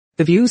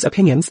The views,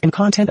 opinions, and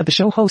content of the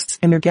show hosts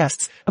and their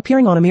guests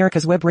appearing on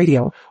America's Web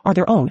Radio are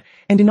their own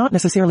and do not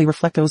necessarily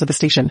reflect those of the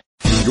station.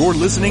 You're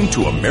listening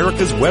to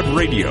America's Web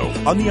Radio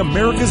on the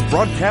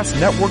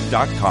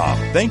AmericasBroadcastNetwork.com.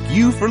 Thank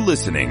you for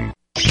listening.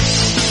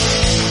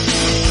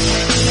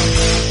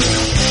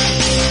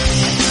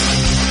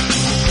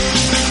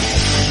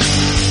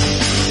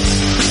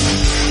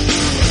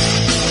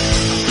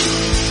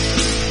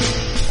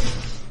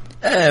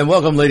 And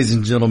welcome, ladies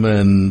and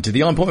gentlemen, to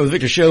the On Point with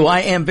Victor show. I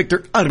am Victor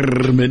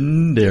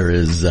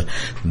Armendariz,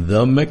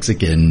 the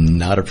Mexican,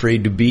 not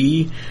afraid to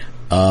be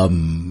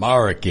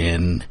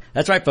American.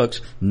 That's right, folks.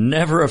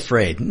 Never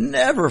afraid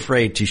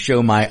to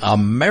show my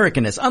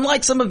Americanness.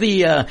 Unlike some of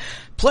the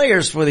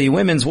players for the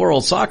Women's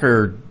World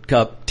Soccer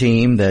Cup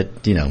team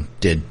that,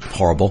 did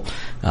horrible.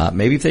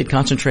 Maybe if they'd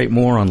concentrate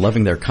more on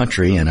loving their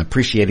country and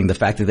appreciating the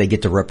fact that they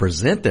get to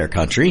represent their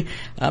country,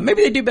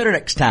 maybe they do better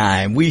next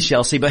time. We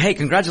shall see. But hey,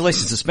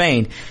 congratulations to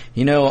Spain.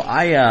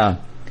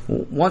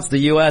 Once the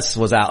U.S.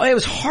 was out, it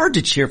was hard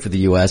to cheer for the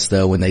U.S.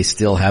 though when they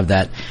still have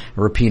that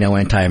Rapino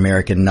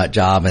anti-American nut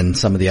job and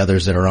some of the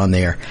others that are on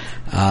there.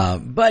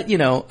 But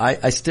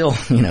I still,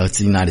 it's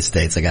the United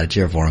States. I got to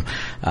cheer for them.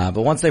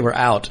 But once they were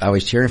out, I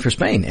was cheering for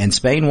Spain, and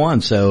Spain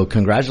won. So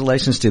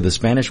congratulations to the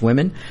Spanish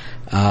women.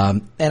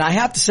 And I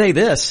have to say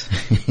this,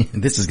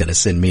 this is going to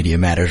send Media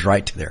Matters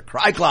right to their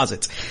cry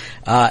closets.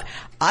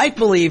 I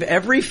believe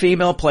every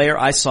female player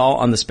I saw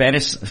on the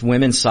Spanish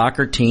women's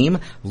soccer team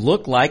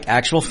looked like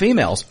actual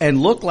females and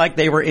looked like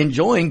they were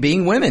enjoying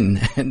being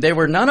women. There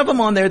were none of them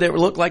on there that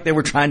looked like they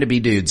were trying to be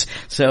dudes.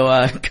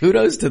 So,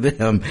 kudos to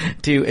them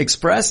to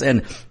express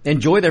and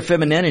enjoy their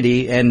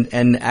femininity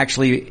and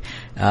actually,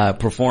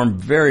 perform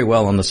very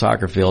well on the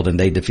soccer field, and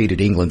they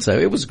defeated England. So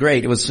it was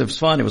great. It was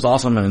fun. It was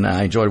awesome, and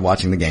I enjoyed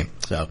watching the game.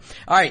 So,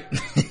 alright.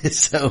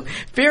 So,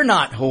 fear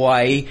not,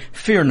 Hawaii.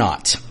 Fear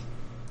not.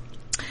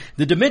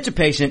 The dementia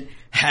patient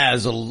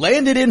has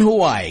landed in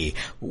Hawaii.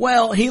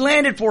 Well, he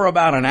landed for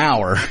about an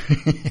hour.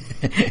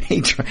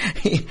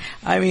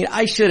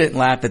 I shouldn't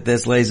laugh at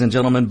this, ladies and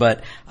gentlemen,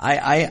 but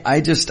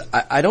I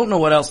don't know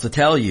what else to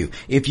tell you.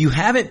 If you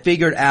haven't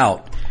figured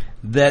out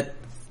that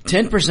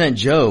 10%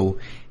 Joe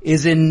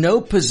is in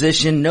no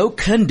position, no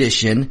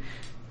condition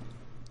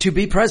to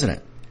be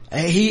president.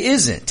 He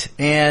isn't.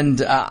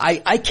 And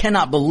I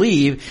cannot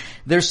believe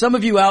there's some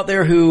of you out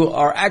there who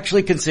are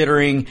actually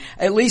considering,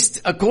 at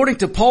least according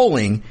to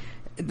polling,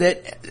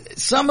 that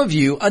some of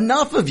you,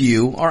 enough of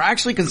you, are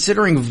actually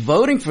considering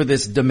voting for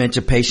this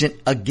dementia patient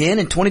again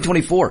in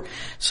 2024.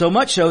 So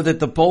much so that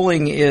the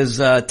polling is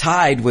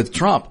tied with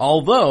Trump.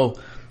 Although,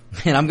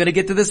 and I'm going to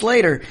get to this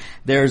later,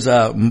 there's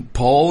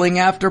polling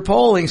after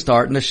polling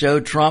starting to show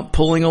Trump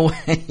pulling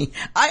away.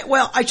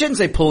 I shouldn't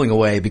say pulling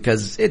away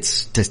because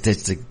it's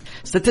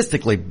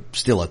statistically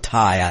still a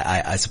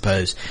tie, I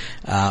suppose.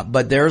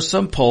 But there are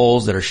some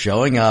polls that are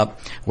showing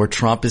up where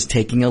Trump is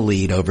taking a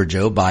lead over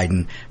Joe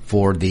Biden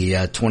for the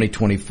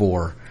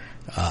 2024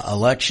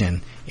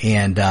 election.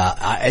 And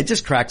it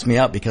just cracks me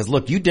up because,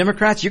 look, you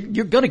Democrats,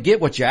 you're going to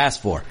get what you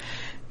asked for.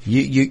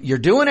 You're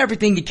doing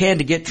everything you can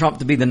to get Trump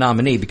to be the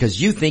nominee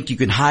because you think you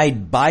can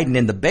hide Biden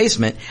in the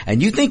basement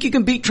and you think you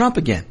can beat Trump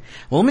again.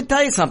 Well, let me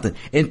tell you something.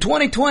 In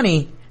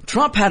 2020,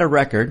 Trump had a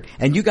record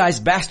and you guys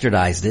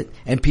bastardized it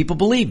and people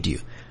believed you.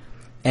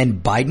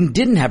 And Biden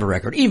didn't have a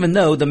record, even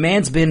though the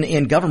man's been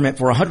in government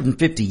for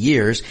 150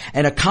 years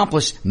and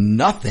accomplished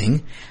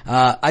nothing.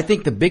 I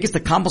think the biggest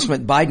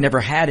accomplishment Biden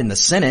ever had in the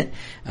Senate,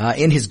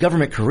 in his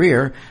government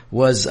career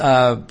was,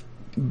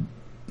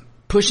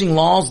 pushing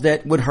laws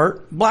that would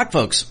hurt black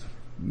folks.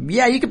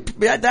 Yeah, you could,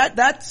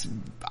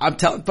 I'm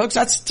telling folks,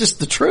 that's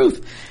just the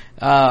truth.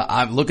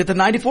 Look at the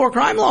 94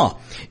 crime law.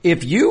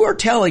 If you are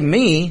telling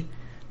me,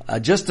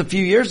 just a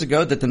few years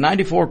ago that the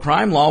 94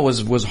 crime law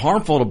was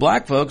harmful to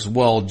black folks,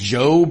 well,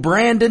 Joe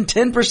Brandon,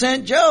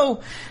 10%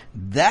 Joe,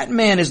 that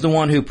man is the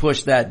one who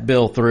pushed that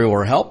bill through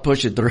or helped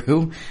push it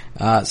through.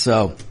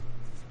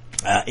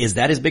 Is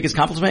that his biggest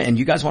accomplishment? And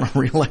you guys want to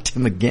reelect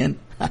him again?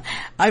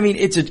 I mean,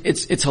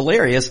 it's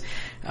hilarious.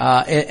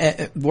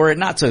 Were it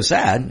not so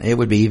sad, it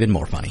would be even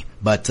more funny.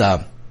 But,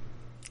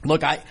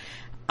 look,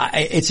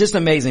 it's just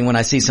amazing when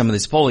I see some of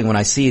this polling, when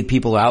I see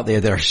people out there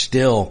that are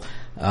still,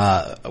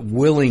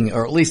 willing,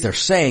 or at least they're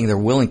saying they're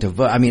willing to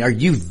vote. I mean, are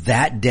you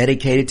that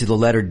dedicated to the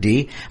letter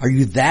D? Are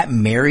you that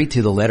married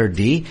to the letter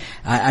D?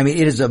 I mean,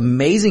 it is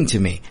amazing to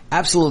me.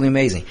 Absolutely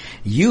amazing.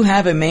 You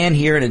have a man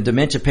here and a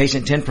dementia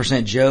patient,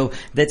 10% Joe,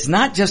 that's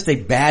not just a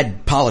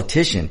bad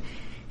politician.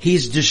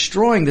 He's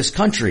destroying this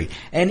country.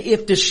 And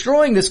if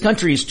destroying this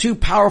country is too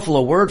powerful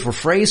a word for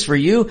phrase for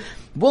you,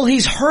 well,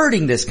 he's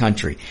hurting this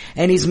country.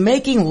 And he's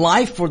making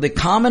life for the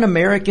common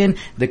American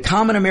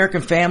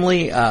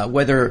family,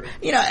 whether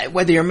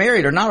you're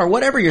married or not, or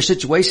whatever your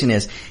situation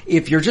is.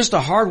 If you're just a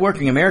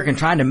hardworking American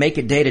trying to make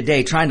it day to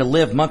day, trying to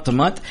live month to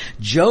month,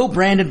 Joe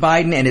Brandon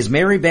Biden and his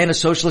merry band of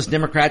socialist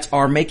Democrats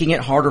are making it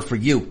harder for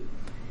you.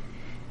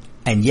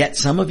 And yet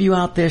some of you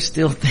out there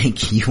still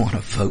think you want to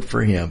vote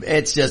for him.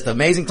 It's just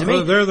amazing to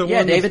me. They're the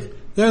ones, David.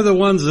 They're the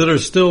ones that are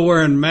still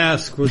wearing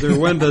masks with their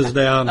windows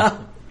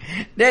down.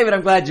 David,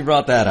 I'm glad you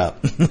brought that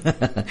up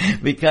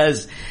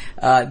because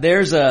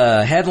there's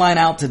a headline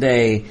out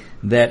today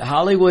that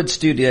Hollywood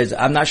studios,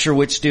 I'm not sure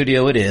which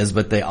studio it is,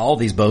 but all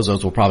these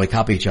bozos will probably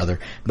copy each other,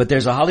 but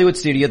there's a Hollywood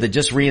studio that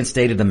just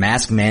reinstated the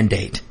mask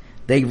mandate.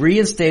 They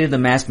reinstated the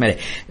mask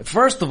mandate.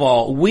 First of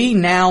all, we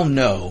now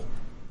know,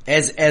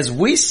 as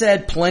we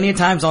said plenty of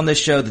times on this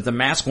show, that the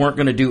masks weren't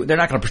going to do, they're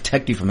not going to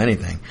protect you from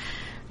anything.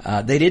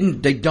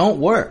 They don't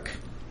work.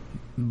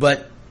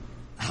 But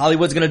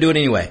Hollywood's going to do it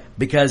anyway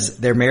because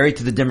they're married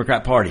to the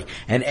Democrat Party.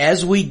 And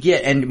as we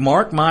get, and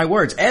mark my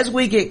words, as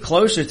we get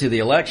closer to the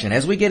election,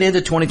 as we get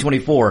into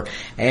 2024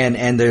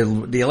 and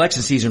the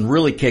election season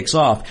really kicks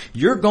off,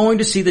 you're going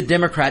to see the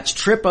Democrats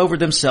trip over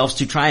themselves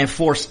to try and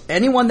force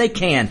anyone they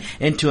can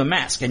into a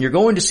mask. And you're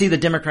going to see the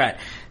Democrat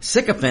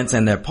sycophants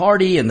and their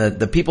party and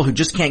the people who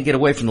just can't get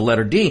away from the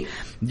letter D.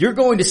 You're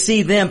going to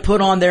see them put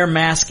on their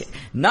mask,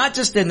 not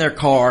just in their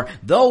car.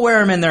 They'll wear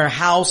them in their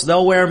house.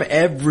 They'll wear them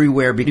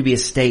everywhere to be a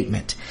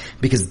statement.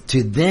 Because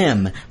to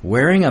them,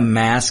 wearing a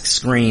mask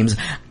screams,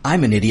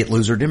 I'm an idiot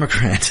loser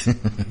Democrat.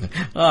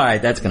 All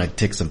right, that's going to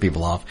tick some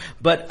people off.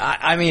 But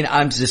I mean,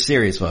 I'm just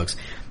serious, folks.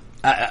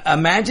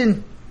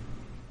 Imagine,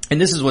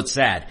 and this is what's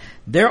sad.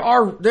 There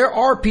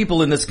are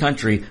people in this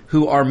country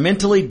who are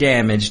mentally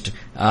damaged,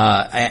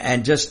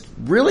 and just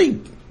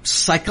really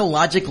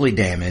psychologically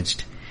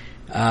damaged,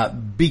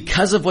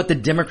 because of what the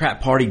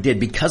Democrat Party did,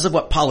 because of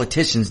what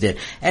politicians did.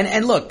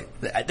 And look,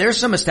 there's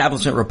some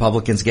establishment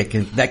Republicans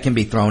that can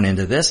be thrown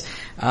into this.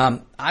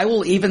 I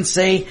will even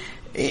say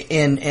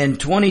in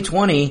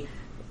 2020,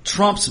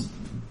 Trump's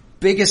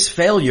biggest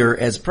failure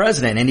as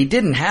president, and he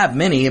didn't have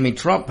many. I mean,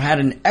 Trump had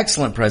an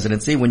excellent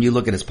presidency when you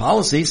look at his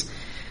policies.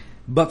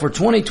 But for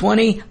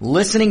 2020,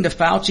 listening to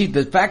Fauci,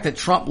 the fact that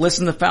Trump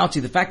listened to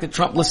Fauci, the fact that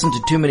Trump listened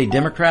to too many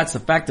Democrats, the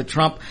fact that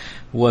Trump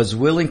was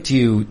willing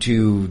to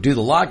do the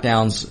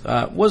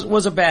lockdowns,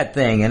 was a bad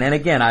thing. And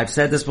again, I've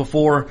said this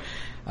before,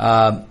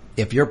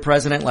 if you're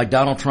president like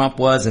Donald Trump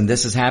was and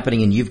this is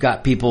happening and you've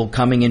got people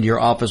coming into your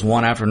office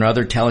one after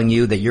another telling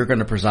you that you're going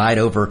to preside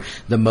over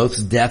the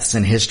most deaths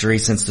in history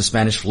since the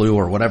Spanish flu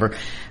or whatever,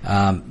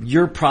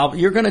 you're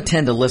going to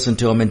tend to listen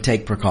to them and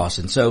take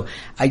precautions. So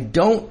I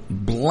don't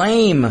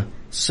blame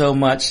so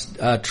much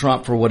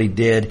Trump for what he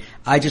did.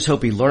 I just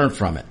hope he learned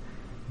from it,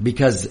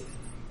 because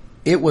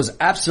it was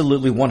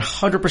absolutely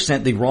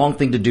 100% the wrong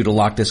thing to do to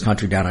lock this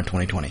country down in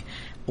 2020.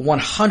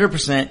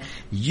 100%.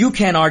 You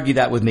can't argue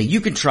that with me. You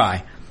can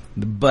try,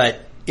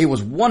 but it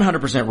was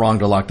 100% wrong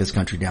to lock this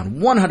country down.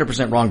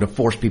 100% wrong to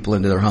force people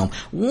into their home.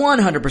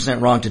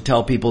 100% wrong to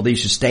tell people they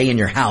should stay in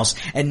your house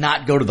and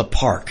not go to the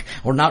park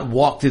or not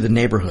walk through the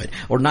neighborhood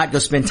or not go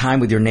spend time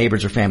with your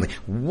neighbors or family.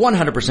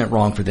 100%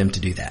 wrong for them to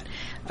do that.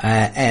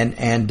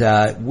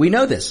 And we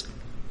know this.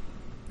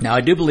 Now,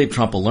 I do believe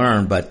Trump will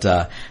learn,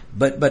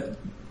 but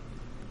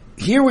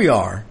here we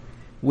are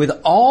with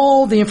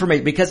all the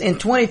information, because in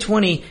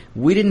 2020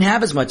 we didn't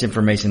have as much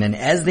information, and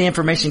as the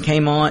information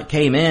came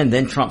in,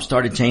 then Trump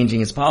started changing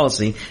his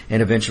policy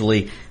and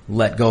eventually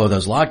let go of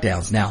those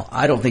lockdowns. Now,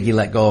 I don't think he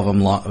let go of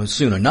them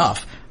soon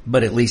enough,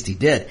 but at least he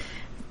did.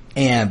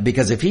 And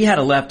because if he had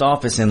left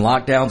office in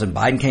lockdowns and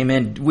Biden came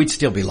in, we'd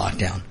still be locked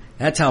down.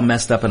 That's how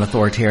messed up and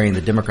authoritarian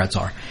the Democrats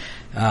are.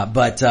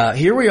 But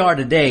here we are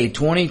today,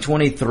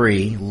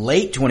 2023,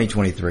 late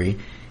 2023,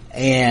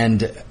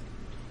 and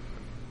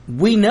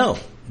we know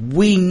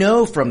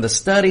from the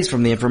studies,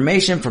 from the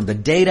information, from the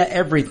data,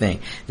 everything,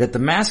 that the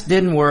mask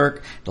didn't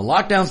work, the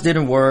lockdowns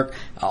didn't work,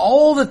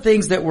 all the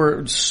things that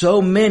were,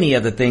 so many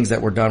of the things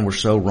that were done were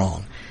so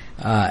wrong,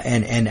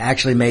 and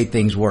actually made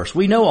things worse.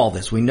 We know all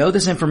this. We know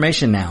this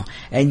information now.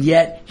 And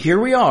yet, here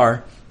we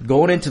are,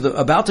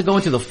 about to go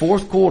into the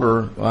fourth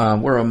quarter.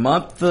 We're a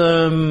month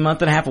and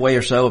a half away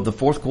or so of the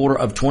fourth quarter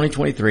of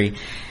 2023.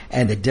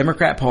 And the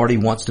Democrat Party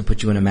wants to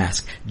put you in a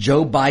mask.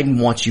 Joe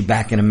Biden wants you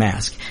back in a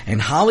mask. And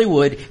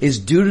Hollywood is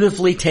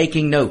dutifully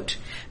taking note.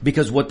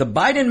 Because what the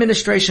Biden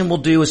administration will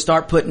do is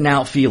start putting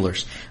out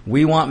feelers.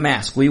 We want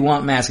masks. We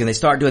want masks. And they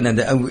start doing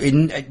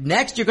that.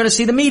 Next, you're going to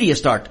see the media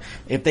start.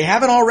 If they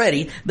haven't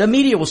already, the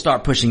media will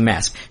start pushing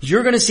masks.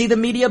 You're going to see the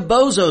media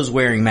bozos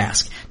wearing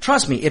masks.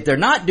 Trust me, if they're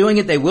not doing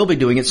it, they will be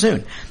doing it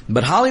soon.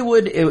 But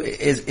Hollywood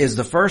is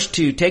the first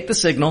to take the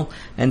signal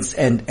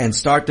and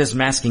start this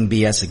masking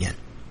BS again.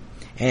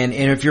 And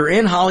if you're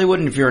in Hollywood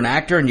and if you're an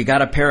actor and you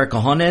got a pair of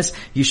cojones,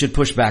 you should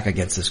push back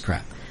against this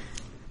crap.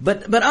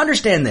 But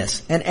understand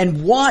this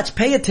and watch,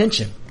 pay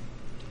attention.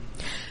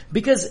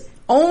 Because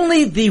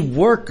only the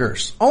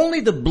workers,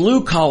 only the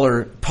blue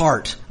collar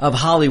part of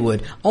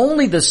Hollywood,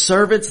 only the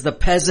servants, the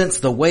peasants,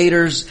 the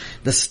waiters,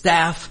 the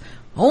staff,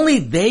 only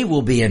they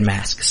will be in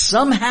masks.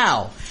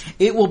 Somehow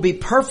it will be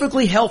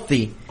perfectly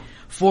healthy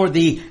for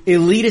the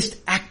elitist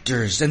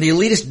actors and the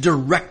elitist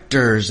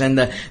directors and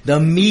the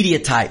media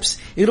types.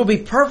 It'll be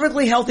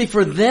perfectly healthy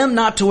for them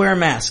not to wear a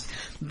mask.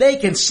 They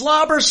can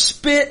slobber,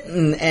 spit,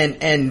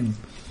 and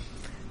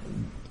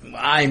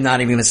I'm not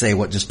even going to say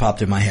what just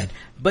popped in my head.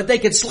 But they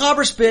can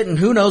slobber, spit, and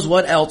who knows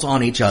what else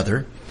on each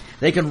other.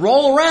 They can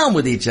roll around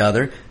with each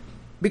other.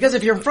 Because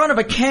if you're in front of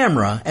a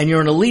camera and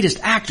you're an elitist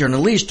actor, an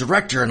elitist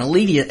director, an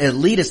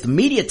elitist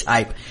media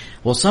type,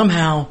 well,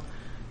 somehow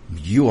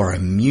you are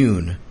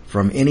immune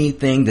from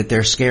anything that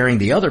they're scaring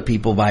the other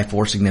people by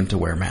forcing them to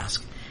wear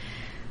masks.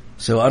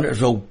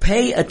 So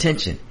pay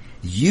attention.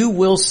 You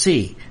will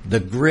see the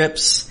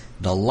grips,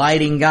 the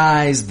lighting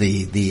guys,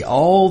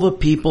 all the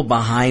people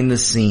behind the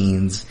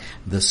scenes,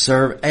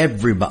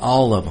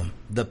 all of them,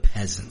 the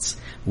peasants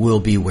will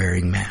be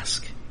wearing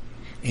masks.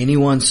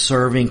 Anyone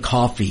serving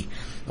coffee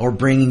or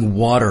bringing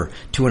water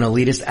to an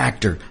elitist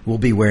actor will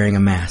be wearing a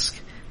mask.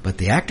 But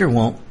the actor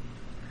won't.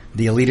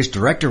 The elitist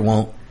director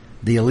won't.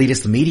 The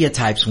elitist media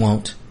types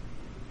won't.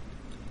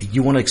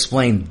 You want to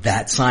explain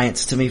that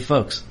science to me,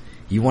 folks?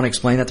 You want to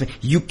explain that to me?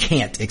 You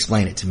can't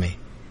explain it to me.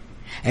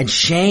 And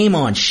shame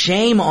on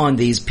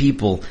these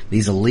people,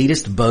 these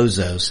elitist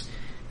bozos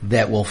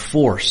that will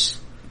force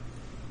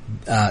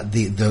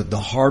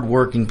the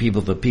hardworking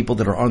people, the people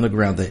that are on the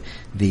ground,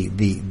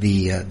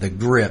 the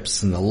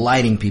grips and the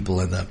lighting people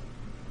and the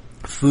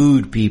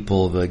food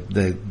people,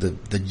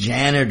 the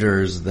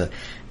janitors,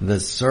 the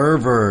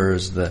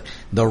servers, the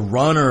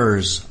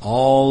runners,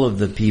 all of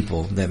the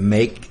people that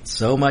make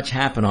so much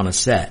happen on a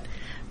set.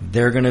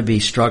 They're going to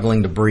be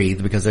struggling to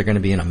breathe because they're going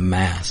to be in a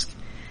mask.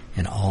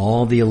 And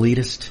all the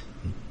elitists,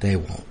 they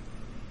won't.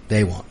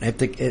 They won't.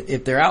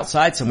 If they're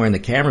outside somewhere and the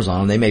camera's on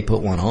them, they may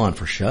put one on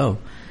for show,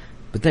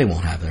 but they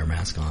won't have their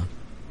mask on.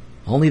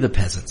 Only the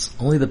peasants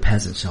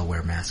shall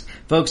wear masks.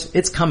 Folks,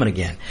 it's coming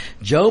again.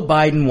 Joe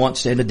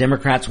Biden and the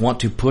Democrats want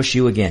to push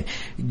you again.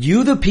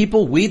 You the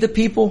people, we the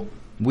people,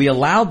 we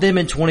allowed them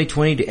in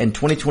 2020 and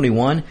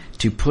 2021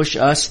 to push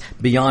us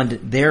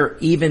beyond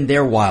even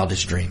their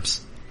wildest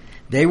dreams.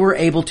 They were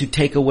able to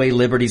take away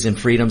liberties and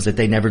freedoms that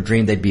they never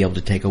dreamed they'd be able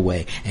to take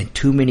away. And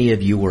too many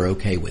of you were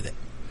okay with it.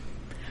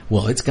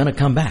 Well, it's going to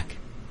come back.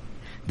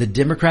 The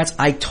Democrats,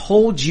 I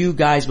told you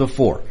guys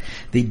before,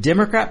 the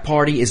Democrat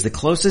Party is the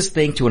closest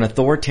thing to an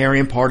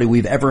authoritarian party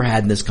we've ever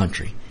had in this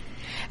country.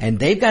 And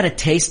they've got a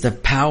taste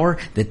of power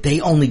that they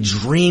only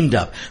dreamed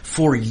of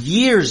for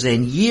years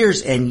and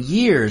years and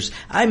years.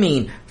 I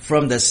mean,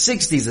 from the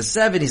 60s, the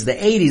 70s, the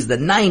 80s, the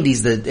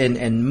 90s,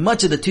 and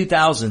much of the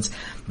 2000s,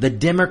 the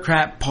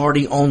Democrat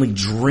Party only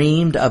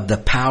dreamed of the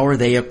power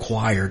they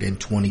acquired in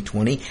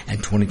 2020 and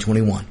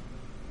 2021.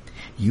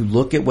 You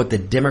look at what the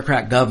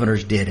Democrat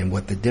governors did and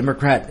what the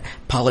Democrat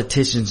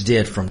politicians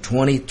did from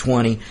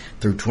 2020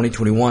 through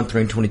 2021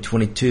 through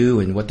 2022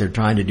 and what they're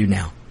trying to do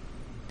now.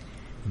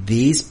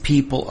 These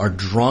people are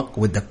drunk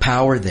with the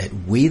power that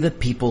we the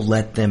people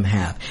let them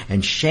have.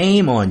 And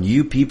shame on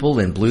you people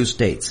in blue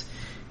states,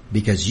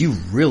 because you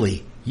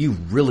really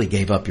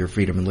gave up your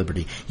freedom and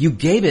liberty. You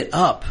gave it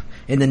up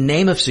in the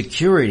name of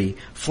security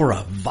for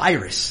a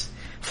virus,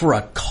 for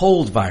a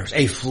cold virus,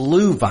 a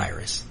flu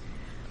virus.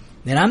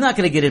 And I'm not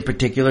going to get in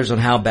particulars on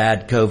how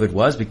bad COVID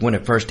was when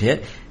it first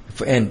hit,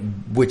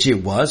 and which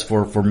it was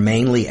for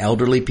mainly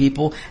elderly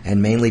people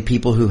and mainly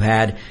people who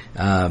had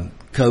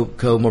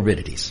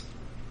comorbidities.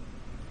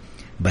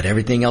 But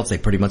everything else they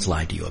pretty much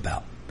lied to you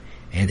about.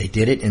 And they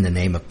did it in the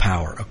name of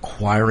power,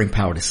 acquiring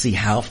power to see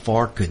how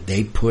far could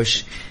they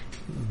push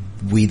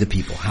we the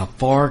people.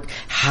 How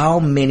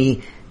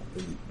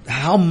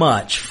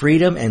much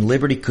freedom and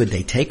liberty could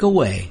they take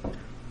away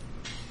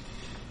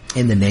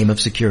in the name of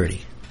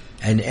security?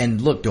 And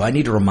look, do I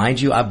need to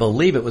remind you? I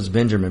believe it was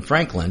Benjamin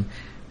Franklin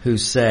who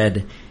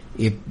said,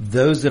 if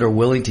those that are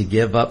willing to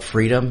give up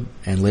freedom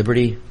and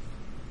liberty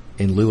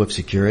in lieu of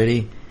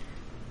security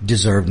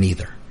deserve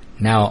neither.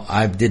 Now,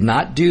 I did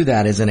not do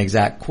that as an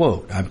exact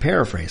quote. I'm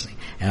paraphrasing.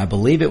 And I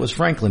believe it was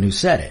Franklin who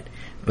said it.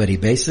 But he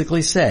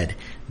basically said,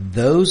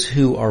 those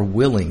who are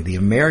willing, the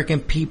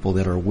American people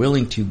that are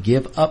willing to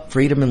give up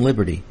freedom and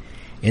liberty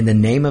in the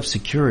name of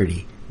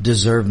security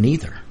deserve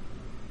neither.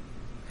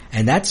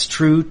 And that's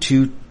true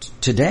to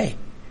today.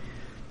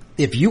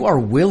 If you are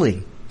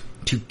willing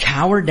to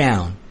cower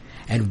down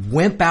and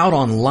wimp out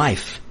on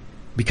life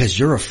because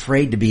you're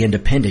afraid to be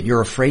independent, you're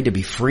afraid to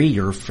be free,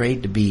 you're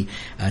afraid to be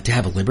to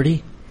have a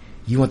liberty,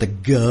 you want the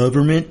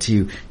government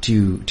to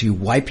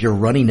wipe your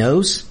runny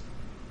nose,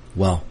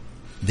 well,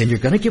 then you're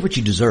going to get what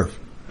you deserve,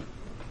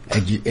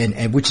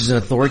 and which is an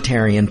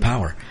authoritarian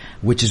power,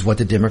 which is what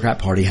the Democrat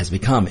Party has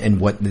become and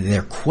what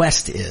their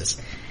quest is.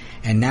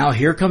 And now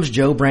here comes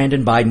Joe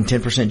Brandon Biden,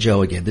 10%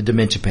 Joe again, the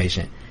dementia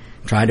patient,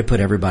 trying to put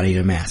everybody in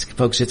a mask.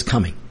 Folks, it's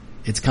coming.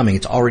 It's coming.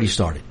 It's already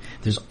started.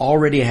 There's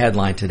already a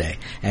headline today.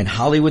 And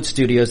Hollywood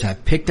studios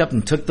have picked up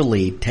and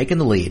taken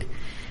the lead,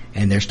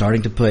 and they're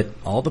starting to put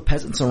all the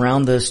peasants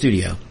around the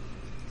studio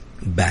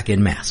back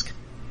in mask.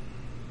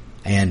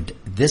 And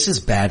this is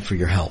bad for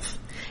your health.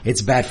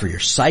 It's bad for your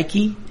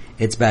psyche.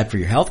 It's bad for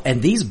your health.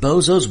 And these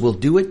bozos will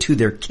do it to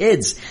their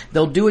kids.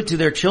 They'll do it to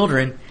their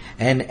children.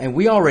 And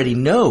we already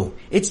know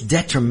it's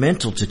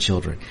detrimental to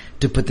children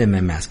to put them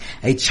in masks.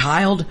 A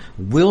child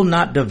will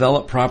not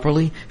develop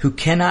properly who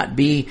cannot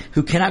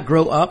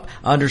grow up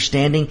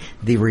understanding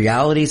the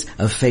realities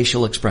of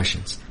facial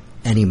expressions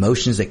and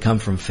emotions that come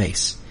from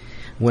face.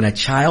 When a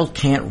child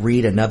can't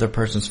read another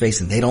person's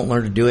face and they don't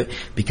learn to do it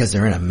because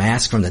they're in a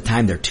mask from the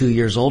time they're 2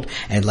 years old.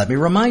 And let me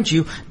remind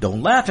you,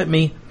 don't laugh at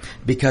me,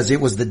 because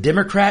it was the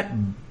Democrat,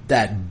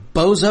 that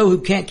bozo who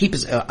can't keep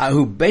his,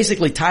 who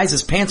basically ties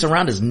his pants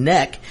around his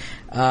neck,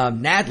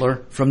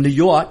 Nadler from New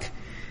York,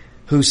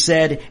 who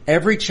said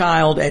every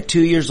child at 2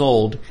 years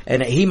old,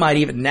 and he might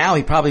even, now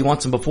he probably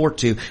wants them before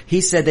 2,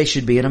 he said they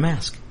should be in a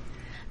mask.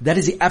 That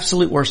is the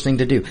absolute worst thing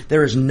to do.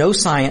 There is no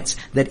science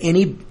that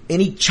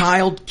any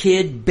child,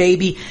 kid,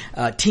 baby,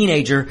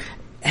 teenager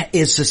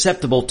is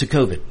susceptible to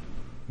COVID.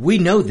 We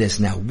know this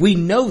now. We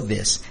know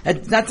this.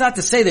 That's not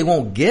to say they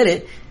won't get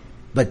it,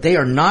 but they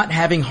are not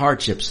having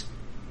hardships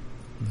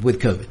with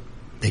COVID.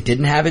 They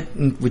didn't have it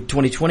with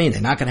 2020, and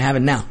they're not going to have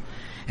it now.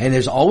 And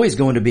there's always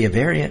going to be a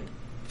variant.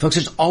 Folks,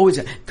 there's always,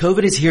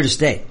 COVID is here to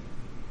stay.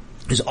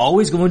 There's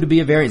always going to be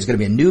a variant. It's going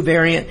to be a new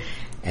variant.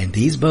 And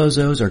these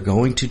bozos are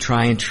going to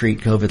try and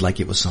treat COVID like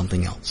it was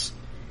something else.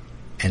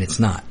 And it's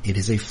not. It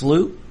is a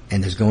flu,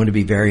 and there's going to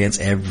be variants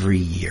every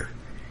year.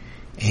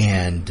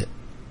 And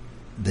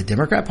the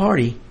Democrat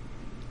Party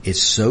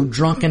is so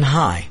drunk and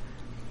high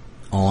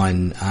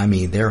on, I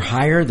mean, they're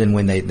higher than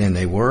than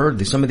they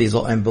were. Some of these,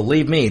 and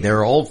believe me, there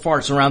are old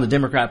farts around the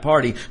Democrat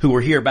Party who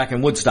were here back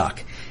in Woodstock.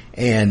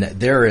 And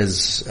there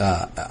is,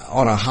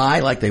 on a high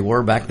like they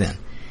were back then.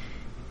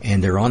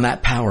 And they're on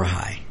that power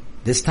high.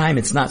 This time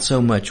it's not so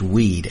much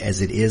weed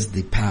as it is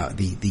the power,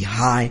 the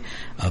high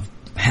of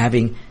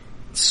having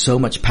so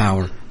much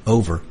power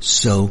over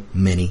so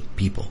many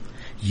people.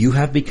 You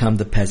have become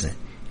the peasant.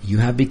 You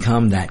have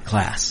become that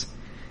class.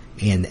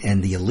 And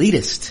the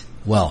elitist,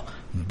 well,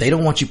 they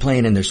don't want you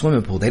playing in their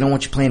swimming pool. They don't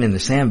want you playing in their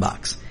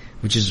sandbox,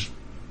 which is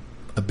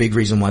a big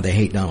reason why they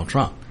hate Donald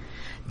Trump.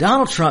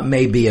 Donald Trump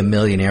may be a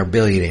millionaire,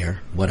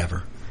 billionaire,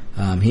 whatever.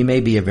 He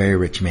may be a very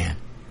rich man.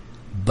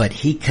 But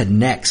he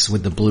connects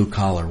with the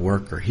blue-collar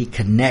worker. He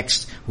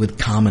connects with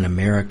common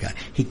America.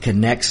 He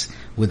connects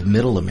with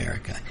middle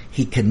America.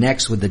 He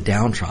connects with the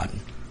downtrodden.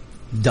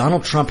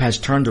 Donald Trump has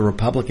turned the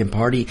Republican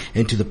Party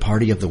into the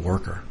party of the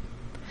worker.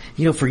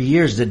 You know, for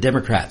years, the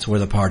Democrats were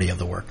the party of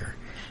the worker.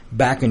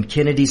 Back in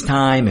Kennedy's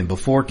time and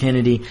before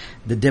Kennedy,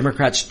 the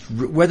Democrats,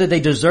 whether they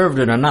deserved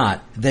it or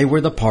not, they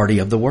were the party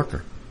of the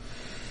worker.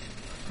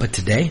 But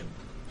today,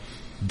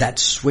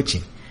 that's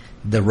switching.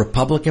 The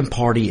Republican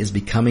Party is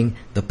becoming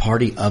the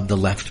party of the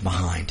left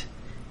behind.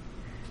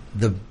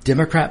 The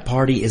Democrat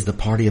Party is the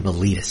party of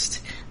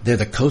elitists. They're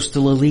the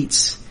coastal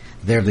elites.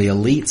 They're the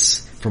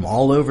elites from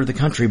all over the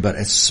country, but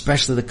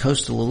especially the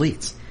coastal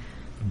elites.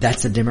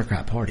 That's the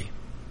Democrat Party.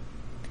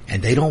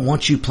 And they don't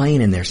want you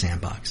playing in their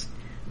sandbox.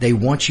 They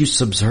want you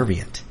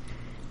subservient.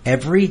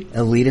 Every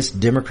elitist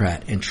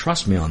Democrat, and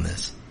trust me on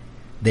this,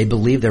 they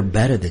believe they're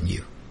better than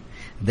you.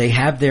 They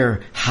have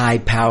their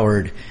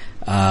high-powered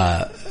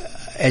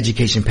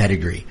education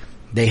pedigree.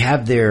 They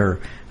have their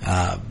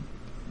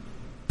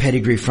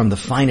pedigree from the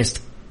finest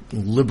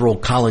liberal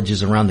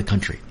colleges around the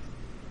country.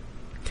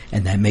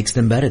 And that makes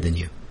them better than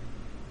you.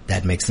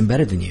 That makes them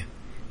better than you.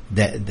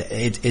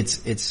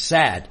 It's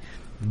sad.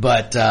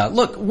 But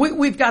look,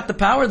 we've got the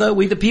power, though.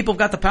 We the people have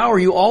got the power.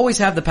 You always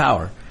have the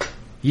power.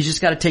 You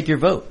just got to take your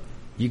vote.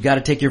 You got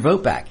to take your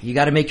vote back. You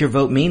got to make your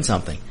vote mean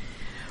something.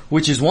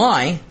 Which is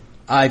why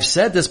I've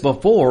said this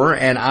before,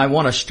 and I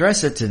want to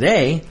stress it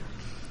today.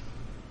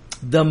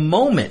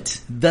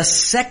 The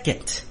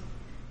second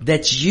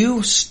that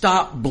you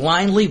stop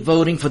blindly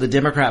voting for the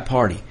Democrat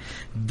Party,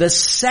 the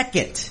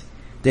second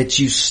that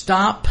you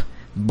stop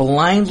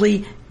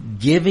blindly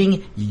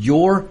giving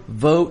your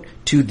vote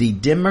to the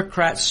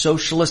Democrat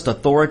Socialist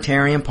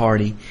Authoritarian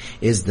Party,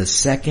 is the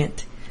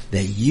second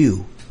that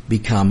you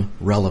become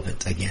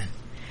relevant again.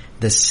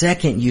 The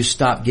second you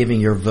stop giving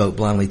your vote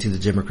blindly to the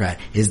Democrat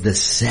is the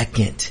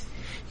second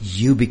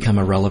you become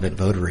a relevant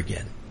voter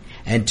again.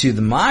 And to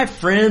my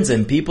friends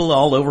and people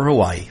all over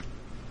Hawaii,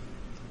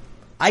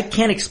 I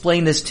can't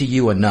explain this to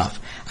you enough.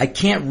 I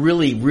can't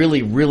really,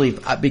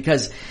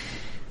 because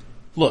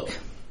look,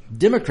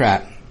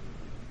 Democrat,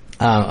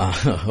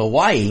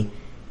 Hawaii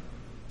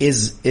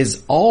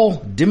is all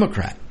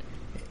Democrat.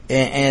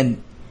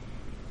 And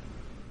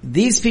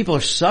these people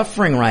are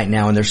suffering right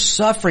now, and they're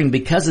suffering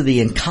because of the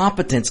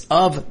incompetence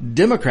of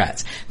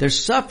Democrats. They're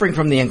suffering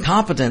from the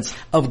incompetence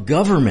of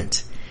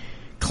government.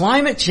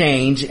 Climate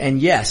change, and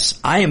yes,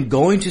 I am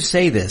going to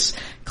say this,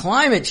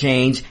 climate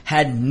change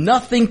had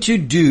nothing to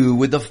do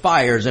with the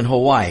fires in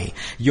Hawaii.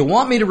 You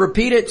want me to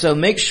repeat it, so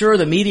make sure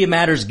the Media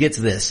Matters gets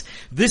this.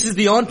 This is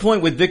the On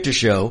Point with Victor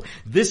show.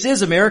 This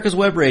is America's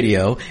Web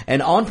Radio,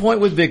 and On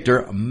Point with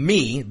Victor,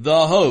 me,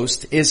 the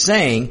host, is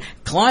saying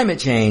climate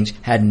change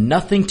had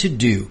nothing to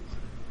do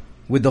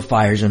with the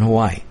fires in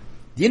Hawaii.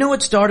 Do you know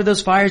what started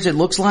those fires? It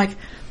looks like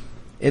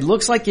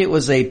it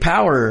was a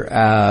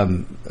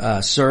power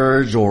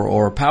surge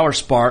or a power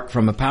spark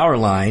from a power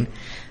line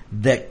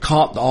that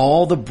caught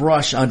all the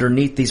brush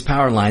underneath these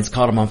power lines,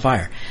 caught them on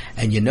fire.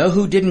 And you know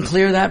who didn't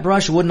clear that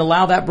brush, wouldn't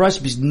allow that brush?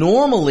 Because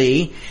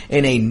normally,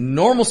 in a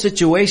normal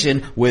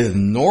situation with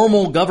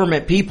normal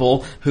government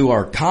people who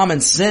are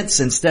common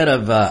sense instead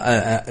of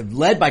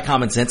led by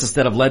common sense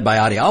instead of led by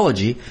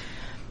ideology,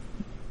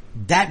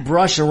 that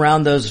brush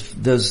around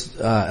those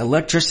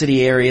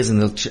electricity areas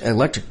and the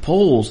electric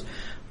poles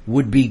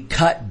would be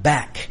cut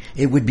back.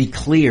 It would be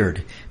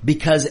cleared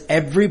because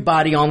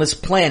everybody on this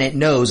planet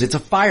knows it's a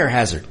fire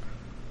hazard.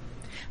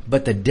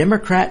 But the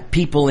Democrat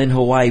people in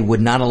Hawaii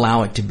would not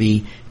allow it to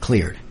be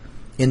cleared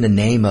in the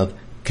name of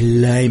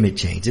climate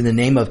change, in the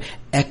name of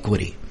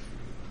equity.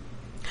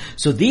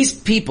 So these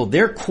people,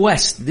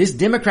 this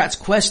Democrats'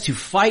 quest to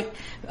fight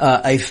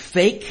a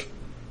fake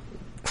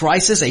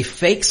crisis, a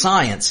fake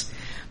science,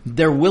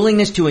 their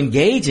willingness to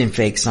engage in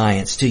fake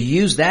science, to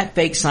use that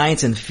fake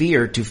science and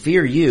fear to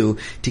fear you,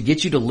 to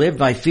get you to live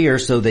by fear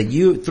so that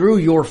you, through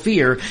your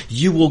fear,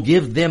 you will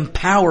give them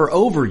power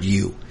over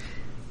you.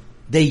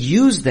 They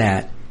use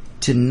that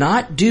to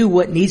not do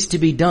what needs to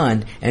be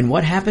done. And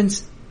what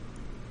happens?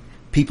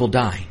 People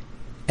die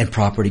and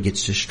property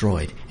gets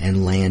destroyed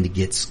and land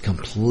gets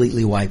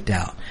completely wiped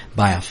out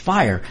by a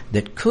fire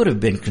that could have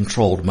been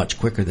controlled much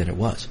quicker than it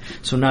was.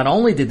 So not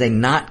only did they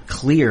not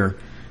clear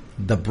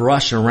the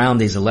brush around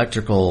these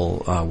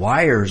electrical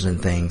wires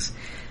and things,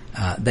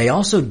 they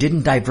also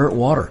didn't divert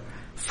water.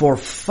 For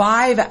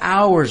 5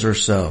 hours or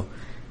so,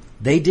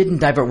 they didn't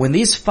divert. When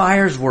these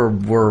fires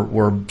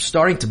were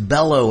starting to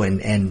bellow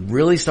and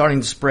really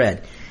starting to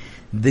spread,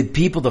 the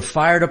people, the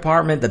fire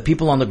department, the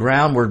people on the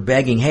ground were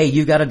begging, hey,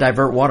 you got to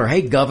divert water.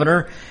 Hey,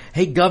 Governor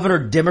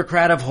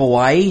Democrat of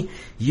Hawaii,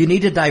 you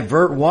need to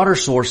divert water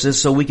sources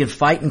so we can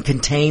fight and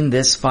contain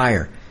this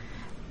fire.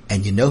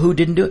 And you know who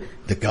didn't do it?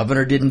 The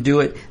governor didn't do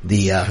it.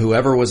 The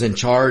whoever was in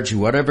charge,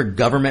 whatever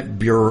government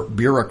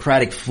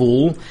bureaucratic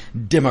fool,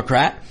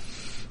 Democrat,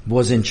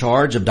 was in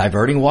charge of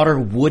diverting water,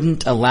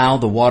 wouldn't allow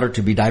the water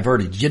to be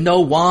diverted. You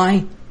know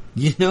why?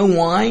 You know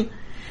why?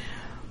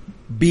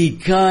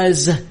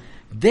 Because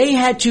they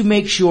had to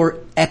make sure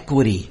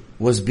equity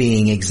was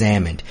being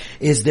examined.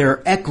 Is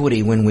there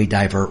equity when we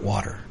divert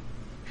water?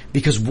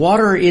 Because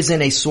water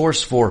isn't a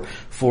source for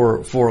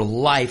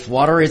life.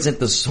 Water isn't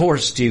the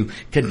source to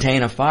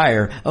contain a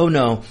fire. Oh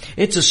no,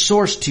 it's a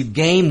source to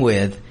game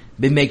with,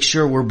 but make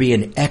sure we're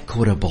being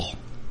equitable.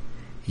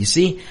 You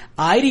see,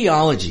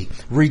 ideology,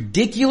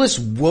 ridiculous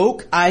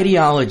woke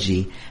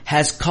ideology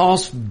has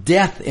caused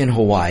death in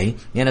Hawaii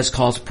and has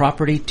caused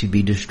property to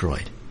be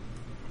destroyed.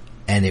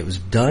 And it was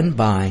done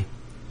by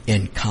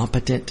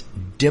incompetent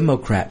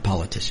Democrat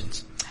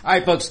politicians. All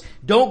right, folks,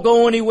 don't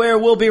go anywhere.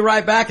 We'll be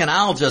right back, and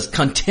I'll just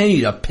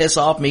continue to piss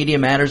off Media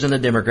Matters and the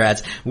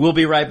Democrats. We'll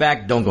be right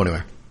back. Don't go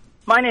anywhere.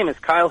 My name is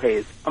Kyle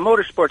Hayes, a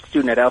motorsports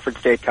student at Alfred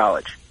State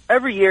College.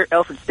 Every year,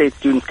 Alfred State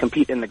students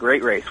compete in the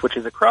Great Race, which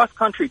is a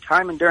cross-country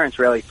time endurance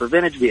rally for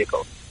vintage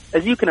vehicles.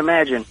 As you can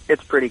imagine,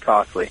 it's pretty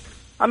costly.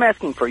 I'm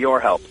asking for your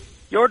help.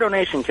 Your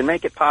donation can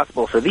make it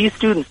possible for these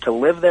students to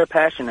live their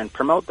passion and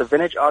promote the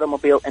vintage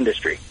automobile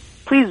industry.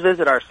 Please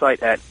visit our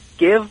site at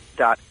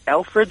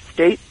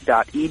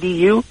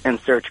give.alfredstate.edu and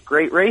search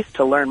Great Race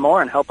to learn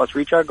more and help us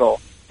reach our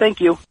goal. Thank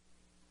you.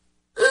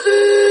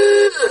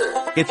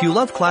 If you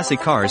love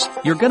classic cars,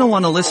 you're going to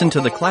want to listen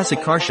to the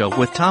Classic Car Show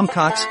with Tom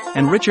Cox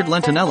and Richard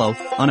Lentinello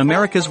on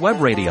America's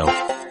Web Radio.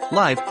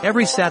 Live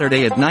every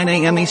Saturday at 9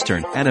 a.m.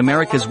 Eastern at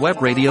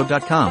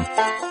americaswebradio.com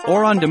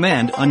or on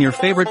demand on your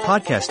favorite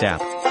podcast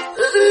app.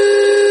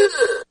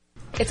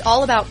 It's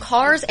all about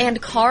cars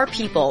and car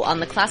people on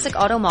the Classic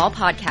Auto Mall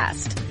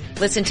podcast.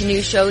 Listen to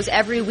new shows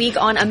every week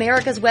on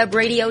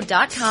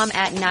americaswebradio.com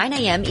at 9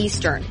 a.m.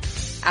 Eastern.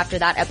 After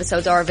that,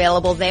 episodes are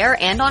available there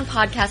and on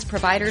podcast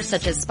providers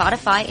such as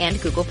Spotify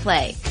and Google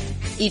Play.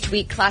 Each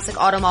week, Classic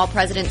Auto Mall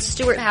President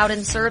Stuart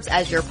Howden serves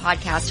as your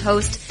podcast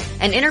host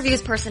and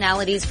interviews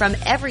personalities from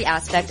every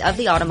aspect of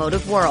the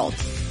automotive world.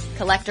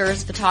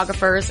 Collectors,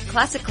 photographers,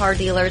 classic car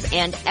dealers,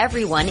 and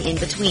everyone in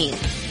between.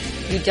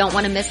 You don't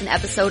want to miss an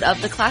episode of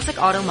the Classic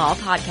Auto Mall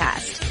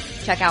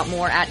podcast. Check out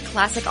more at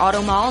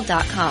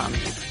classicautomall.com.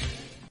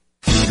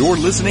 You're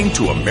listening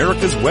to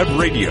America's Web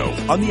Radio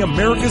on the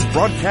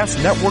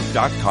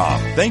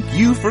AmericasBroadcastNetwork.com. Thank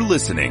you for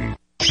listening.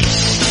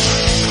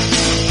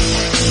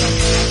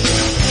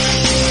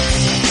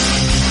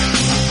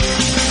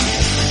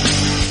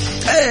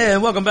 Hey,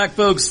 welcome back,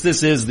 folks.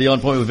 This is the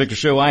On Point with Victor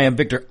show. I am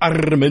Victor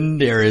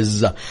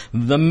Armendariz,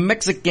 the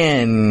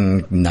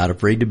Mexican, not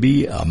afraid to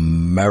be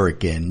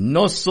American.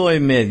 No soy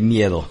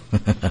miedo.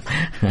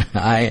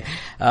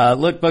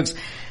 Look, folks,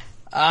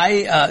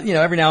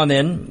 every now and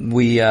then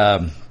we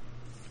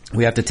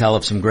have to tell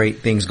of some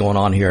great things going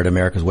on here at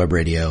America's Web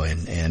Radio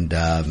and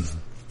go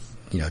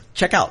to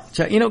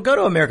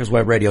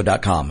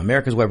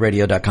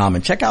americaswebradio.com,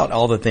 and check out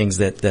all the things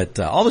that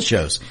all the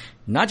shows,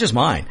 not just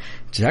mine.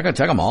 Check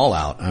them all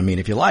out. I mean,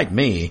 if you like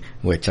me,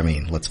 which, I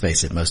mean, let's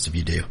face it, most of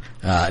you do.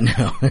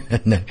 No,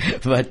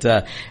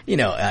 but,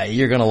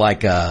 you're gonna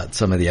like,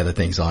 some of the other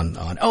things on.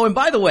 Oh, and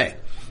by the way,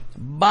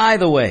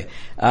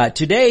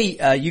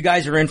 today, you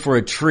guys are in for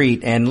a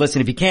treat. And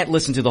listen, if you can't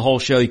listen to the whole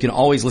show, you can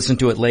always listen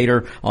to it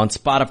later on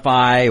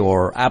Spotify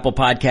or Apple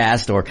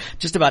Podcast or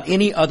just about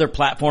any other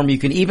platform. You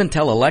can even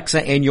tell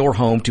Alexa in your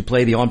home to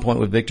play the On Point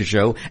with Victor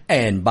show,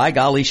 and by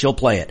golly, she'll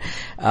play it.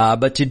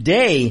 But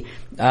today,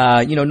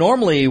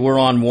 Normally we're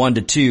on 1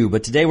 to 2,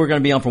 but today we're going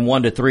to be on from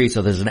 1 to 3.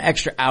 So there's an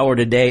extra hour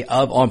today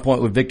of On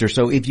Point with Victor.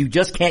 So if you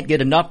just can't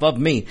get enough of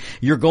me,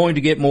 you're going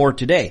to get more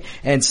today.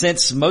 And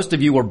since most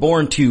of you were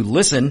born to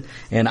listen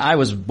and I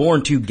was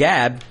born to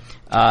gab,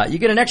 you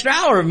get an extra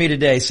hour of me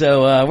today,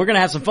 so we're going to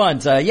have some fun.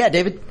 Yeah,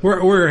 David?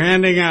 We're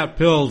handing out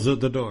pills at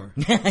the door.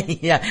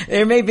 Yeah,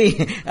 there may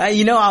be,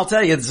 I'll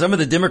tell you, some of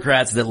the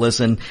Democrats that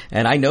listen,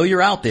 and I know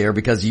you're out there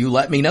because you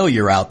let me know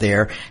you're out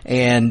there,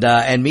 and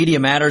Media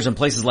Matters and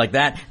places like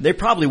that, they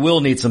probably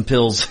will need some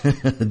pills,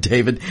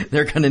 David.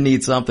 They're going to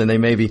need something. They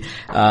may be,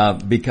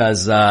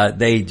 because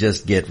they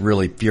just get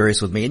really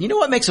furious with me. And you know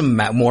what makes them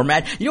more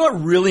mad? You know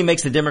what really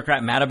makes the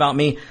Democrat mad about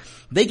me?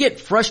 They get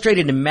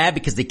frustrated and mad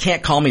because they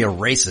can't call me a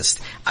racist.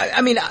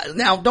 I mean,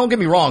 now don't get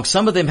me wrong.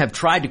 Some of them have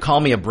tried to call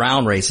me a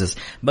brown racist,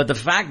 but the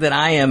fact that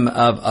I am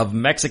of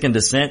Mexican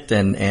descent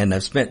and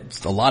I've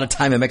spent a lot of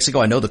time in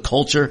Mexico, I know the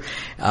culture,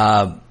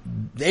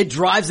 it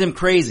drives them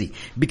crazy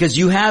because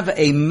you have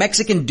a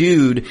Mexican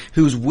dude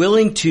who's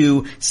willing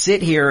to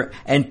sit here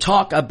and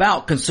talk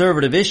about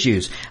conservative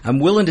issues. I'm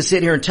willing to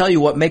sit here and tell you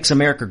what makes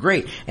America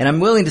great, and I'm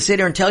willing to sit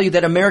here and tell you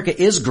that America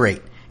is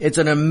great. It's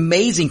an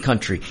amazing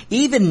country.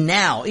 Even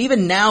now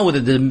with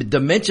a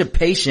dementia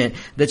patient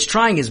that's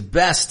trying his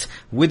best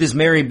with his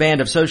merry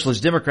band of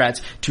socialist Democrats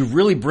to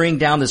really bring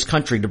down this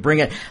country, to bring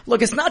it.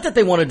 Look, it's not that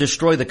they want to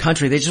destroy the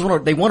country.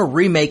 They want to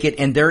remake it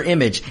in their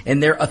image,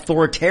 in their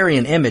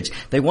authoritarian image.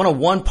 They want a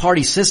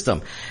one-party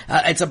system.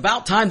 It's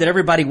about time that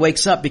everybody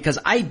wakes up because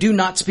I do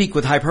not speak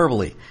with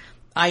hyperbole.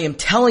 I am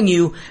telling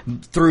you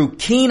through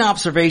keen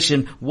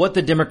observation what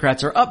the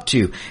Democrats are up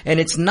to. And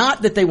it's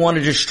not that they want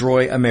to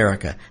destroy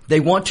America. They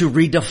want to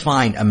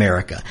redefine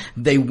America.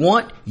 They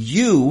want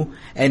you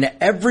and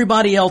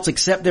everybody else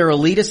except their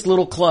elitist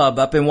little club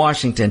up in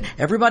Washington.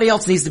 Everybody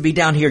else needs to be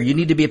down here. You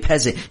need to be a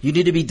peasant. You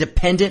need to be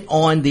dependent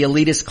on the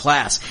elitist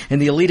class.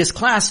 And the elitist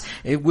class,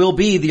 it will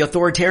be the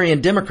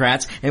authoritarian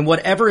Democrats and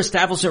whatever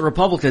establishment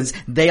Republicans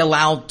they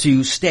allow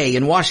to stay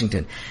in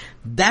Washington.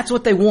 That's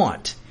what they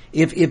want.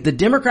 If the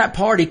Democrat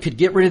Party could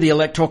get rid of the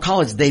Electoral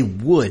College, they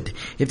would.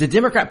 If the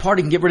Democrat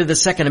Party can get rid of the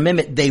Second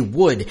Amendment, they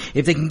would.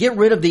 If they can get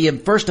rid of the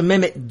First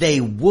Amendment, they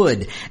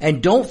would.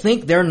 And don't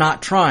think they're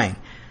not trying.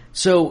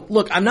 So,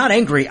 look, I'm not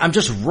angry. I'm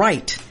just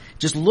right.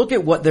 Just look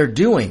at what they're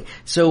doing.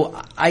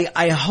 So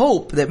I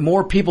hope that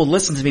more people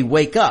listen to me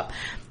wake up.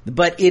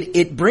 But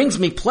it brings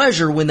me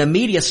pleasure when the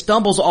media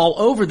stumbles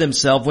all over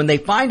themselves. When they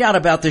find out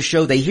about this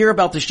show, they hear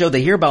about the show,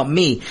 they hear about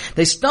me.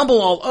 They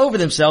stumble all over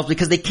themselves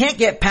because they can't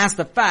get past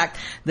the fact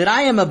that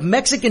I am of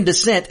Mexican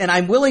descent and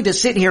I'm willing to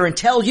sit here and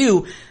tell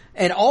you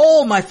and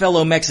all my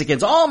fellow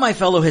Mexicans, all my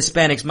fellow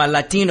Hispanics, my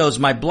Latinos,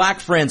 my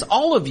black friends,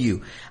 all of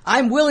you,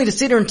 I'm willing to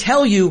sit here and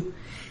tell you,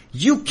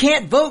 you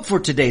can't vote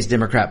for today's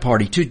Democrat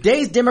Party.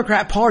 Today's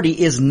Democrat Party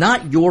is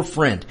not your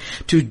friend.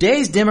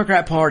 Today's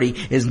Democrat Party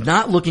is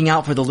not looking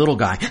out for the little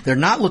guy. They're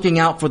not looking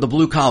out for the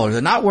blue collar.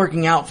 They're not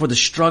working out for the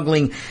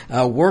struggling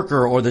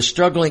worker or the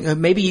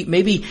struggling.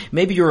 Maybe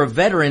you're a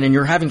veteran and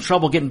you're having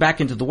trouble getting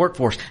back into the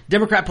workforce.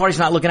 Democrat Party's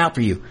not looking out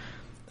for you.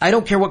 I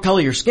don't care what color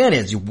your skin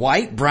is. You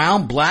white,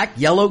 brown, black,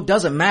 yellow,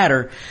 doesn't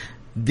matter.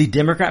 The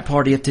Democrat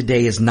Party of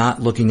today is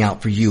not looking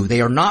out for you. They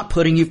are not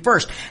putting you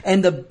first.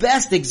 And the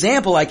best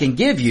example I can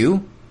give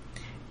you,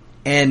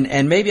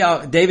 and maybe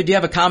David, do you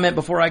have a comment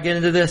before I get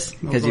into this?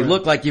 Because you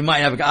look like you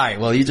might have all right,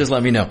 well, you just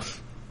let me know.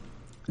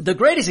 The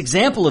greatest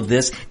example of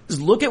this is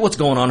look at what's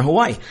going on in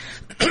Hawaii.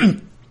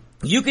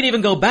 You could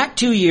even go back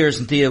 2 years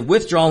into the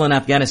withdrawal in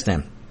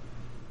Afghanistan.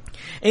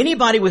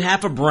 Anybody with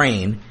half a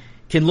brain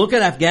can look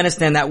at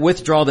Afghanistan, that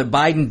withdrawal that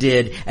Biden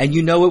did, and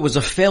you know it was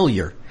a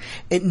failure.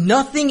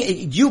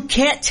 You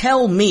can't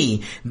tell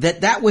me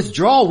that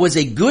withdrawal was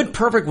a good,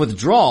 perfect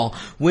withdrawal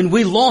when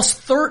we lost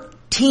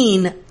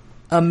 13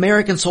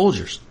 American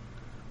soldiers.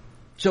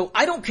 So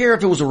I don't care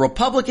if it was a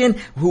Republican,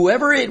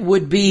 whoever it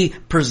would be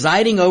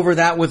presiding over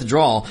that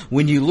withdrawal.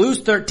 When you lose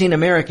 13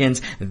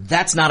 Americans,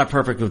 that's not a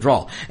perfect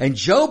withdrawal. And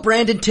Joe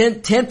Brandon,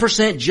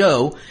 10%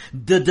 Joe,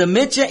 the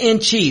dementia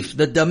in chief,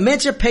 the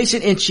dementia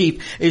patient in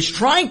chief, is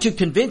trying to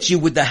convince you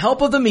with the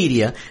help of the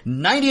media,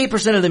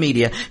 98% of the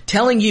media,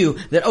 telling you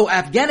that,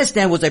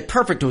 Afghanistan was a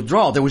perfect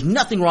withdrawal. There was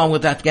nothing wrong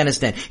with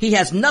Afghanistan. He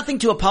has nothing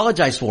to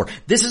apologize for.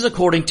 This is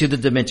according to the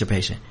dementia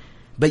patient.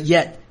 But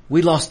yet,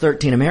 we lost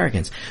 13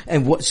 Americans.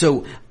 And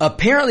so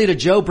apparently to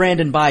Joe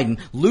Brandon Biden,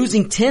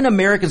 losing 10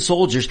 American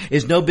soldiers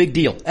is no big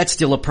deal. That's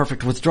still a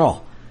perfect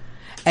withdrawal.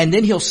 And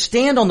then he'll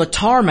stand on the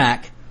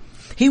tarmac.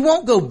 He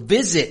won't go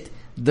visit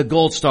the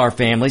Gold Star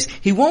families.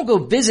 He won't go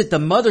visit the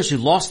mothers who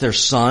lost their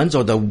sons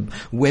or the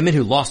women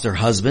who lost their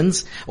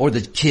husbands or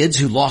the kids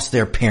who lost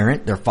their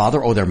parent, their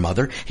father or their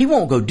mother. He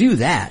won't go do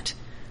that.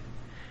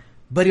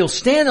 But he'll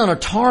stand on a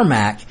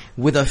tarmac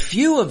with a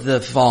few of the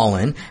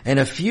fallen and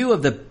a few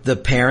of the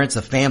parents,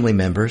 the family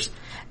members,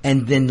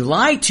 and then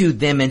lie to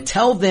them and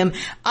tell them,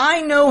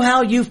 I know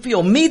how you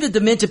feel. Me, the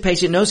dementia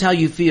patient, knows how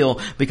you feel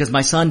because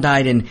my son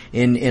died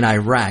in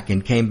Iraq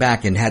and came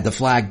back and had the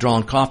flag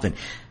drawn coffin.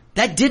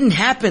 That didn't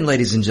happen,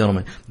 ladies and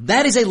gentlemen.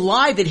 That is a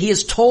lie that he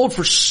has told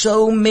for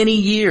so many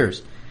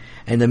years.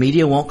 And the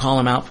media won't call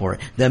him out for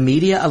it. The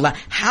media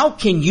how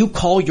can you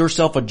call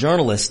yourself a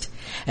journalist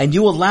and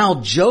you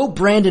allow Joe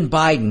Brandon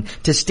Biden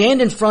to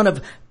stand in front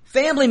of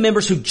family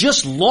members who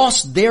just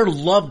lost their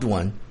loved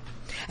one,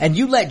 and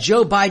you let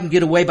Joe Biden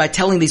get away by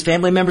telling these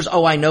family members,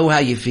 oh, I know how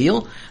you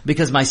feel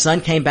because my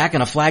son came back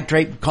in a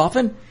flag-draped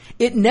coffin?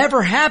 It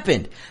never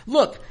happened.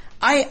 Look,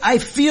 I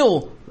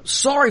feel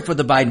sorry for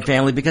the Biden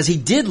family because he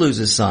did lose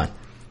his son,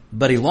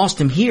 but he lost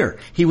him here.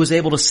 He was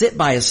able to sit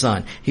by his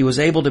son. He was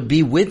able to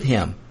be with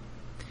him.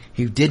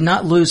 He did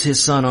not lose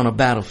his son on a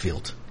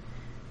battlefield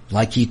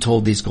like he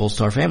told these Gold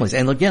Star families.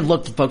 And again,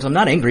 look, folks, I'm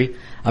not angry.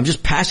 I'm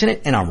just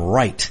passionate and I'm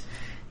right.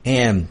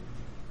 And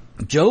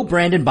Joe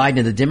Brandon Biden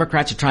and the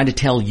Democrats are trying to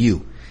tell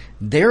you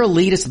their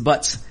elitist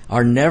butts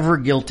are never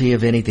guilty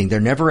of anything. They're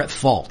never at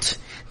fault.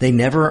 They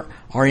never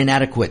are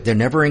inadequate. They're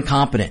never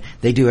incompetent.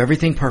 They do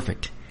everything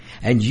perfect.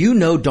 And you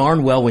know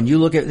darn well when you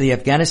look at the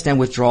Afghanistan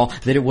withdrawal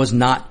that it was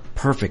not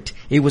perfect.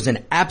 It was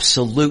an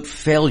absolute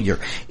failure.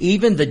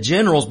 Even the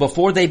generals,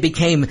 before they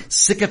became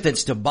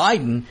sycophants to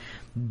Biden,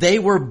 they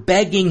were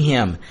begging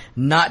him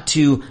not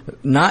to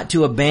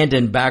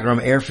abandon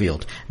Bagram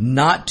Airfield,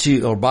 not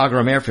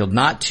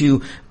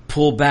to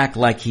pull back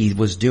like he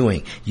was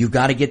doing. You've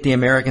got to get the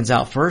Americans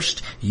out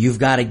first. You've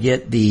got to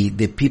get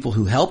the people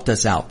who helped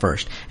us out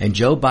first. And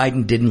Joe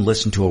Biden didn't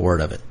listen to a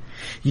word of it.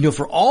 You know,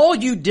 for all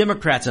you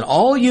Democrats and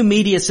all you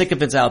media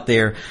sycophants out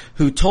there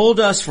who told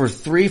us for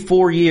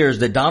 3-4 years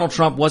that Donald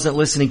Trump wasn't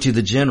listening to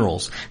the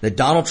generals, that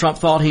Donald Trump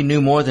thought he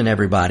knew more than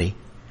everybody,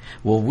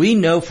 well, we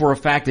know for a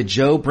fact that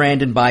Joe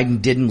Brandon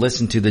Biden didn't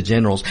listen to the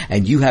generals,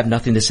 and you have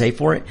nothing to say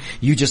for it.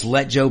 You just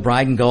let Joe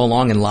Biden go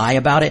along and lie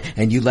about it,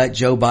 and you let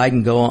Joe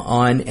Biden go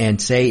on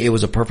and say it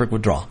was a perfect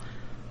withdrawal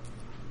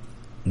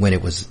when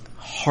it was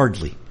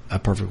hardly a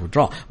perfect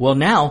withdrawal. Well,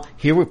 now,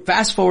 here we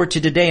fast forward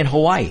to today in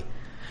Hawaii.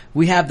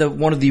 We have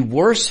one of the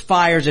worst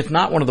fires, if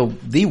not one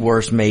of the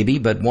worst maybe,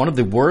 but one of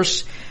the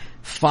worst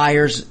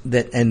fires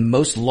and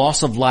most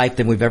loss of life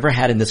than we've ever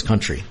had in this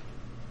country.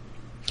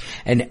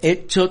 And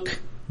it took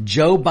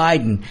Joe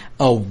Biden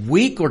a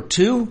week or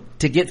two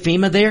to get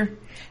FEMA there.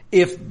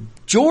 If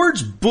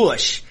George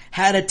Bush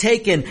had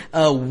taken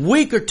a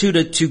week or two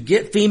to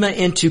get FEMA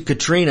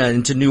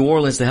into New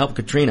Orleans to help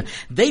Katrina,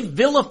 they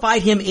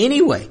vilified him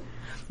anyway.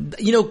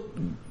 You know,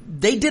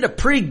 they did a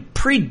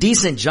pretty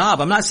decent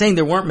job. I'm not saying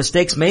there weren't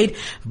mistakes made,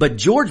 but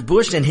George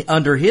Bush and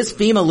under his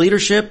FEMA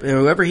leadership,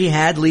 whoever he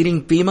had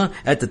leading FEMA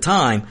at the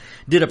time,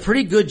 did a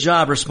pretty good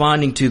job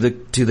responding to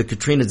the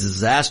Katrina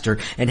disaster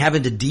and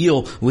having to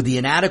deal with the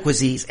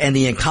inadequacies and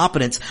the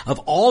incompetence of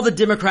all the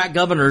Democrat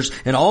governors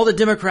and all the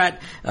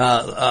Democrat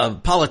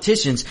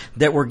politicians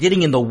that were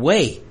getting in the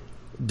way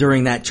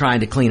during that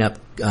trying to clean up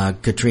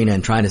Katrina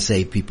and trying to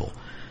save people.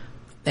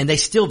 And they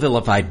still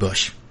vilified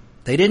Bush.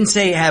 They didn't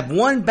have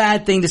one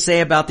bad thing to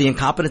say about the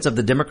incompetence of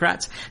the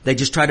Democrats. They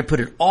just tried to put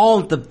it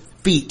all at the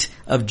feet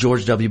of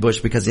George W.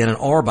 Bush because he had an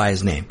R by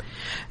his name.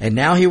 And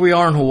now here we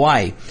are in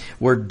Hawaii,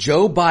 where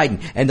Joe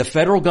Biden and the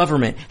federal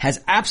government has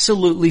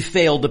absolutely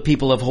failed the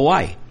people of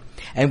Hawaii.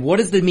 And what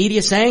is the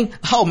media saying?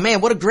 Oh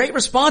man, what a great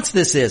response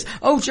this is.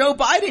 Oh, Joe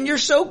Biden, you're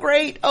so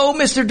great. Oh,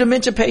 Mr.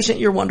 Dementia patient,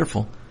 you're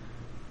wonderful.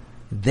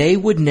 They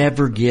would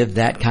never give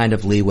that kind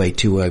of leeway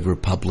to a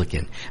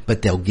Republican,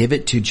 but they'll give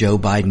it to Joe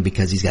Biden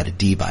because he's got a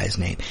D by his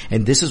name.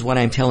 And this is what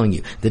I'm telling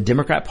you. The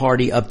Democrat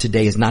Party of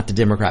today is not the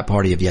Democrat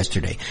Party of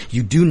yesterday.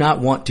 You do not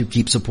want to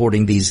keep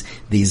supporting these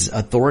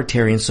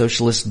authoritarian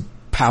socialist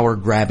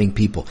power-grabbing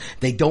people.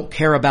 They don't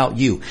care about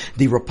you.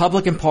 The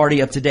Republican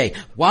Party of today,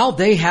 while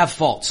they have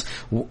faults,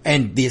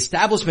 and the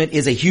establishment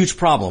is a huge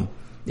problem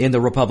in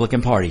the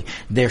Republican Party,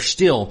 they're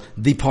still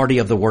the party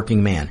of the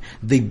working man.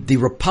 The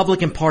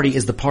Republican Party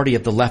is the party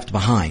of the left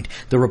behind.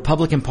 The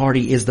Republican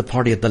Party is the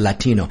party of the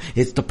Latino.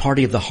 It's the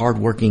party of the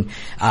hardworking.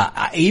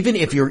 Even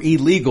if you're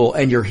illegal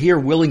and you're here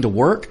willing to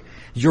work,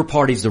 your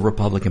party's the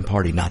Republican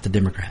Party, not the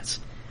Democrats.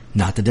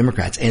 Not the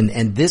Democrats.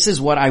 And this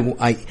is what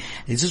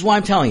this is why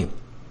I'm telling you.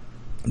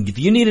 If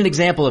you need an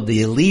example of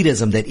the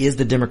elitism that is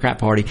the Democrat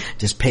Party,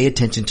 just pay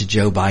attention to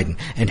Joe Biden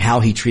and how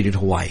he treated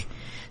Hawaii.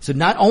 So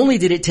not only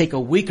did it take a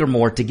week or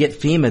more to get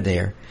FEMA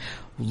there,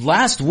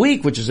 last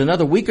week, which was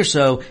another week or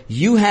so,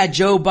 you had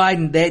Joe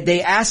Biden,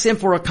 they asked him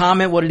for a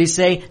comment. What did he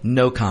say?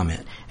 No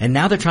comment. And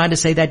now they're trying to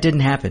say that didn't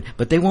happen.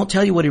 But they won't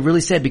tell you what he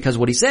really said because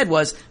what he said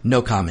was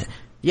no comment.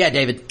 Yeah,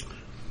 David.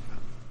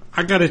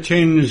 I gotta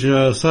change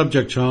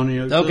subject,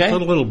 Tony. Okay. Just a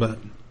little bit.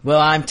 Well,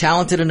 I'm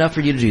talented enough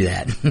for you to do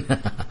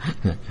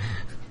that.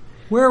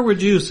 Where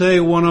would you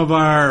say one of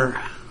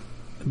our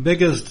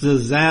biggest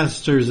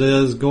disasters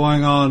is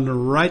going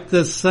on right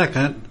this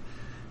second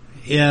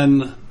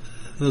in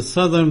the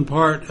southern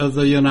part of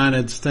the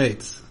United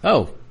States?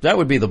 Oh, that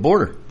would be the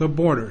border. The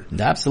border.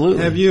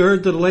 Absolutely. Have you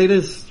heard the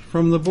latest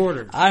from the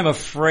border? I'm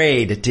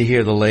afraid to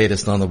hear the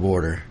latest on the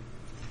border.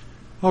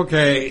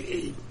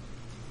 Okay.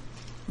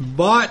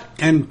 Bought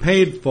and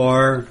paid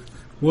for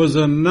was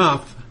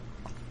enough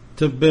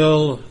to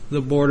build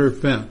the border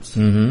fence.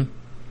 Mm-hmm.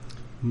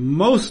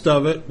 Most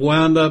of it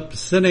wound up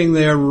sitting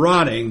there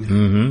rotting.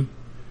 Mm-hmm.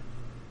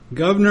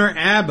 Governor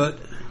Abbott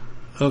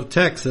of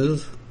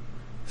Texas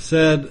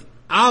said,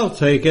 I'll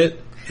take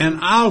it and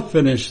I'll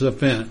finish the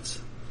fence.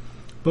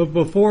 But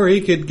before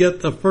he could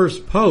get the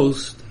first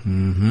post,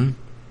 do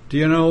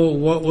you know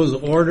what was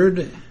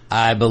ordered?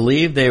 I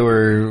believe they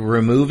were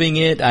removing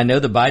it. I know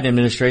the Biden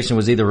administration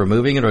was either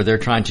removing it or they're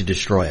trying to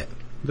destroy it.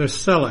 They're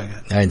selling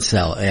it. And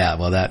sell it. Yeah,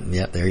 well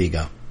there you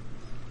go.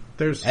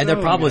 And they're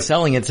probably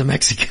selling it to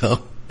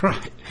Mexico.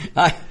 Right.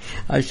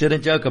 I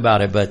shouldn't joke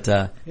about it, but,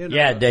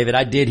 yeah, David,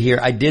 I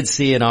did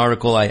see an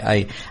article.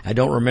 I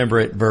don't remember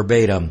it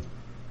verbatim,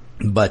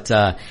 but,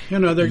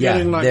 they're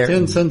getting like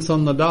 10 cents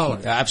on the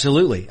dollar.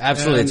 Absolutely.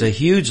 It's a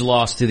huge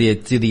loss to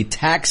the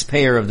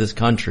taxpayer of this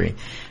country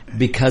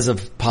because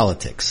of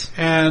politics.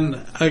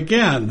 And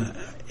again,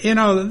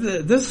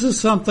 this is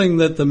something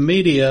that the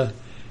media,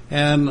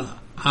 and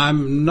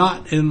I'm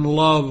not in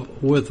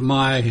love with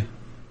my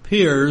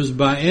peers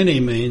by any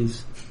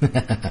means.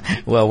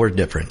 Well, we're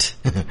different.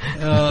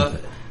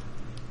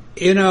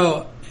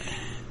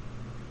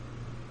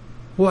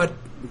 What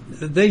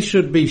they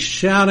should be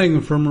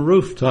shouting from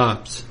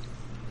rooftops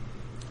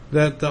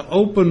that the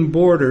open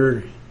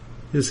border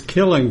is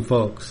killing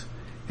folks.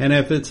 And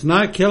if it's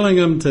not killing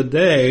them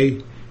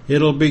today,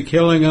 it'll be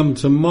killing them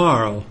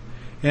tomorrow.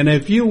 And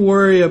if you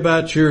worry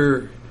about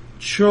your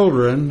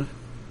children,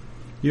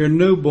 your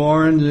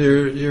newborns,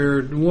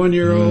 your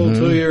 1-year-old,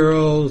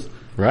 2-year-olds,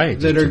 right,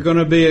 that are going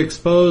to be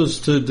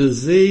exposed to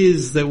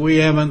disease that we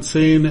haven't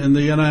seen in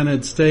the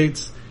United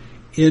States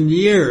in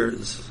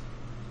years.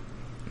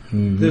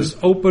 This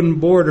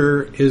open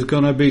border is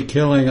going to be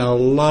killing a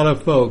lot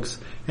of folks.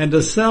 And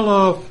to sell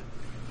off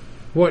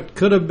what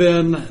could have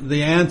been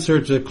the answer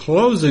to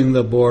closing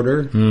the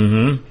border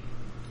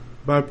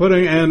by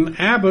putting, and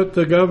Abbott,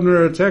 the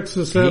governor of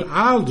Texas, said,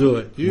 I'll do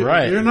it.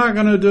 You're not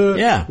going to do it.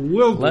 Yeah.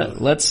 We'll do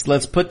it.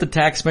 Let's put the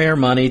taxpayer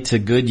money to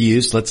good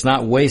use. Let's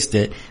not waste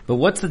it. But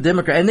what's the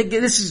Democrat? And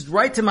this is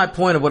right to my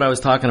point of what I was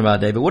talking about,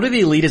 David. What do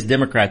the elitist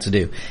Democrats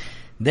do?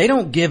 They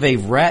don't give a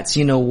rat's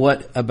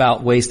you-know-what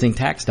about wasting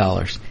tax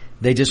dollars.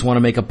 They just want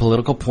to make a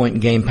political point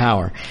and gain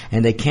power.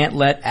 And they can't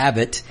let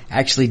Abbott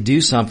actually do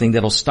something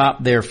that'll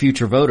stop their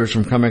future voters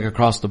from coming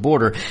across the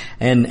border.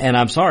 And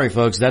I'm sorry,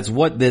 folks, that's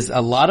what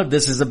a lot of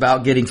this is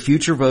about, getting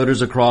future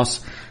voters across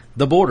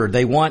the border.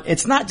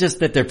 It's not just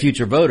that they're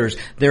future voters,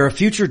 they're a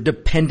future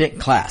dependent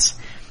class.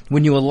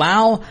 When you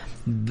allow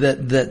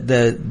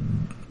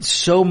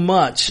so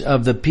much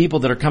of the people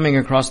that are coming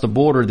across the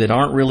border that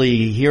aren't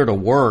really here to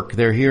work,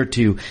 they're here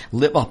to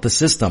live off the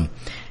system.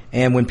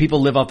 And when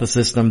people live off the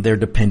system, they're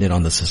dependent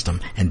on the system.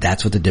 And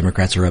that's what the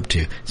Democrats are up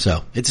to.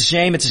 So it's a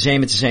shame. All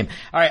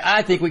right.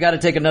 I think we got to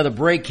take another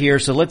break here.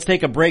 So let's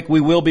take a break.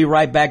 We will be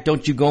right back.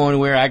 Don't you go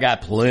anywhere. I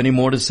got plenty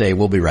more to say.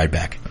 We'll be right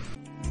back.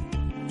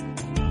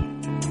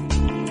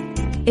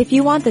 If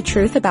you want the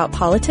truth about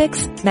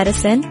politics,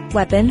 medicine,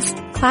 weapons,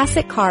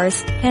 classic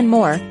cars, and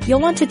more,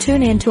 you'll want to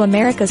tune in to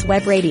America's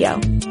Web Radio.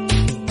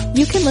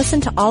 You can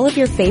listen to all of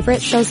your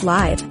favorite shows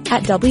live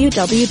at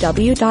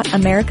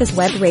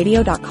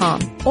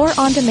www.americaswebradio.com or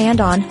on demand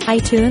on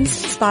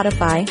iTunes,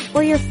 Spotify,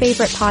 or your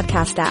favorite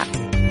podcast app.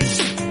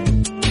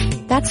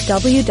 That's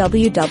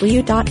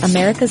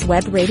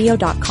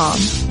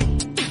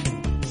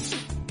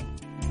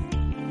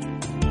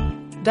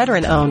www.americaswebradio.com.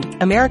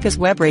 Veteran-owned, America's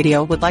Web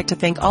Radio would like to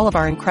thank all of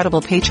our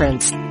incredible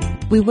patrons.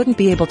 We wouldn't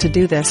be able to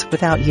do this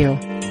without you.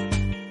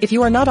 If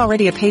you are not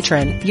already a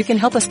patron, you can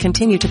help us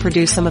continue to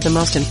produce some of the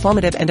most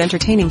informative and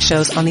entertaining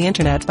shows on the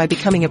internet by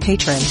becoming a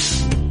patron.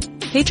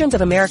 Patrons of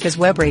America's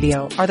Web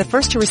Radio are the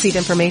first to receive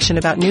information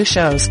about new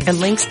shows and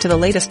links to the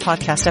latest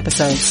podcast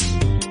episodes.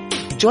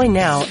 Join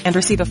now and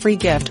receive a free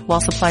gift while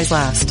supplies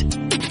last.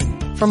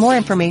 For more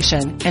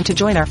information and to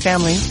join our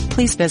family,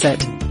 please visit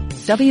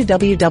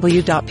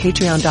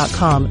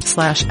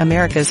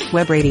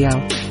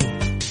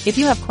www.patreon.com/americaswebradio. If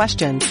you have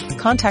questions,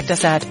 contact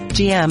us at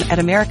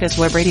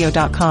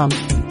gm@americaswebradio.com.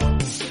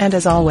 And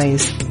as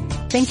always,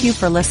 thank you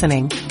for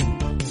listening.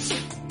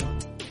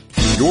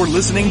 You're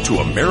listening to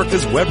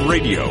America's Web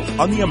Radio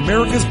on the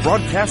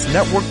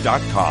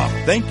AmericasBroadcastNetwork.com.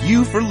 Thank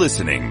you for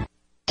listening.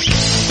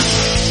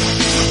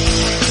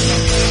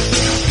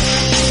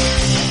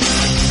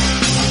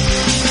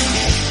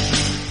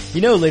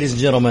 Ladies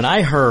and gentlemen,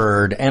 I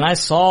heard and I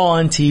saw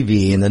on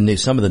TV and the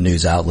news, some of the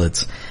news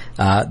outlets,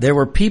 there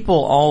were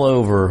people all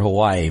over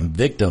Hawaii,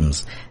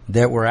 victims,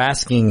 that were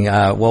asking,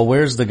 well,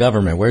 where's the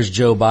government? Where's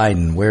Joe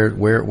Biden?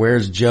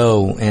 Where's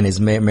Joe and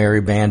his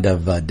merry band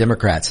of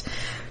Democrats?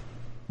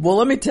 Well,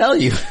 let me tell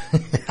you,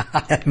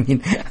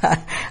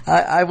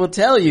 I will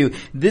tell you,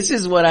 this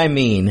is what I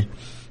mean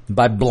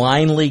by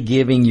blindly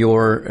giving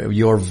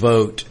your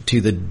vote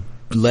to the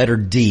letter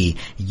D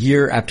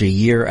year after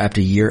year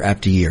after year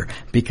after year.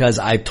 Because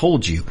I've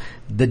told you,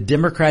 the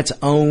Democrats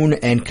own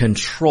and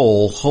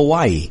control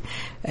Hawaii.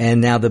 And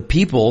now the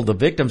people, the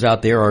victims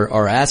out there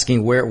are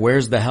asking,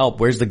 where's the help?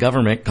 Where's the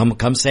government?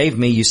 Come save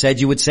me. You said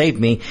you would save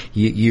me.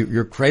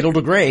 You're cradle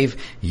to grave.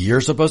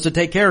 You're supposed to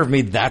take care of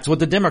me. That's what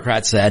the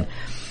Democrats said.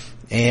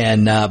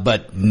 And,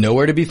 but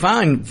nowhere to be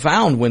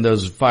found when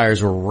those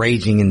fires were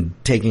raging and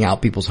taking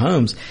out people's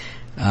homes.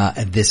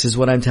 This is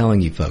what I'm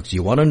telling you, folks.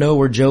 You want to know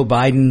where Joe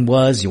Biden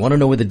was? You want to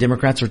know what the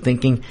Democrats are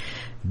thinking?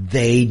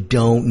 They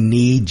don't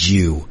need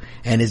you.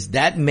 And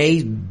that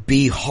may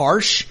be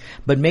harsh,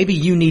 but maybe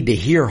you need to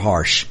hear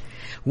harsh.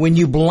 When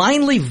you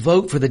blindly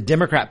vote for the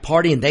Democrat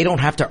Party and they don't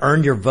have to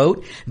earn your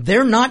vote,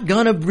 they're not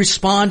going to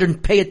respond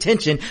and pay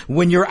attention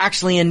when you're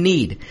actually in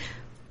need.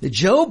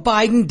 Joe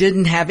Biden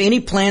didn't have any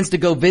plans to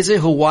go visit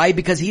Hawaii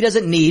because he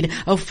doesn't need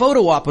a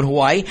photo op in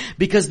Hawaii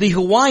because the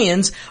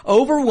Hawaiians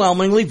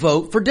overwhelmingly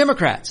vote for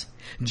Democrats.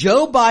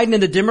 Joe Biden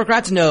and the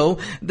Democrats know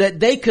that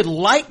they could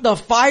light the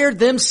fire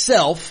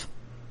themselves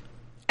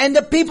and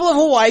the people of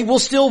Hawaii will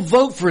still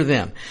vote for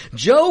them.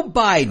 Joe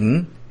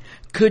Biden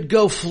could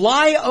go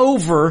fly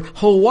over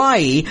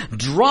Hawaii,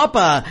 drop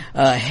a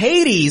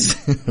Hades.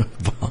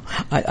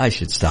 I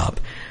should stop.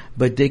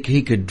 But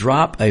he could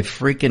drop a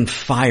freaking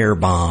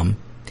firebomb,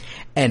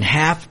 and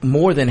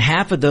more than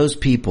half of those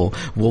people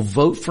will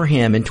vote for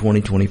him in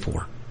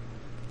 2024.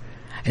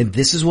 And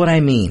this is what I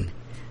mean.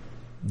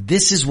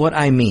 This is what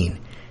I mean.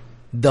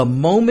 The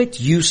moment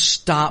you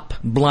stop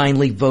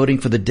blindly voting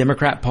for the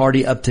Democrat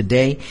Party of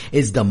today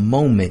is the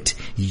moment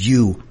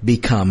you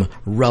become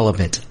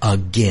relevant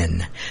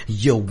again.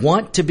 You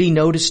want to be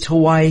noticed,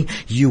 Hawaii.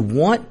 You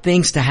want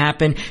things to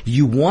happen.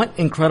 You want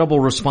incredible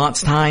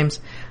response times.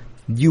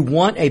 You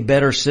want a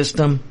better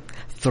system.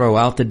 Throw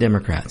out the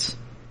Democrats.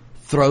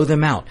 Throw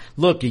them out.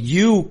 Look,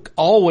 you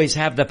always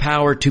have the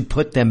power to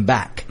put them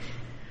back,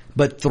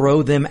 but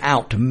throw them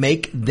out.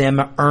 Make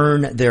them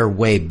earn their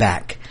way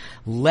back.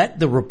 Let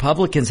the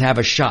Republicans have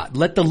a shot.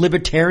 Let the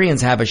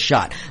Libertarians have a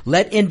shot.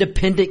 Let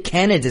independent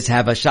candidates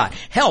have a shot.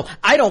 Hell,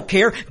 I don't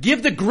care.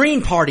 Give the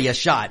Green Party a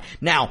shot.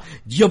 Now,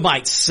 you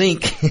might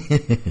sink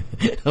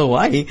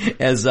Hawaii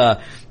as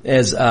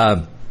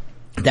that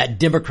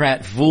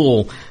Democrat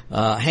fool,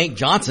 Hank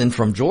Johnson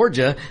from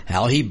Georgia,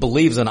 how he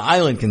believes an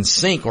island can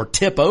sink or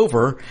tip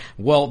over.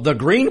 Well, the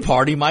Green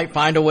Party might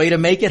find a way to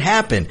make it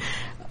happen.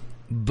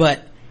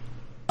 But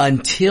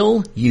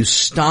until you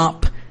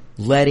stop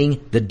letting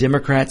the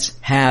Democrats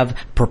have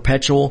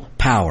perpetual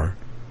power,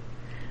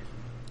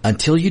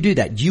 until you do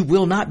that, you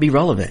will not be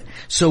relevant.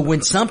 So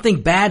when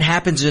something bad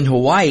happens in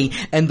Hawaii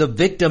and the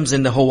victims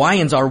and the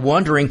Hawaiians are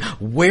wondering,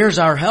 where's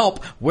our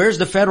help? Where's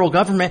the federal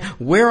government?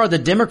 Where are the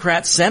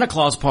Democrats, Santa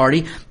Claus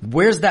party?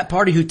 Where's that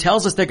party who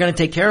tells us they're going to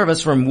take care of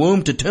us from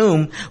womb to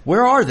tomb?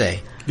 Where are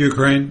they?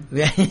 Ukraine.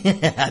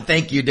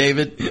 Thank you,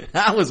 David.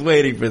 I was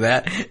waiting for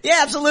that. Yeah,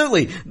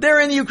 absolutely. They're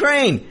in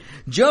Ukraine.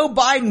 Joe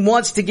Biden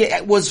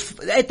was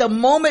at the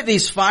moment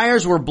these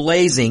fires were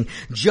blazing,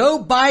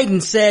 Joe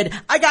Biden said,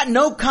 I got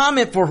no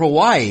comment for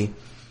Hawaii,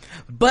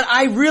 but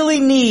I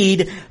really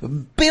need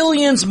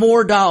billions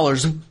more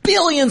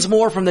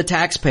from the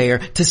taxpayer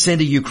to send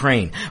to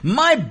Ukraine.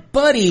 My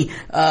buddy,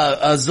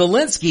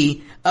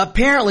 Zelensky,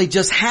 apparently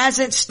just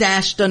hasn't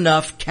stashed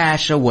enough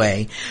cash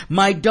away.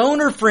 My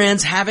donor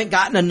friends haven't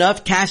gotten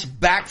enough cash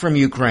back from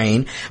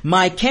Ukraine.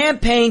 My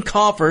campaign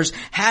coffers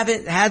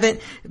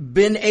haven't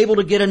been able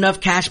to get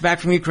enough cash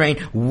back from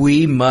Ukraine.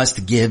 We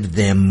must give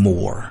them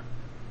more.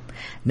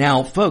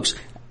 Now, folks,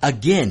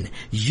 again,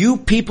 you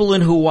people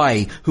in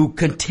Hawaii who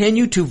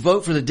continue to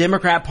vote for the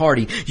Democrat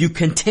Party, you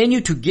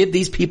continue to give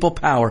these people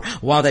power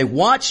while they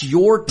watch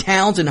your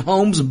towns and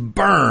homes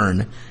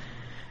burn.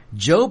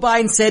 Joe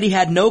Biden said he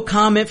had no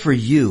comment for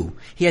you.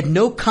 He had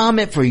no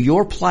comment for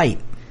your plight.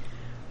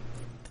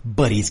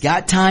 But he's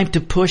got time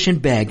to push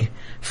and beg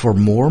for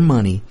more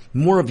money,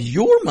 more of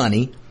your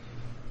money,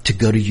 to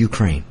go to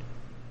Ukraine.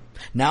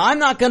 Now, I'm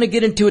not going to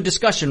get into a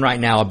discussion right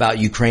now about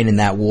Ukraine and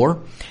that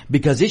war,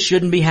 because it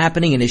shouldn't be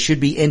happening and it should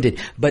be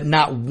ended. But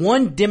not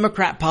one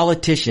Democrat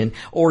politician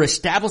or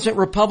establishment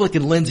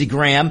Republican, Lindsey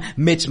Graham,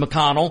 Mitch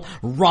McConnell,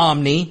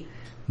 Romney,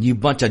 you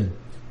bunch of,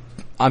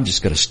 I'm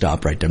just going to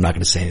stop right there. I'm not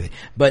going to say anything.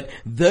 But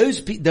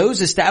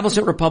those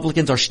establishment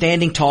Republicans are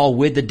standing tall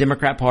with the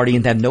Democrat Party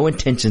and have no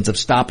intentions of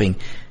stopping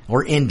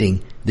or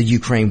ending the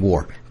Ukraine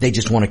war. They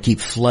just want to keep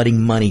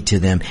flooding money to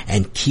them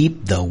and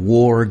keep the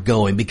war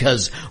going,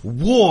 because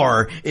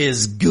war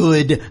is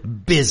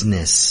good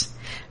business.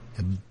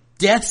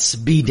 Deaths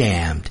be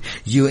damned.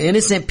 You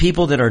innocent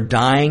people that are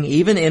dying,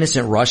 even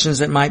innocent Russians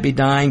that might be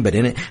dying, but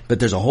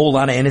there's a whole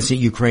lot of innocent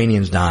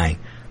Ukrainians dying.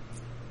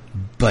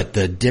 But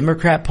the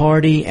Democrat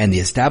Party and the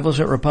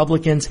establishment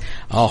Republicans,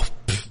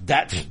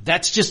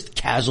 that's just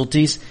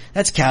casualties.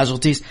 That's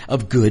casualties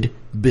of good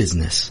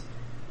business.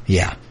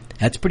 Yeah,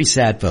 that's pretty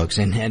sad, folks.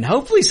 And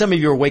hopefully some of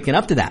you are waking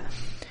up to that.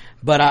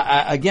 But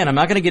again, I'm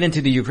not going to get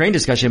into the Ukraine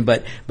discussion,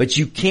 but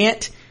you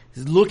can't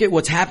look at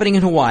what's happening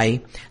in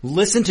Hawaii,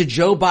 listen to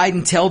Joe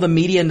Biden tell the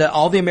media and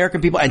all the American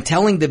people and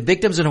telling the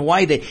victims in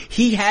Hawaii that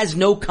he has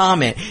no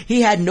comment.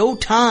 He had no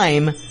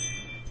time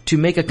to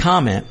make a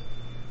comment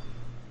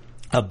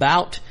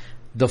about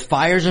the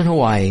fires in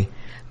Hawaii,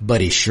 but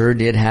he sure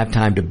did have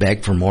time to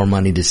beg for more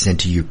money to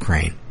send to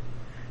Ukraine.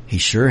 He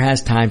sure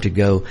has time to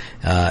go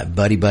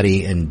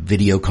buddy and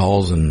video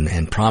calls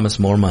and promise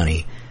more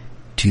money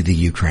to the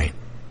Ukraine.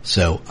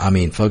 So, I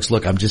mean, folks,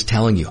 look, I'm just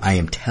telling you, I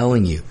am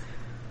telling you,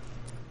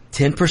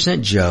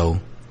 10% Joe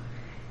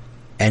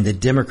and the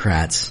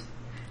Democrats,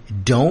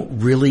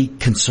 don't really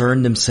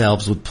concern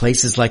themselves with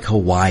places like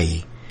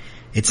Hawaii.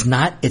 It's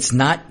not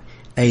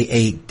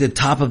the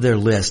top of their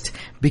list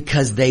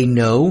because they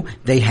know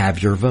they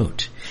have your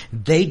vote.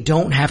 They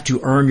don't have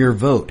to earn your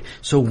vote.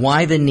 So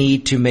why the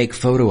need to make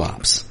photo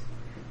ops?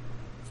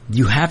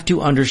 You have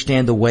to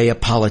understand the way a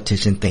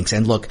politician thinks.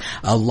 And look,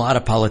 a lot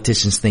of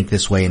politicians think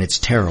this way, and it's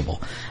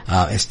terrible.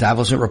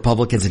 Establishment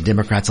Republicans and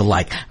Democrats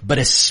alike, but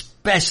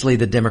especially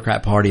the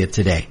Democrat Party of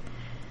today.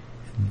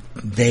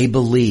 They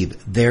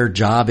believe their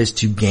job is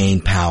to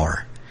gain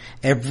power.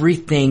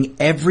 Everything,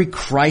 every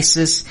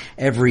crisis,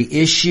 every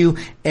issue,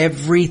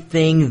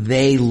 everything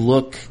they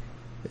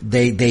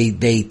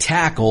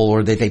tackle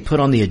or they put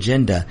on the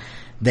agenda,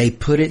 they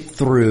put it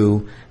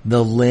through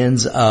the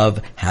lens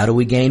of how do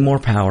we gain more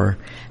power?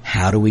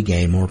 How do we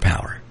gain more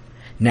power?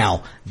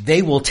 Now,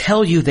 they will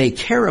tell you they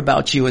care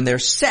about you and they're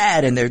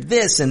sad and they're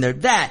this and they're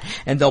that,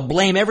 and they'll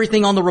blame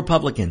everything on the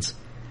Republicans.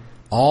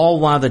 All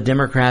while the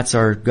Democrats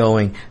are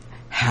going,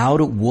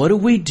 what do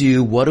we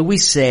do? What do we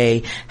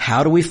say?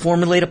 How do we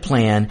formulate a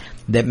plan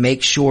that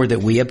makes sure that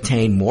we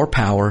obtain more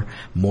power,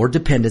 more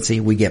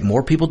dependency, we get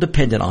more people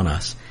dependent on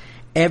us?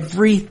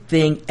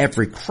 Everything,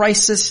 every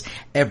crisis,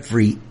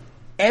 every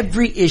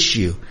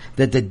issue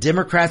that the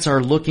Democrats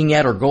are looking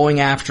at or going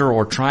after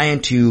or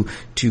trying to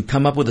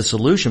come up with a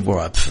solution for,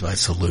 a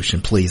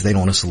solution, please. They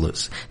don't want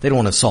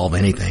to solve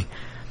anything.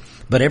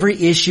 But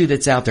every issue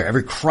that's out there,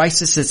 every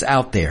crisis that's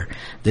out there,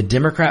 the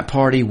Democrat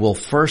Party will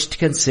first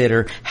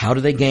consider how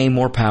do they gain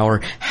more power?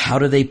 How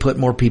do they put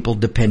more people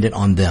dependent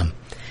on them?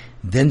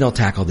 Then they'll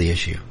tackle the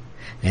issue.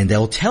 And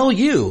they'll tell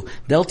you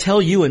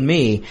and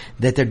me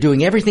that they're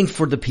doing everything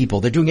for the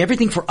people. They're doing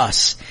everything for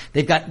us.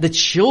 They've got the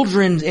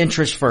children's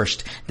interest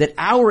first, that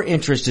our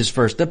interest is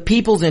first, the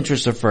people's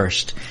interests are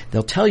first.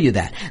 They'll tell you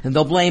that. And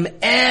they'll blame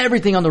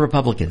everything on the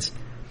Republicans.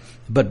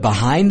 But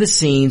behind the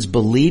scenes,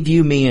 believe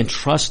you me and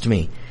trust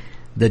me,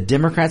 the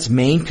Democrats'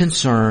 main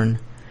concern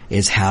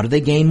is how do they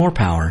gain more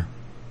power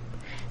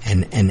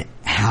and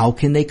how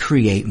can they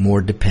create more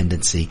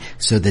dependency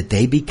so that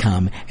they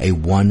become a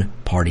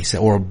one-party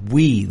system, or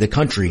we, the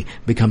country,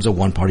 becomes a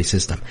one-party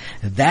system.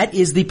 That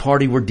is the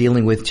party we're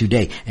dealing with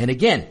today. And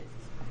again,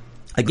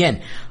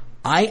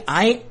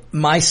 I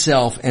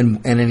myself I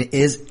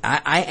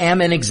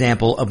am an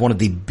example of one of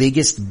the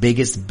biggest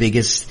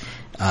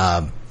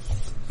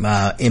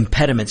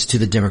impediments to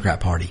the Democrat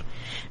Party.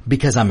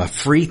 Because I'm a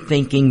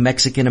free-thinking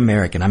Mexican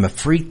American. I'm a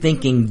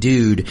free-thinking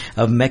dude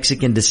of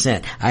Mexican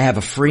descent. I have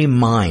a free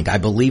mind. I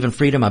believe in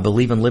freedom. I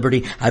believe in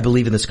liberty. I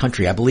believe in this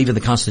country. I believe in the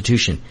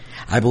Constitution.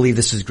 I believe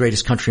this is the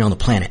greatest country on the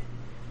planet.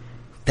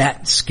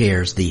 That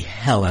scares the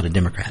hell out of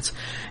Democrats.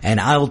 And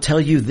I will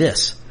tell you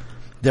this.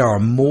 There are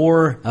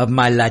more of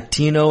my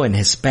Latino and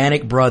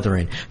Hispanic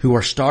brethren who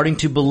are starting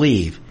to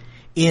believe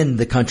in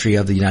the country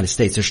of the United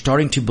States. They're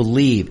starting to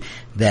believe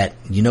that,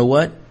 you know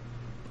what?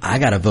 I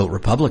gotta vote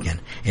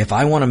Republican. If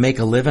I want to make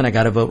a living, I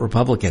gotta vote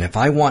Republican.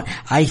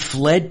 I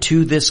fled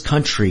to this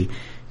country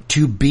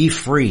to be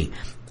free.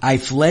 I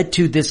fled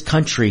to this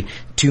country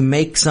to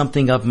make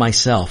something of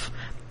myself.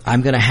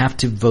 I'm gonna have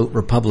to vote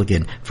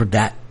Republican for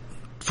that,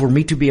 for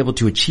me to be able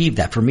to achieve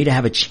that, for me to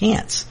have a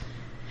chance.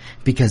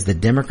 Because the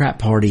Democrat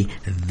Party,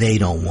 they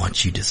don't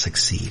want you to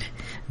succeed.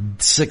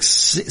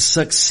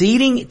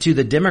 Succeeding to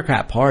the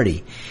Democrat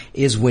Party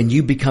is when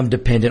you become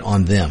dependent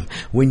on them.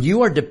 When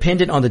you are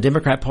dependent on the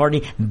Democrat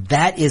Party,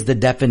 that is the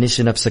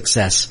definition of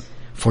success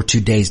for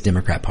today's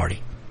Democrat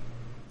Party.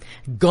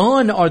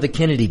 Gone are the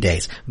Kennedy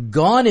days.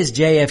 Gone is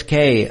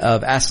JFK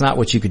of ask not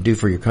what you can do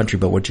for your country,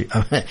 but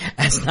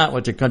ask not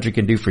what your country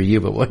can do for you,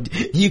 but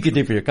what you can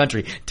do for your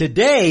country.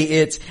 Today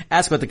it's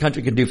ask what the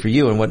country can do for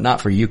you and what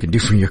not for you can do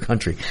for your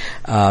country.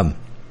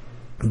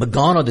 But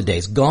gone are the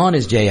days. Gone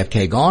is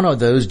JFK. Gone are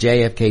those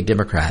JFK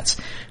Democrats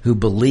who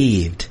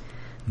believed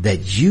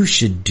that you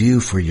should do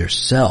for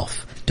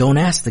yourself. Don't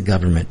ask the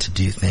government to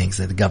do things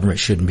that the government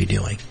shouldn't be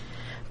doing.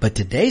 But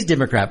today's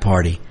Democrat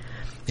Party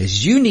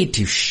is you need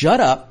to shut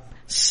up,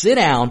 sit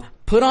down,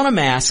 put on a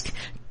mask,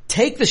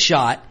 take the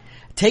shot,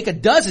 take a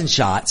dozen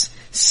shots,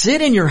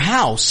 sit in your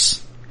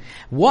house,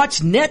 watch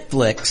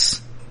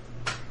Netflix,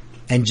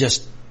 and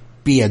just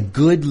be a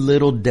good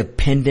little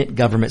dependent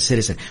government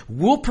citizen.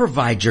 We'll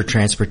provide your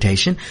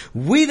transportation.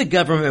 We, the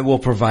government, will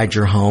provide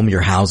your home,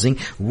 your housing.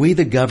 We,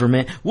 the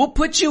government, will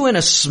put you in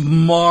a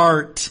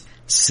smart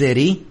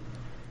city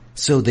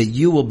so that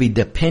you will be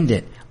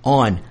dependent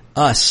on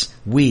us,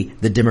 we,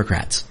 the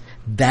Democrats.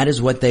 That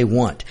is what they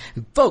want.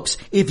 Folks,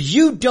 if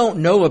you don't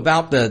know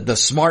about the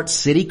smart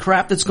city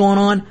crap that's going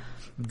on,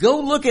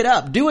 go look it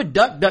up. Do a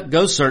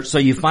DuckDuckGo search so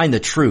you find the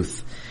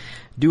truth.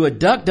 Do a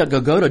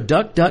DuckDuckGo. Go to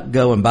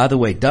DuckDuckGo. And by the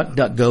way,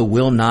 DuckDuckGo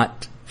will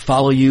not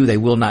follow you. They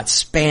will not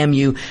spam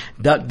you.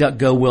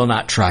 DuckDuckGo will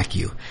not track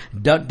you.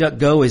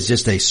 DuckDuckGo is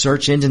just a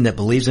search engine that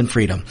believes in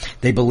freedom.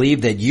 They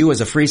believe that you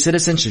as a free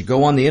citizen should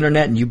go on the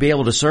internet and you be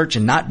able to search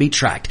and not be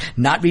tracked,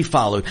 not be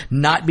followed,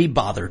 not be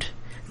bothered.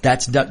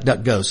 That's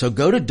DuckDuckGo. So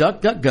go to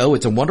DuckDuckGo.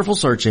 It's a wonderful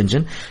search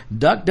engine.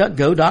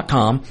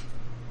 DuckDuckGo.com.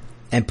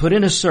 And put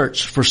in a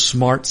search for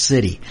smart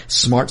city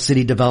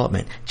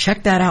development.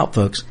 Check that out,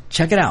 folks.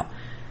 Check it out.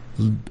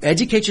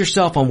 Educate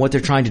yourself on what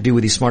they're trying to do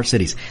with these smart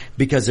cities,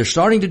 because they're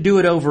starting to do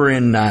it over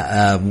in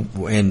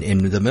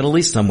the Middle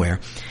East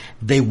somewhere.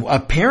 They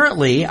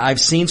apparently,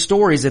 I've seen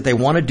stories that they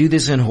want to do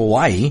this in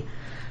Hawaii.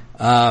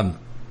 Pay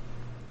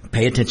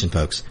attention,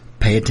 folks.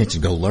 Pay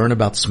attention. Go learn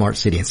about the smart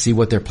city and see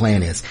what their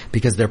plan is,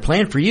 because their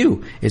plan for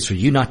you is for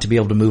you not to be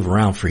able to move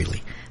around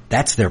freely.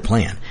 That's their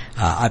plan.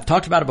 I've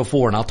talked about it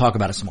before, and I'll talk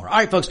about it some more. All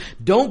right, folks,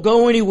 don't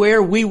go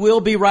anywhere. We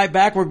will be right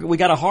back. We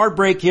got a hard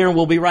break here, and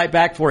we'll be right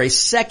back for a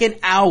second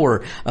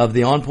hour of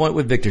the On Point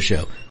with Victor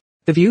show.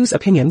 The views,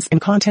 opinions, and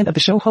content of the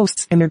show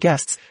hosts and their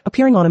guests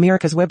appearing on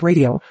America's Web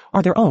Radio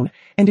are their own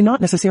and do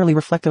not necessarily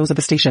reflect those of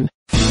the station.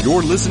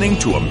 You're listening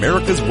to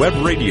America's Web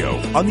Radio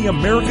on the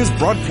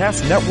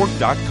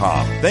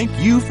AmericasBroadcastNetwork.com. Thank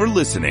you for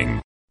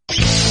listening.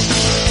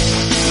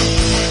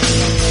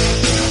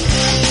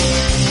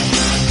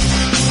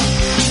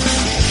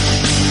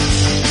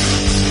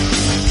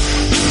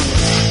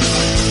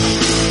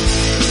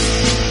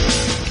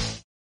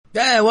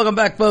 Yeah, welcome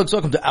back, folks.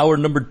 Welcome to hour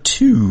number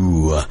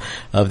 2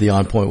 of the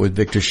On Point with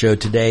Victor show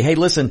today. Hey,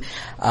 listen,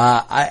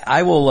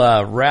 I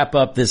will wrap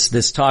up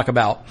this talk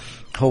about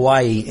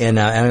Hawaii, and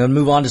I'm going to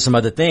move on to some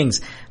other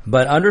things.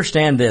 But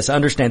understand this.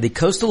 Understand the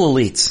coastal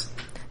elites.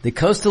 The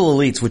coastal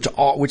elites,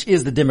 which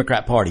is the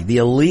Democrat Party, the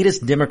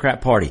elitist Democrat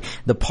Party,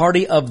 the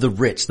party of the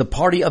rich, the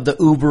party of the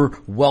uber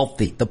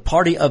wealthy, the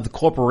party of the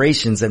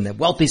corporations and the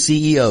wealthy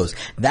CEOs.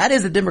 That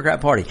is the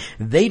Democrat Party.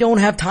 They don't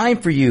have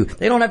time for you.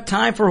 They don't have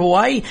time for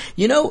Hawaii.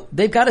 You know,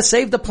 they've got to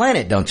save the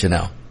planet, don't you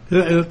know?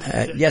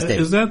 Yes,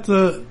 Dave. Is that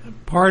the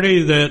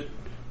party that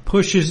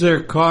pushes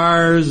their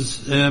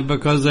cars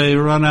because they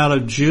run out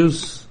of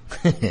juice?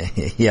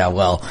 Yeah,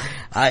 well,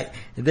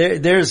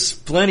 there's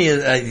plenty of,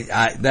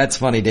 that's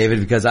funny,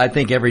 David, because I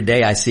think every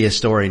day I see a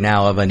story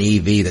now of an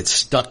EV that's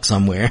stuck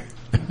somewhere.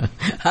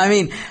 I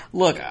mean,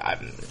 look,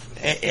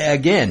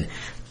 again,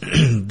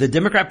 the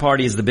Democrat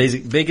Party is the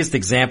biggest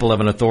example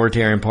of an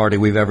authoritarian party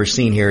we've ever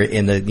seen here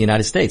in the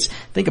United States.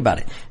 Think about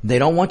it. They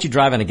don't want you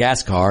driving a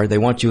gas car. They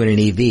want you in an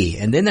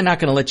EV. And then they're not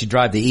going to let you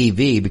drive the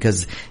EV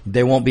because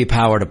there won't be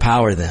power to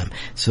power them.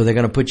 So they're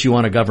going to put you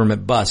on a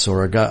government bus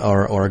or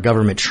a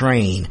government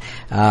train.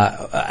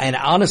 And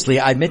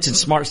honestly, I mentioned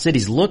smart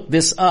cities. Look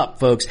this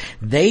up, folks.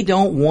 They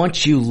don't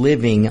want you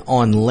living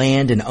on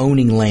land and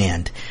owning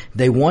land.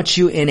 They want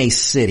you in a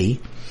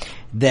city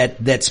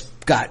that's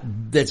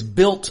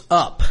built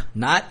up,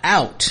 not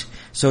out.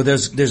 So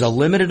there's a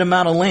limited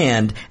amount of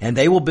land, and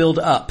they will build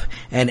up,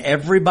 and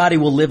everybody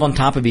will live on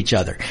top of each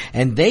other.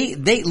 And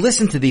they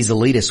listen to these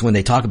elitists when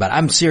they talk about it.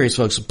 I'm serious,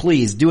 folks.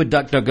 Please do a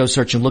DuckDuckGo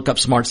search and look up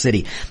Smart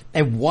City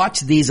and watch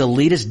these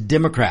elitist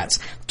Democrats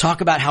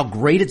talk about how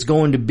great it's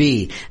going to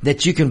be,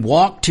 that you can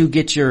walk to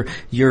get your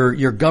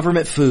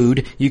government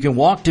food, you can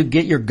walk to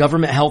get your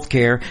government health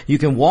care, you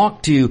can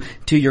walk to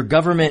your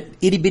government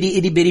itty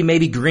bitty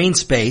maybe green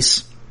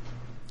space.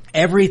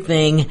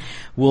 Everything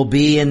will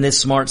be in this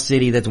smart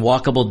city that's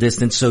walkable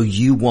distance, so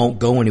you won't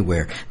go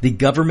anywhere. The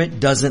government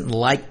doesn't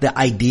like the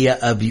idea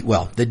of you,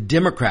 well, the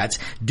Democrats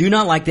do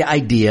not like the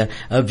idea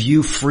of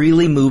you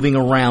freely moving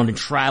around and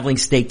traveling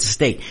state to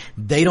state.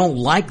 They don't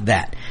like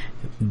that.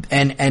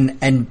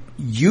 And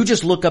you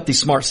just look up these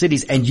smart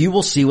cities and you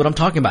will see what I'm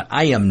talking about.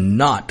 I am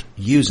not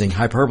using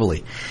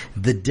hyperbole.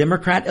 The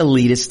Democrat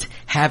elitists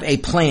have a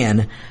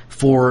plan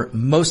for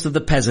most of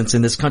the peasants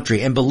in this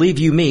country. And believe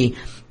you me,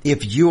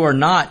 if you are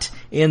not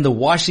in the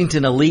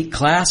Washington elite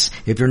class,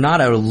 if you're not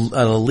an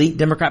elite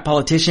Democrat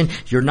politician,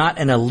 you're not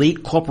an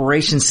elite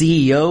corporation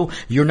CEO,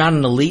 you're not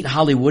an elite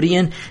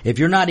Hollywoodian, if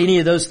you're not any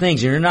of those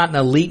things, you're not an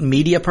elite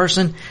media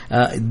person,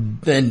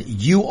 then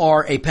you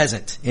are a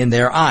peasant in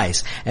their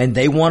eyes. And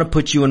they want to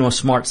put you in a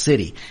smart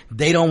city.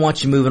 They don't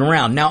want you moving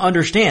around. Now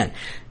understand,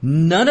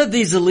 none of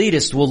these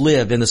elitists will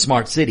live in the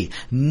smart city.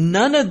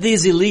 None of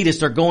these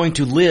elitists are going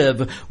to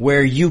live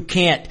where you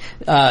can't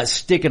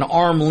stick an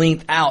arm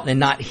length out and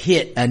not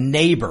hit a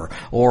neighbor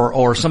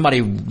or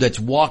somebody that's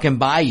walking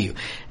by you.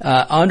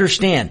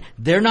 Understand,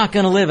 they're not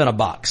going to live in a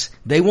box.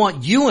 They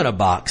want you in a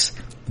box,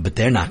 but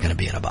they're not going to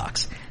be in a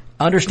box.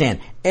 Understand,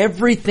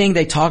 everything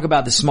they talk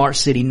about the smart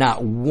city,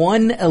 not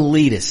one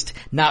elitist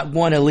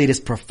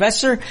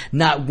professor,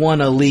 not one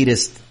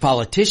elitist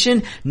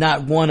politician,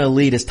 not one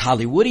elitist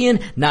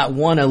Hollywoodian, not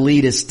one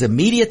elitist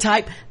media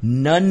type,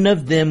 none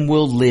of them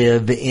will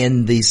live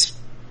in these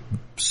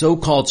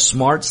so-called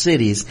smart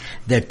cities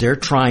that they're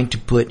trying to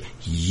put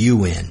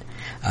you in.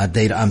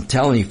 I'm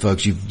telling you,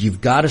 folks, you've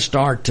got to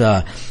start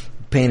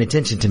paying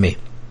attention to me.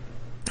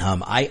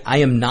 I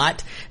am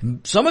not,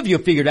 some of you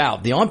have figured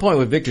out the On Point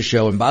with Victor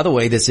show, and by the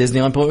way, this is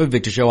the On Point with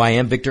Victor show. I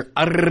am Victor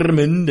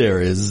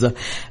Armendariz.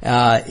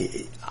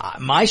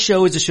 My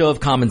show is a show of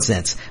common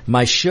sense.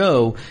 My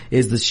show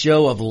is the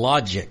show of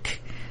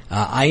logic.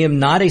 I am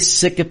not a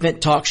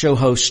sycophant talk show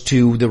host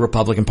to the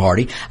Republican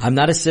Party. I'm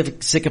not a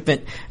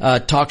sycophant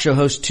talk show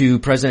host to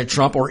President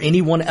Trump or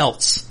anyone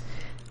else.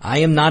 I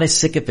am not a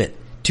sycophant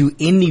to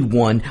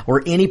anyone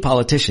or any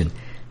politician.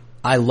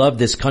 I love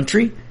this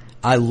country.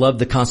 I love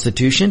the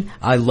Constitution,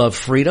 I love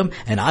freedom,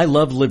 and I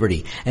love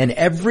liberty. And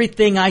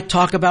everything I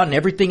talk about and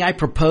everything I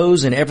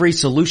propose and every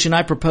solution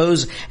I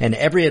propose and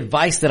every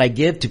advice that I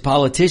give to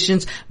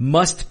politicians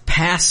must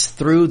pass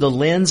through the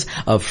lens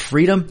of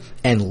freedom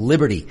and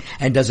liberty.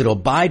 And does it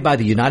abide by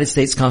the United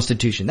States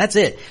Constitution? That's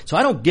it. So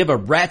I don't give a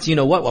rat's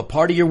what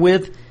party you're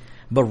with.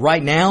 But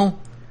right now,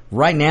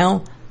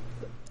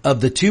 of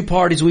the two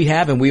parties we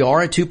have, and we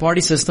are a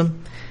two-party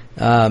system,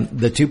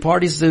 the two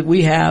parties that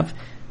we have,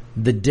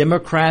 the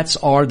Democrats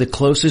are the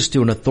closest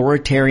to an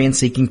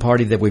authoritarian-seeking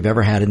party that we've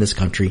ever had in this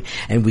country,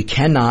 and we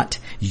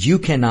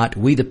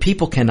the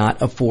people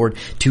cannot afford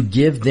to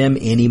give them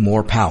any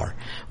more power.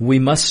 We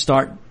must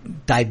start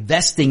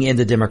divesting in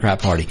the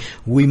Democrat Party.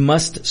 We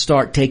must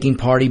start taking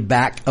party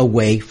back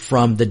away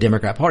from the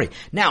Democrat Party.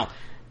 Now,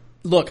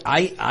 look,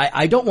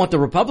 I don't want the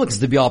Republicans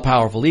to be all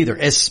powerful either,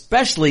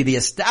 especially the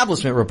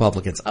establishment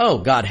Republicans. Oh,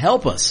 God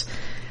help us.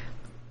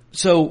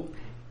 So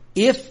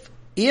if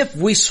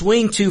we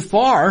swing too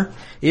far,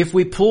 if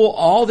we pull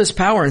all this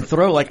power and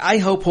throw, I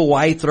hope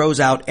Hawaii throws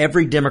out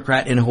every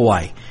Democrat in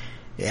Hawaii.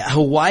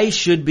 Hawaii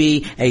should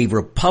be a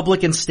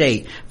Republican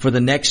state for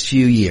the next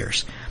few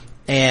years.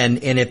 And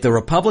if the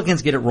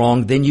Republicans get it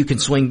wrong, then you can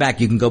swing back.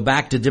 You can go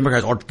back to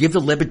Democrats or give the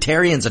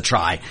Libertarians a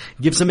try.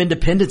 Give some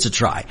independents a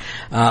try.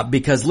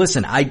 Because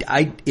listen,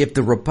 if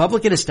the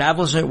Republican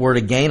establishment were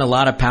to gain a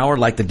lot of power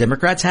like the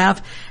Democrats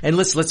have, and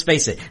let's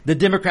face it,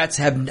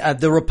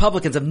 the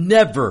Republicans have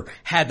never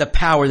had the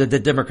power that the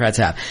Democrats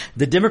have.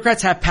 The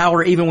Democrats have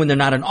power even when they're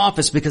not in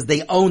office because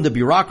they own the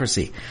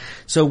bureaucracy.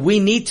 So we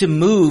need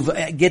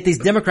to get these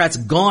Democrats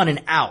gone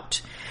and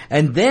out.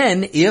 And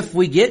then if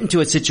we get into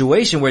a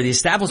situation where the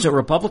establishment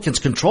Republicans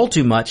control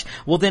too much,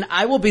 well then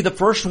I will be the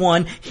first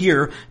one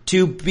here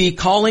to be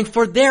calling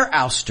for their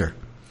ouster.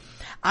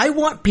 I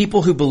want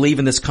people who believe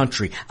in this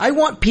country. I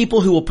want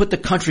people who will put the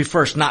country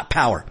first, not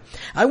power.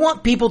 I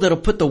want people that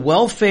will put the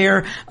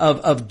welfare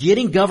of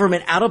getting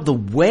government out of the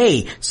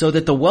way so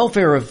that the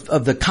welfare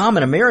of the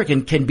common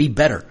American can be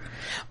better.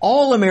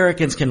 All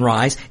Americans can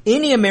rise.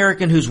 Any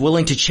American who's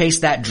willing to chase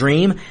that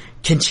dream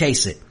can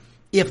chase it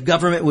if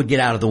government would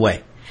get out of the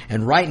way.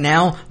 And right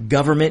now,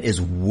 government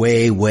is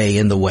way, way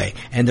in the way.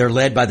 And they're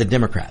led by the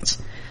Democrats.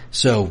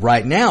 So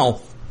right now,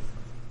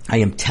 I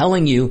am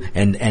telling you,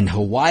 and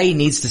Hawaii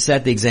needs to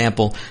set the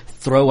example,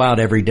 throw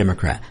out every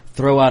Democrat.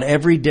 Throw out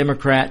every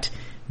Democrat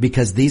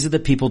because these are the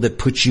people that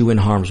put you in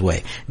harm's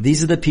way.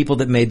 These are the people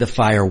that made the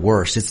fire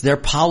worse. It's their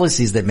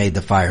policies that made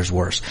the fires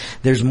worse.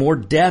 There's more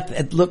death.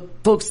 And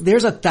look, folks,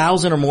 there's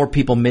 1,000 or more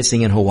people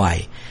missing in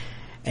Hawaii.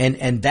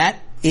 And that,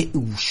 it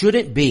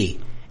shouldn't be,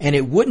 and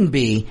it wouldn't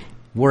be,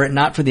 were it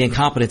not for the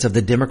incompetence of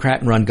the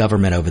Democrat-run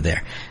government over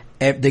there.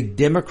 The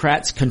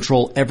Democrats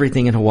control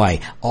everything in Hawaii.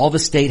 All the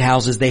state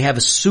houses, they have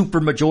a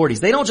super majorities.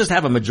 They don't just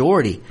have a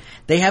majority.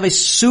 They have a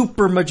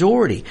super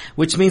majority,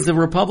 which means the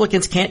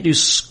Republicans can't do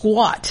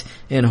squat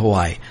in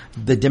Hawaii.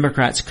 The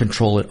Democrats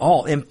control it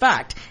all. In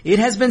fact, it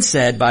has been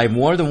said by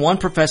more than one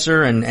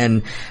professor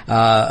and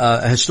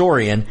a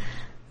historian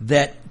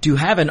that to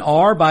have an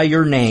R by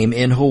your name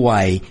in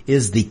Hawaii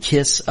is the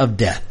kiss of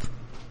death.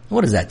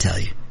 What does that tell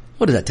you?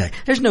 What does that tell you?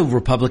 There's no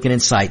Republican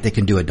in sight that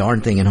can do a darn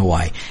thing in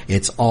Hawaii.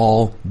 It's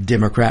all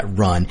Democrat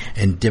run,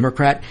 and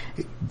Democrat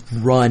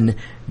run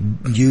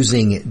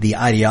using the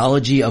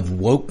ideology of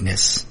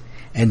wokeness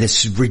and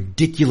this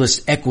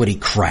ridiculous equity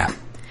crap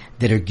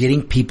that are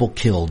getting people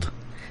killed.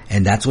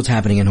 And that's what's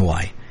happening in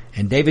Hawaii.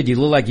 And David, you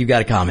look like you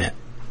got a comment.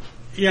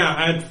 Yeah,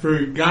 I'd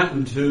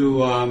forgotten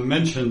to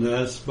mention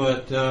this,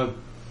 but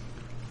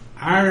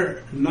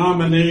our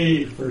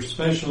nominee for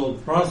special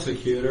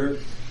prosecutor,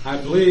 I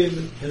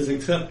believe, has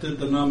accepted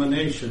the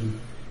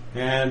nomination,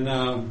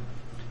 and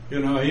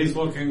he's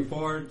looking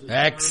forward to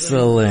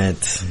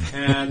excellent.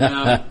 And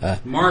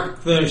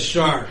Mark the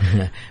Shark.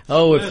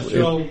 Oh,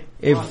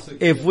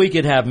 if we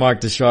could have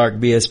Mark the Shark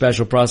be a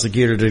special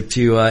prosecutor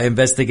to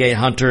investigate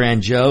Hunter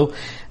and Joe,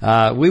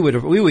 we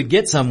would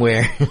get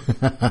somewhere.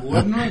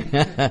 Wouldn't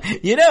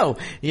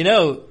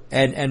we?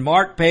 And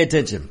Mark, pay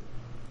attention,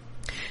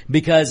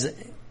 because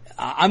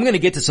I'm going to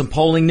get to some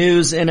polling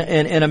news in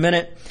a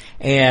minute.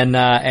 And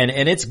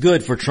it's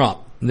good for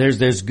Trump.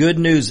 There's good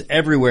news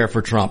everywhere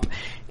for Trump.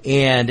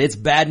 And it's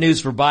bad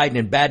news for Biden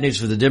and bad news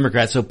for the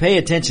Democrats. So pay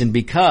attention,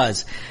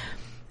 because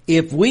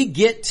if we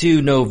get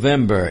to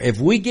November, if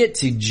we get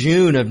to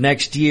June of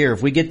next year,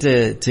 if we get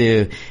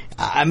to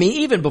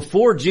even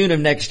before June of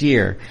next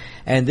year,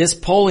 and this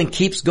polling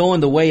keeps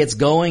going the way it's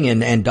going,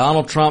 and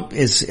Donald Trump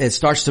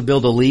starts to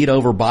build a lead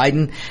over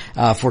Biden,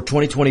 for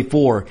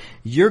 2024,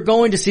 you're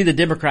going to see the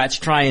Democrats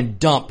try and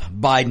dump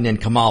Biden and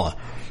Kamala.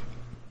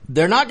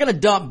 They're not going to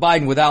dump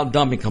Biden without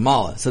dumping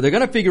Kamala. So they're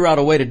going to figure out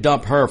a way to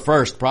dump her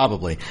first,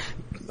 probably,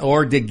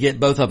 or to get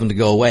both of them to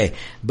go away.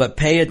 But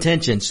pay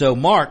attention. So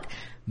Mark,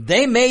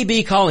 they may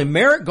be calling,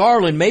 Merrick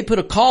Garland may put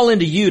a call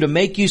into you to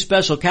make you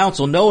special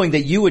counsel, knowing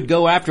that you would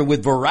go after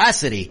with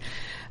veracity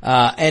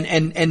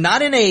And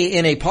not in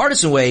a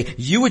partisan way.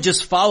 You would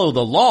just follow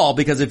the law,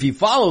 because if you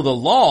follow the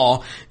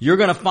law, you're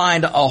going to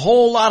find a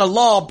whole lot of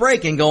law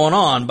breaking going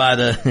on by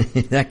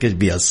that could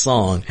be a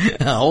song.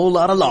 A whole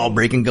lot of law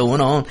breaking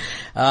going on,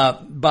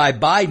 by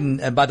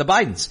Biden, by the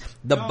Bidens,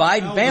 the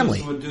Biden Elvis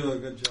family. Would do a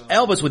good job.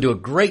 Elvis would do a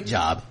great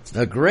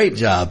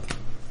job.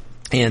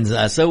 And,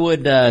 so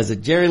would, is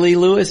it Jerry Lee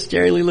Lewis?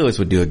 Jerry Lee Lewis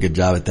would do a good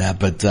job at that.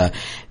 But,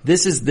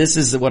 this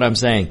is what I'm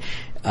saying.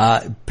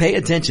 Pay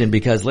attention,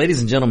 because, ladies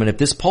and gentlemen, if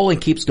this polling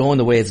keeps going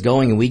the way it's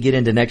going and we get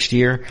into next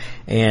year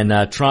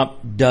and, Trump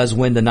does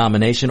win the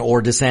nomination,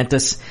 or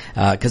DeSantis,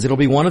 cause it'll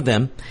be one of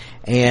them.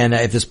 And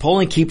if this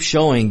polling keeps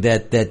showing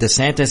that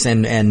DeSantis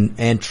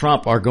and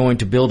Trump are going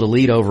to build a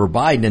lead over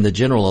Biden in the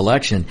general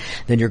election,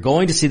 then you're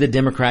going to see the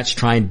Democrats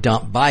try and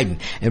dump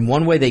Biden. And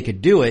one way they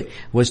could do it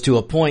was to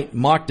appoint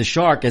Mark the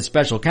Shark as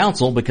special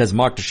counsel, because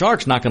Mark the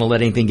Shark's not going to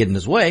let anything get in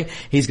his way.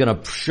 He's going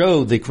to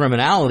show the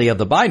criminality of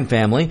the Biden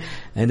family,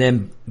 and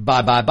then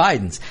bye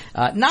Bidens.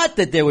 Not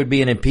that there would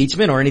be an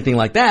impeachment or anything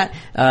like that.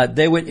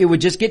 It would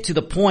just get to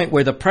the point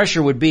where the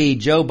pressure would be,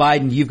 Joe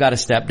Biden, you've got to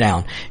step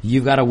down.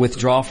 You've got to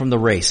withdraw from the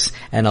race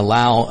and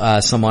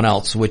allow someone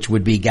else, which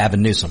would be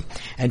Gavin Newsom.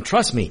 And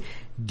trust me,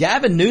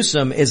 Gavin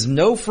Newsom is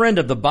no friend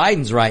of the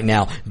Bidens right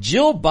now.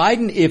 Jill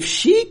Biden, if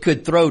she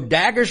could throw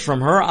daggers from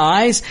her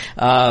eyes,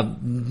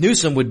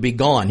 Newsom would be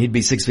gone. He'd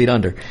be 6 feet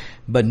under.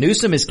 But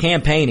Newsom is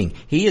campaigning.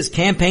 He is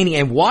campaigning,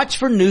 and watch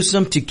for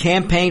Newsom to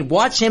campaign.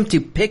 Watch him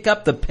to pick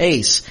up the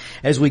pace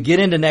as we get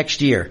into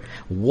next year.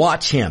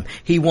 Watch him.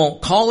 He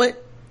won't call it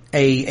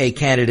a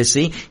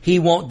candidacy. He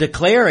won't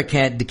declare a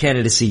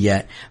candidacy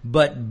yet.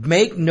 But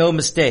make no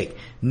mistake,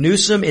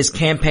 Newsom is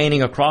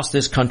campaigning across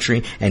this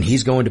country, and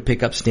he's going to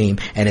pick up steam,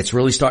 and it's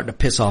really starting to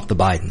piss off the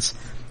Bidens.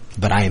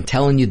 But I am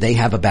telling you, they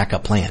have a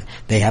backup plan.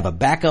 They have a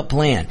backup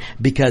plan,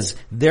 because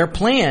their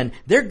plan,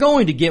 they're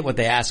going to get what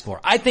they asked for.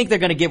 I think they're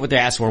going to get what they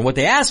asked for. And what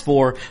they asked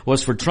for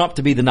was for Trump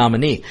to be the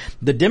nominee.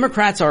 The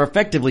Democrats are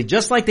effectively,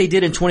 just like they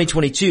did in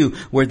 2022,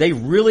 where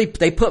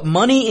they put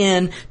money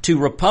in to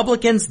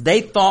Republicans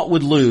they thought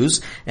would lose.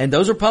 And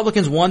those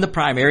Republicans won the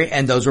primary,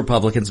 and those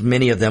Republicans,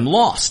 many of them,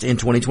 lost in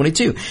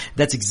 2022.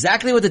 That's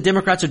exactly what the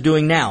Democrats are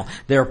doing now.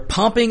 They're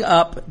pumping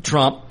up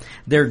Trump.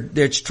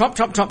 They're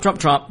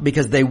Trump,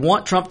 because they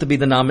want Trump to be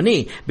the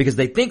nominee, because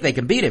they think they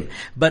can beat him.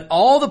 But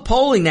all the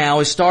polling now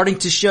is starting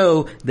to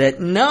show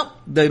that nope,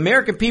 the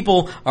American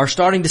people are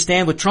starting to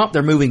stand with Trump.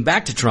 They're moving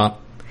back to Trump.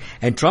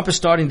 And Trump is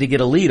starting to get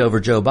a lead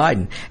over Joe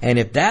Biden. And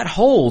if that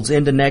holds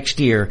into next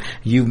year,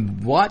 you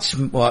watch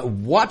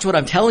what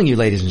I'm telling you,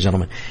 ladies and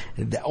gentlemen.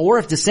 Or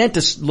if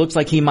DeSantis looks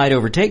like he might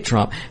overtake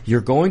Trump,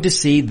 you're going to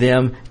see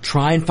them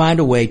try and find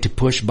a way to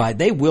push Biden.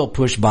 They will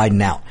push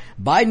Biden out.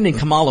 Biden and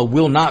Kamala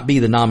will not be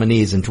the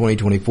nominees in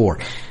 2024.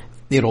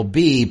 It'll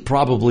be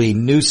probably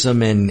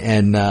Newsom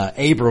and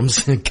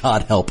Abrams.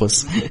 God help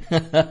us.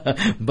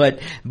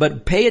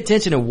 But pay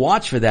attention and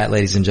watch for that,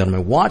 ladies and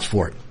gentlemen. Watch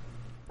for it.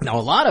 Now,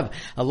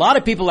 a lot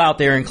of people out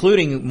there,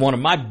 including one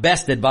of my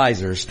best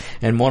advisors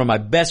and one of my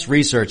best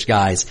research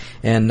guys,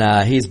 and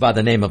he's by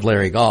the name of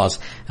Larry Gause.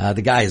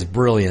 The guy is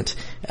brilliant.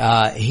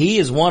 He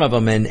is one of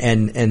them,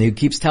 and who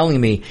keeps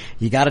telling me,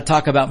 you got to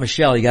talk about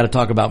Michelle. You got to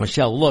talk about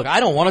Michelle. Look, I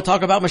don't want to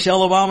talk about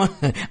Michelle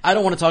Obama. I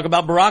don't want to talk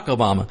about Barack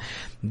Obama.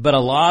 But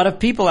a lot of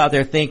people out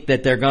there think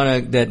that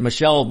that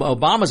Michelle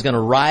Obama's gonna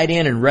ride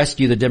in and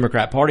rescue the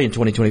Democrat Party in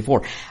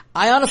 2024.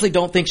 I honestly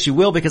don't think she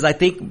will, because I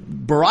think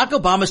Barack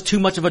Obama's too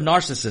much of a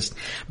narcissist.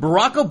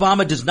 Barack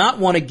Obama does not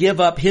want to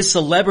give up his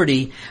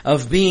celebrity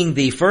of being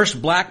the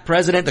first black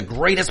president, the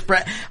greatest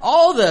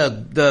all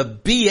the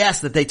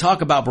BS that they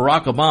talk about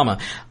Barack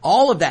Obama,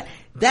 all of that.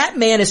 That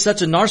man is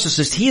such a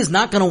narcissist, he is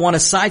not going to want to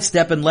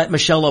sidestep and let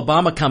Michelle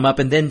Obama come up,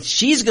 and then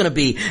she's going to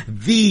be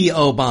the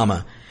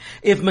Obama.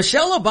 If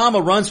Michelle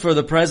Obama runs for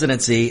the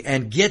presidency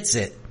and gets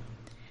it,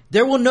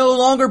 there will no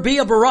longer be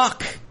a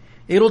Barack.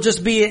 It'll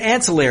just be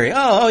ancillary.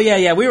 Oh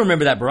yeah, we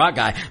remember that Barack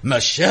guy.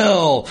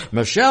 Michelle.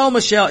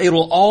 It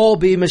will all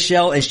be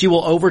Michelle, and she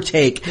will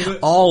overtake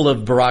all of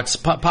Barack's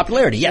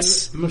popularity.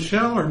 Yes.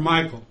 Michelle or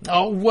Michael?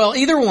 Oh, well,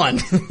 either one.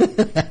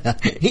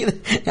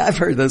 I've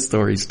heard those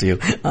stories too.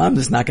 I'm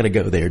just not going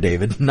to go there,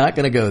 David. Not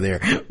going to go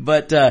there.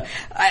 But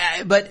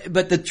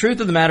the truth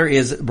of the matter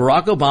is,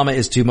 Barack Obama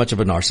is too much of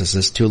a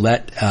narcissist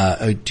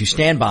to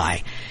stand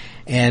by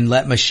and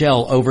let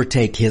Michelle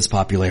overtake his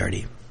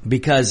popularity.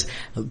 Because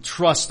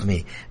trust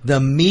me, the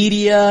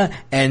media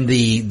and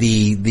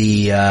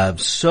the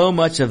so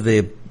much of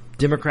the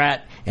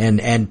Democrat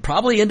and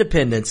probably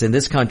independents in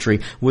this country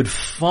would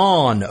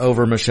fawn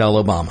over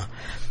Michelle Obama.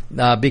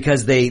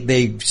 Because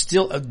they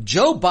still,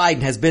 Joe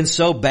Biden has been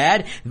so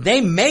bad,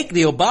 they make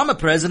the Obama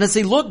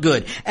presidency look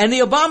good. And the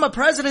Obama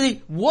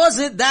presidency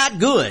wasn't that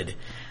good.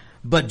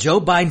 But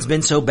Joe Biden's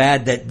been so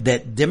bad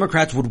that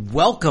Democrats would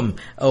welcome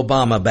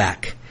Obama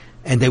back.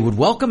 And they would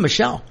welcome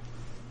Michelle.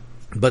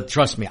 But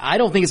trust me, I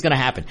don't think it's going to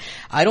happen.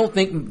 I don't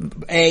think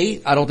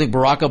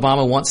Barack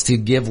Obama wants to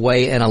give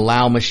way and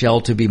allow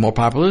Michelle to be more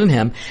popular than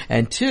him.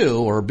 And two,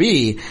 or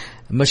B,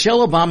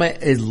 Michelle Obama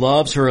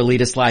loves her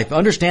elitist life.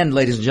 Understand,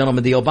 ladies and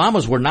gentlemen, the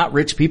Obamas were not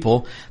rich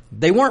people.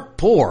 They weren't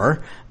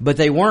poor, but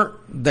they weren't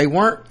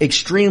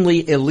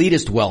extremely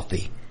elitist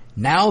wealthy.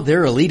 Now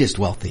they're elitist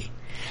wealthy.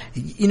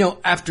 You know,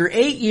 after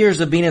 8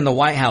 years of being in the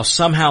White House,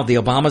 somehow the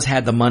Obamas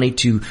had the money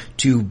to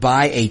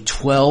buy a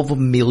 $12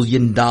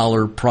 million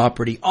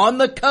property on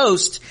the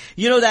coast.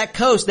 You know, that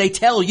coast, they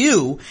tell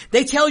you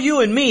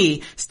and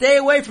me, stay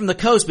away from the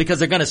coast because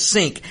they're going to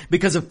sink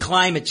because of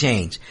climate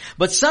change.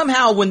 But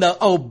somehow when the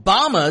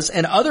Obamas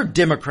and other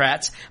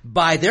Democrats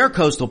buy their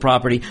coastal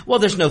property, well,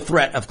 there's no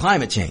threat of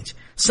climate change.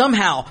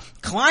 Somehow,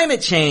 climate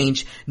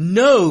change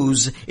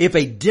knows if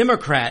a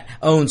Democrat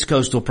owns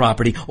coastal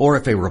property or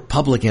if a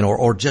Republican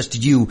or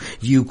just you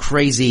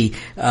crazy,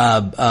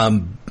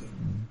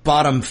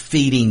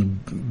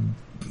 bottom-feeding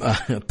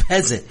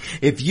peasant.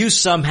 If you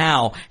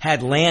somehow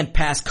had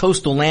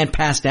coastal land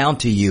passed down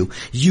to you,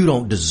 you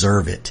don't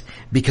deserve it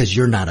because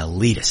you're not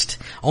elitist.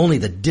 Only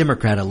the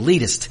Democrat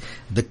elitist,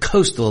 the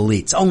coastal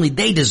elites, only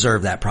they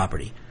deserve that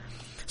property.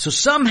 So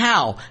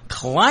somehow,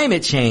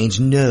 climate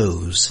change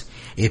knows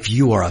if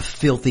you are a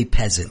filthy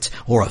peasant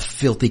or a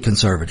filthy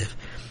conservative,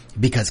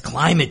 because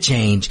climate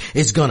change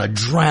is gonna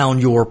drown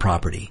your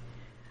property.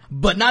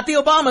 But not the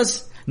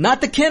Obamas,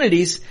 not the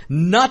Kennedys,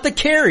 not the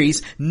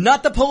Kerrys,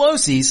 not the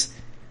Pelosi's.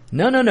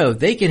 No.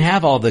 They can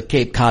have all the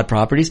Cape Cod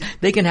properties.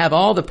 They can have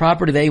all the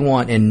property they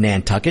want in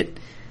Nantucket.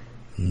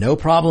 No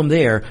problem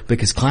there,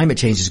 because climate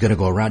change is going to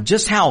go around.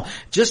 Just how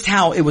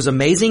it was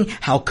amazing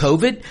how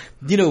COVID,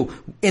 you know,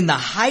 in the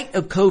height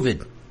of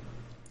COVID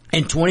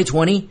in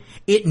 2020,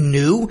 it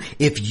knew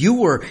if you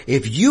were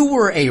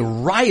a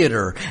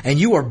rioter and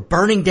you were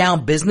burning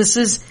down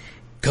businesses,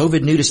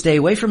 COVID knew to stay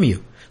away from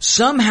you.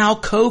 Somehow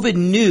COVID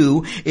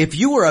knew if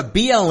you were a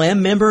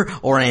BLM member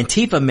or an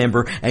Antifa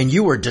member and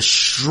you were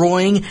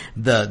destroying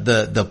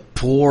the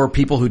poor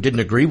people who didn't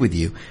agree with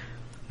you,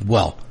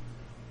 well,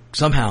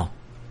 somehow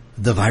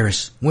the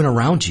virus went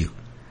around you.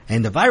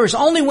 And the virus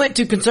only went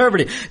to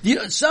conservative.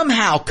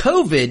 Somehow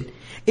COVID,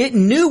 it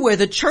knew where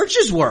the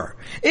churches were.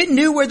 It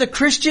knew where the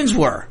Christians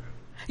were.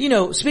 You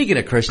know, speaking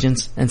of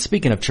Christians and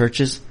speaking of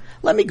churches,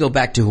 let me go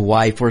back to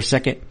Hawaii for a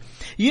second.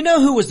 You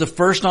know who was the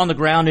first on the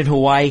ground in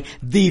Hawaii?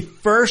 The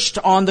first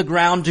on the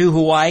ground to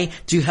Hawaii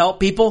to help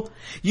people?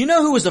 You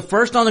know who was the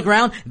first on the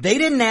ground? They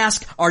didn't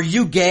ask, are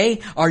you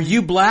gay? Are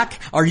you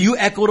black? Are you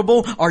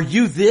equitable? Are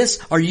you this?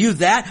 Are you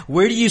that?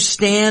 Where do you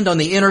stand on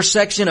the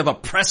intersection of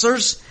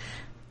oppressors?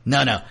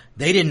 No.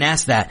 They didn't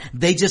ask that.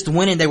 They just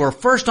went in. They were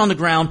first on the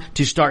ground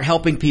to start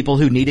helping people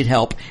who needed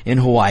help in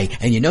Hawaii.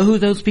 And you know who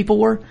those people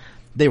were?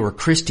 They were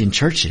Christian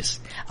churches.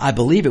 I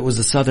believe it was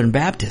the Southern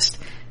Baptist.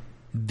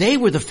 They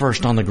were the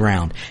first on the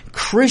ground.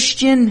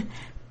 Christian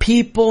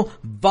people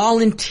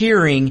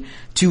volunteering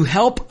to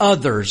help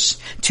others,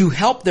 to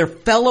help their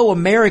fellow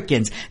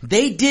Americans.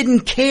 They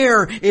didn't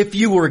care if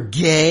you were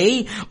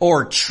gay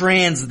or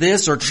trans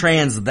this or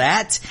trans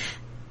that.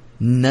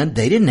 No,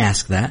 they didn't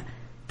ask that.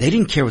 They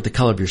didn't care what the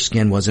color of your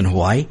skin was in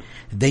Hawaii.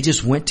 They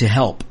just went to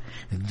help.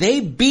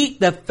 They beat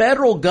the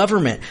federal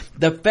government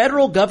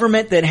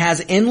that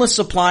has endless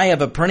supply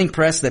of a printing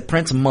press that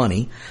prints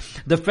money,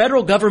 the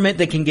federal government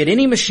that can get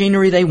any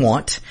machinery they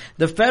want,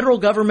 the federal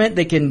government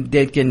that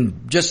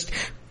can just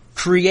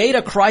create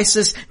a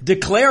crisis,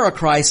 declare a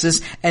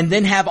crisis, and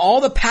then have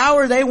all the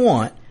power they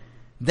want.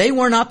 They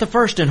were not the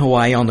first in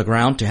Hawaii on the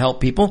ground to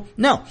help people.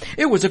 No,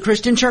 it was a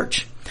Christian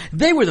church.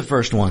 They were the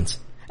first ones.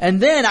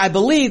 And then I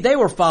believe they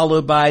were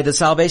followed by the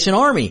Salvation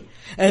Army,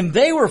 and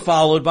they were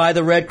followed by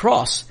the Red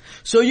Cross.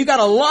 So you got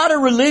a lot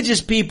of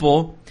religious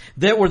people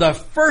that were the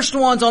first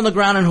ones on the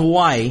ground in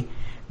Hawaii,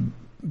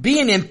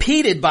 being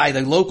impeded by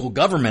the local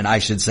government, I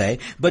should say,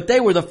 but they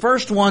were the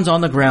first ones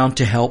on the ground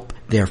to help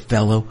their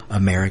fellow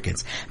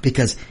Americans.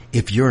 Because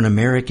if you're an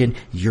American,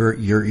 you're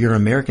an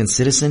American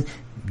citizen,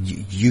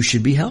 you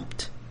should be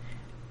helped.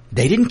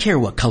 They didn't care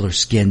what color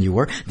skin you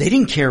were. They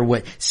didn't care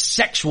what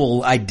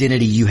sexual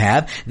identity you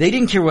have. They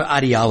didn't care what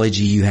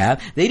ideology you have.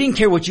 They didn't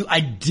care what you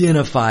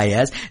identify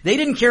as. They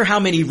didn't care how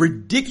many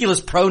ridiculous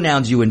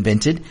pronouns you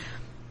invented.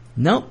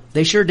 No,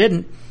 they sure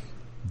didn't.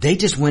 They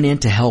just went in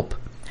to help.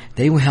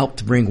 They helped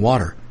to bring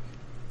water.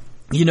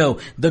 You know,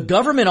 the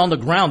government on the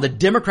ground, the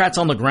Democrats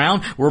on the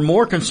ground were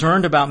more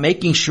concerned about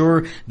making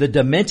sure the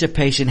dementia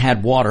patient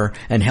had water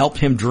and helped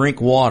him drink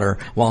water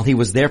while he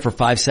was there for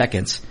 5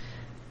 seconds,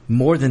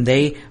 more than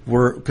they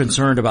were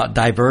concerned about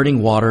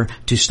diverting water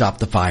to stop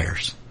the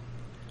fires.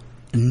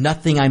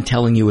 Nothing I'm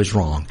telling you is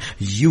wrong.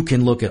 You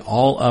can look it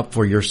all up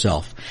for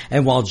yourself.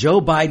 And while Joe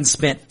Biden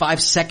spent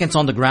 5 seconds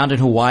on the ground in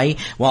Hawaii,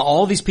 while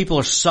all these people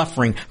are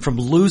suffering from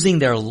losing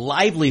their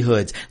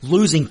livelihoods,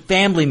 losing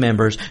family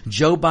members,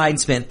 Joe Biden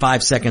spent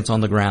 5 seconds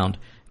on the ground,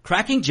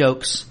 cracking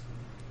jokes,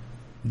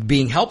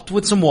 being helped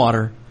with some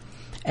water.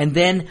 And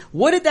then,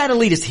 what did that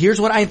elitist? Here's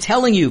what I'm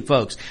telling you,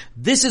 folks.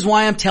 This is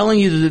why I'm telling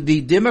you that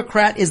the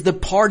Democrat is the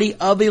party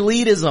of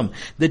elitism.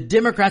 The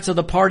Democrats are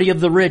the party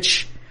of the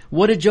rich.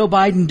 What did Joe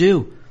Biden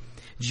do?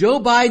 Joe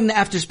Biden,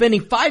 after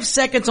spending 5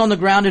 seconds on the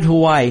ground in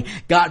Hawaii,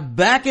 got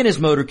back in his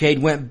motorcade,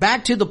 went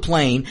back to the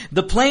plane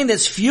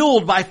that's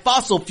fueled by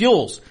fossil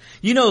fuels.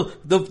 You know,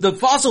 the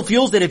fossil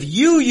fuels that if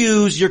you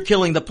use, you're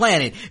killing the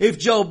planet. If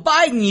Joe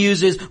Biden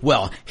uses,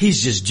 well,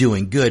 he's just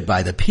doing good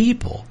by the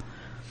people.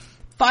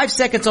 5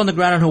 seconds on the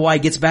ground in Hawaii,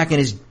 gets back in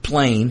his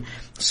plane,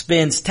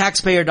 spends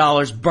taxpayer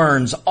dollars,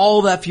 burns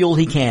all that fuel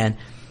he can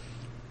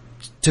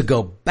to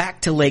go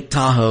back to Lake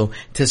Tahoe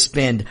to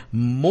spend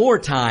more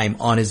time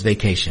on his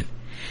vacation.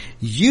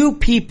 You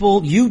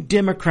people, you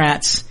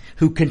Democrats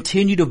who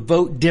continue to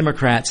vote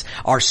Democrats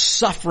are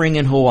suffering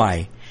in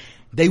Hawaii.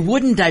 They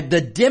wouldn't,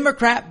 the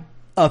Democrat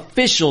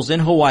officials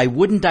in Hawaii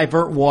wouldn't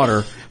divert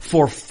water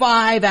for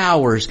 5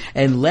 hours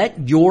and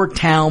let your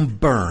town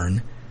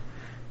burn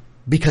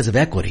because of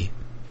equity.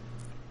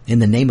 In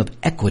the name of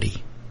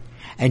equity.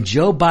 And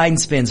Joe Biden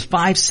spends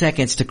 5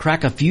 seconds to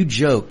crack a few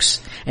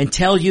jokes and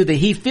tell you that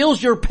he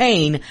feels your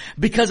pain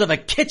because of a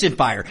kitchen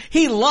fire.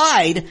 He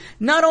lied.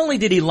 Not only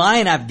did he lie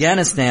in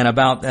Afghanistan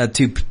about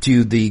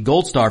to the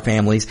Gold Star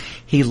families,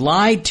 he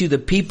lied to the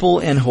people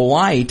in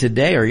Hawaii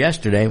today or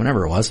yesterday,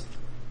 whenever it was.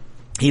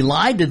 He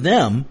lied to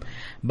them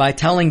by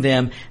telling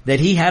them that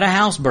he had a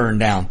house burned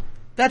down.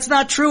 That's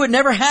not true. It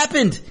never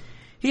happened.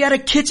 He had a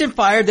kitchen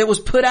fire that was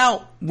put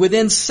out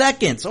within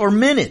seconds or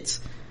minutes.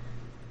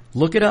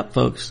 Look it up,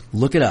 folks.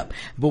 Look it up.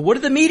 But what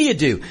did the media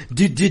do?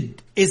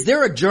 Is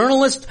there a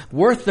journalist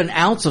worth an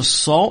ounce of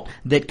salt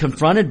that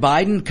confronted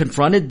Biden,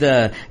 confronted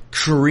the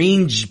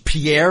Karine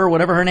Pierre,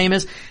 whatever her name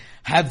is?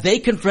 Have they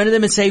confronted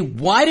them and say,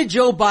 why did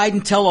Joe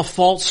Biden tell a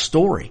false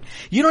story?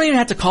 You don't even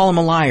have to call him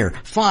a liar.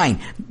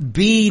 Fine.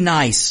 Be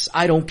nice.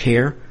 I don't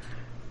care.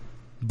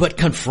 But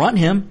confront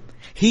him.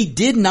 He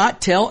did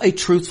not tell a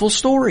truthful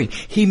story.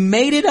 He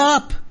made it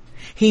up.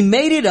 He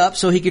made it up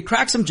so he could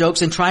crack some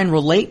jokes and try and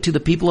relate to the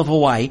people of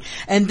Hawaii,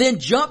 and then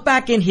jump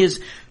back in his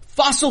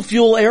fossil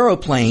fuel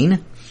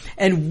aeroplane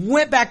and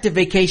went back to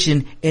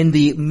vacation in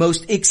the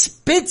most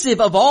expensive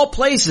of all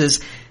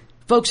places.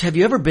 Folks, have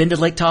you ever been to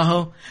Lake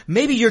Tahoe?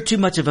 Maybe you're too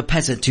much of a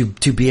peasant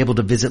to be able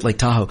to visit Lake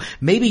Tahoe.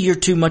 Maybe you're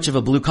too much of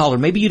a blue collar.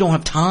 Maybe you don't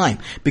have time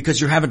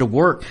because you're having to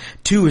work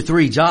 2 or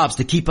 3 jobs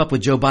to keep up with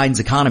Joe Biden's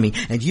economy,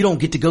 and you don't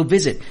get to go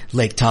visit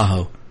Lake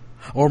Tahoe.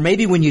 Or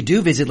maybe when you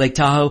do visit Lake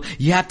Tahoe,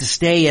 you have to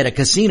stay at a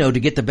casino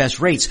to get the best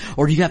rates,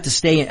 or you have to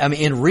stay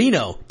in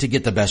Reno to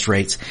get the best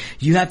rates.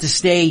 You have to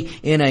stay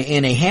in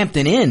a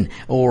Hampton Inn,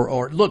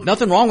 or look,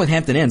 nothing wrong with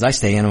Hampton Inns. I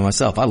stay in them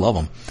myself. I love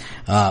them.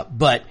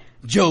 But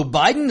Joe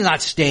Biden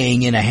not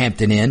staying in a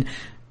Hampton Inn.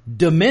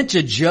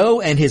 Dementia Joe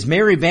and his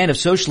merry band of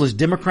socialist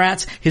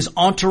Democrats, his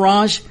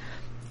entourage,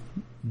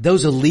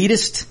 those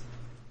elitists,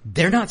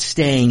 they're not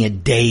staying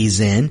at Days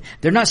Inn.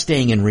 They're not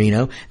staying in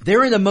Reno.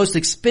 They're in the most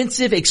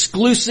expensive,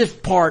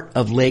 exclusive part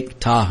of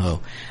Lake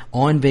Tahoe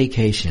on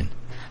vacation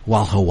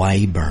while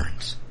Hawaii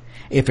burns.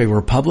 If a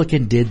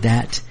Republican did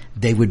that,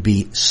 they would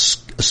be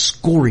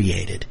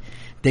excoriated.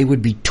 They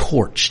would be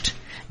torched.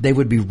 They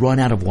would be run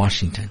out of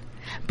Washington.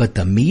 But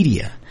the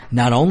media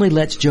not only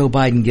lets Joe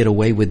Biden get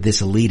away with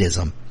this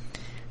elitism,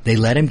 they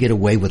let him get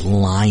away with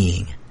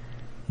lying.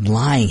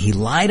 He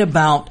lied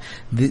about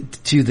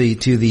to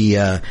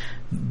the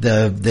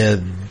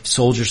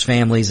soldiers'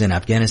 families in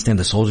Afghanistan,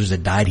 the soldiers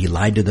that died. He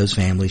lied to those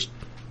families,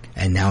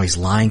 and now he's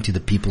lying to the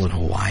people in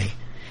Hawaii,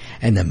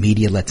 and the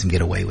media lets him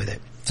get away with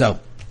it. So,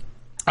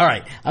 all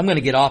right, I'm going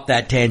to get off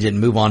that tangent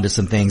and move on to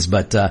some things,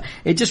 but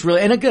it just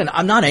really, and again,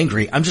 I'm not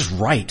angry. I'm just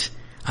right.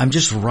 I'm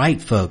just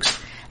right, folks.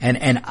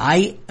 And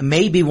I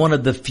may be one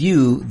of the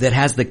few that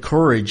has the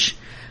courage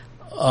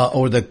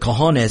or the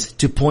cojones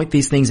to point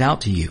these things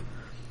out to you.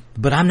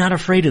 But I'm not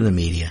afraid of the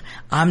media.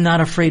 I'm not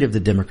afraid of the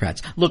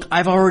Democrats. Look,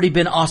 I've already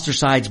been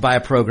ostracized by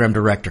a program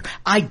director.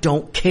 I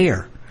don't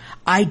care.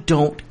 I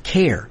don't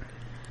care.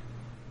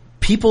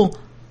 People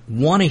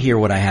want to hear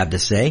what I have to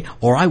say,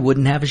 or I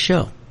wouldn't have a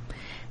show.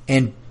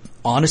 And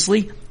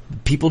honestly,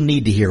 people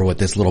need to hear what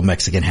this little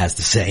Mexican has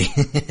to say.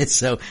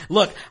 So,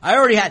 look,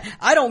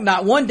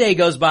 not one day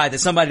goes by that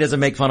somebody doesn't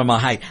make fun of my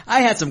height.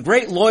 I had some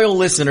great loyal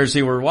listeners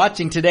who were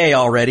watching today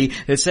already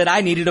that said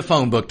I needed a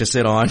phone book to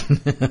sit on.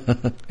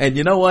 And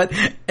you know what?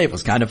 It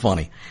was kind of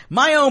funny.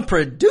 My own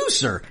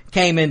producer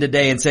came in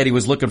today and said he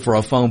was looking for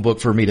a phone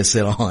book for me to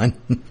sit on.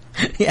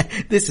 Yeah,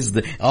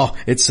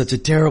 it's such a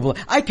terrible,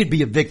 I could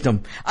be a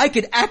victim. I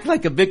could act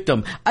like a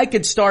victim. I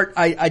could start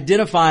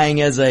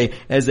identifying as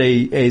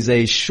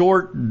a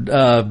short,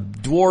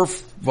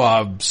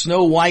 dwarf,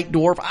 Snow White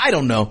dwarf. I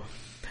don't know.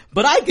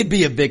 But I could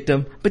be a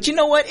victim. But you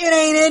know what? It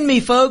ain't in me,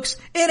 folks.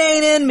 It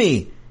ain't in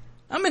me.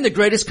 I'm in the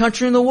greatest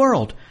country in the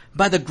world.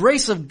 By the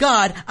grace of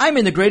God, I'm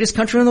in the greatest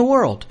country in the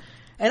world.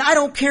 And I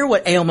don't care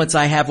what ailments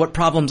I have, what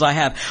problems I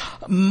have.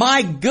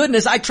 My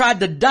goodness, I tried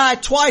to die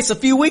twice a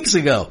few weeks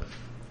ago.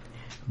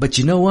 But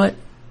you know what?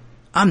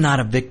 I'm not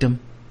a victim.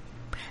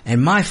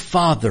 And my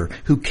father,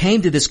 who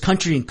came to this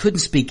country and couldn't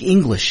speak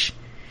English,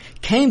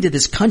 came to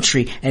this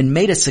country and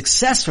made a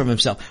success from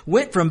himself,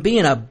 went from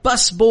being a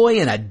busboy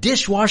and a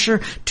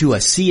dishwasher to a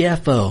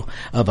CFO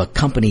of a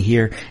company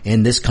here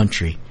in this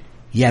country.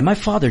 Yeah, my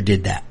father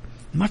did that.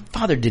 My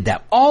father did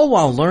that all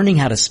while learning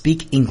how to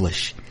speak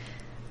English,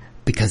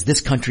 because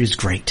this country is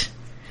great.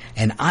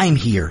 And I'm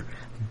here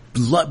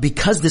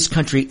because this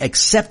country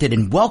accepted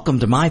and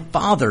welcomed my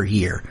father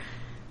here.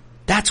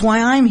 That's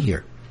why I'm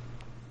here.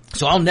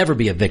 So I'll never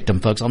be a victim,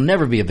 folks. I'll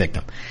never be a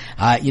victim.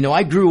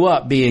 I grew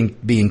up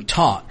being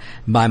taught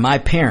by my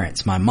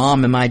parents, my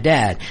mom and my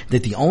dad,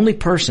 that the only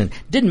person,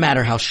 didn't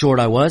matter how short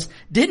I was,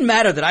 didn't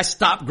matter that I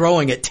stopped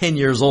growing at 10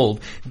 years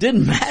old,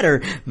 didn't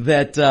matter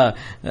that,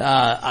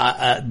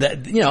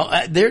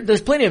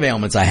 there's plenty of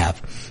ailments I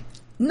have.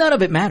 None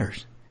of it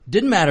matters.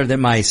 Didn't matter that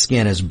my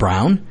skin is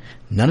brown.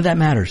 None of that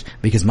matters,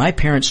 because my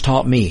parents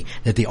taught me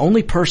that the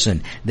only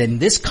person that in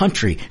this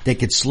country that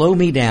could slow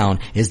me down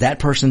is that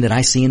person that I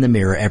see in the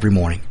mirror every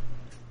morning.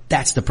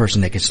 That's the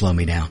person that could slow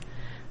me down.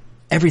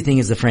 Everything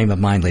is the frame of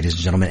mind, ladies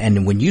and gentlemen.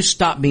 And when you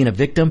stop being a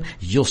victim,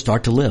 you'll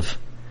start to live.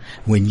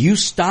 When you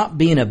stop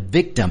being a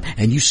victim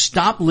and you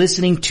stop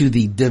listening to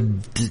the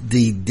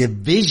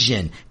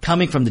division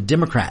coming from the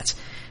Democrats,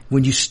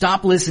 when you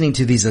stop listening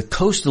to these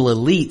coastal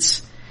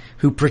elites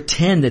who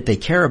pretend that they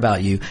care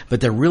about you,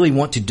 but they really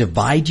want to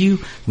divide you,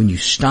 when you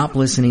stop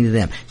listening to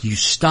them, you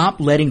stop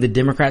letting the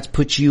Democrats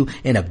put you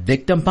in a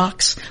victim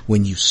box,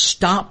 when you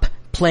stop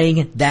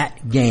playing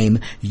that game,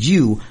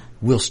 you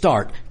will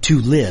start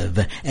to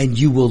live, and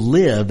you will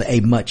live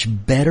a much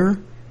better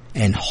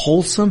and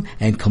wholesome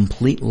and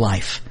complete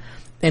life.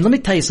 And let me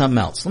tell you something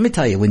else. Let me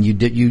tell you, when you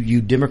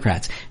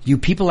Democrats, you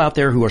people out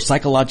there who are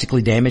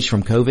psychologically damaged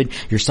from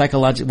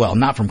COVID,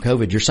 not from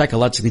COVID, you're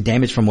psychologically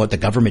damaged from what the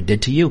government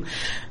did to you.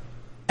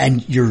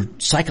 And you're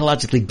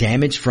psychologically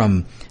damaged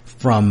from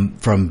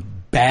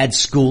bad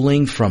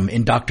schooling, from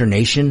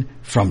indoctrination,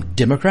 from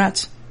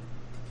Democrats.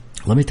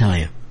 Let me tell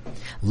you,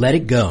 let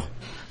it go.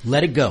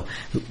 Let it go.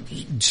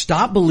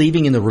 Stop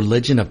believing in the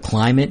religion of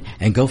climate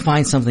and go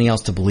find something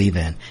else to believe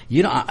in.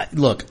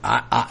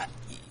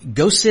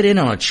 Go sit in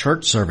on a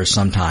church service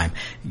sometime.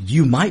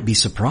 You might be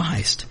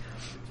surprised.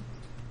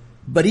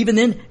 But even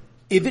then,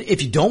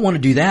 if you don't want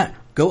to do that,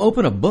 go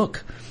open a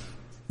book.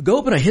 Go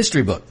open a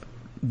history book.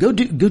 Go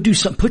do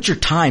some, put your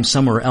time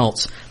somewhere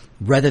else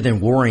rather than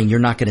worrying you're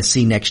not going to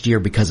see next year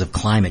because of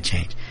climate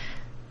change.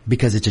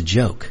 Because it's a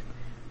joke.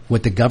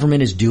 What the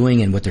government is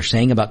doing and what they're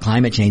saying about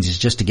climate change is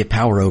just to get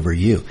power over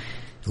you.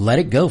 Let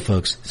it go,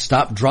 folks.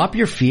 Drop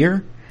your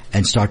fear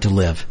and start to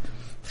live.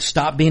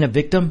 Stop being a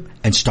victim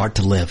and start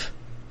to live.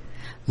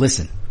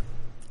 Listen,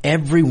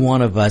 every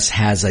one of us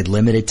has a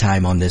limited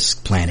time on this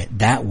planet.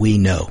 That we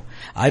know.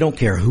 I don't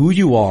care who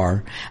you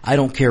are. I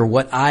don't care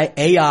what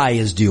AI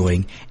is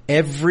doing.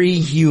 Every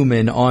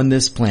human on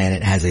this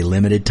planet has a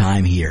limited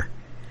time here.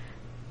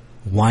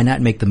 Why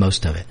not make the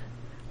most of it?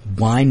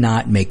 Why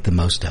not make the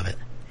most of it?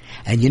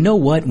 And you know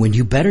what? When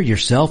you better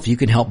yourself, you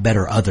can help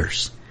better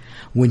others.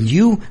 When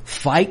you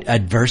fight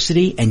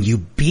adversity and you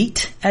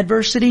beat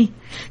adversity,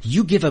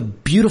 you give a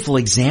beautiful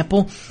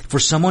example for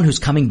someone who's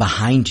coming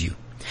behind you.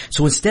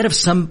 So instead of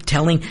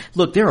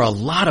look, there are a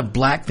lot of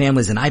black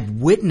families, and I've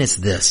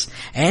witnessed this,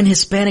 and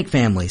Hispanic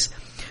families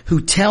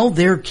who tell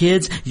their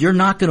kids, you're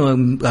not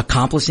going to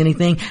accomplish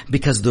anything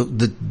because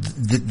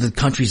the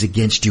country's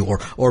against you,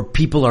 or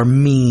people are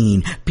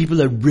mean,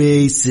 people are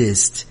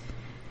racist.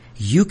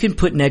 You can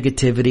put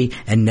negativity,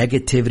 and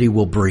negativity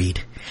will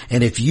breed.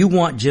 And if you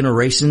want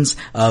generations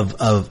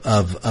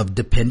of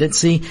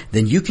dependency,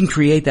 then you can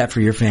create that for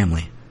your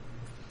family.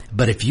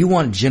 But if you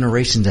want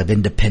generations of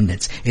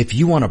independence, if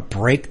you want to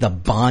break the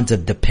bonds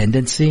of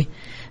dependency,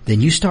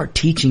 then you start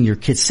teaching your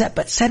kids. Set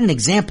an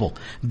example.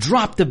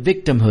 Drop the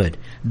victimhood.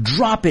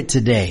 Drop it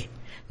today.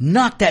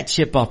 Knock that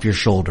chip off your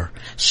shoulder.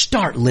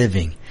 Start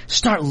living.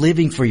 Start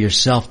living for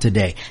yourself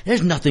today.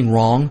 There's nothing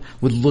wrong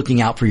with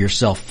looking out for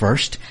yourself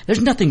first.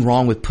 There's nothing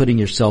wrong with putting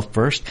yourself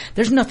first.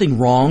 There's nothing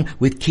wrong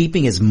with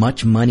keeping as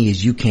much money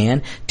as you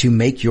can to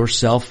make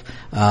yourself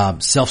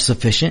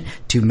self-sufficient,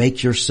 to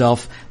make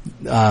yourself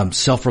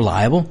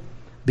self-reliable,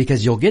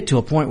 because you'll get to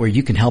a point where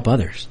you can help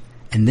others.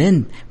 And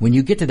then when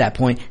you get to that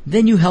point,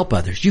 then you help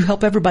others. You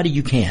help everybody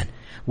you can,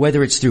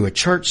 whether it's through a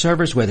church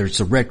service, whether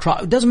it's a Red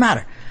Cross, it doesn't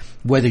matter.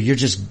 Whether you're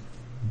just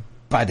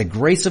by the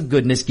grace of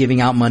goodness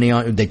giving out money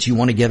that you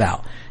want to give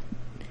out.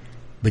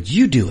 But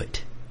you do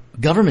it.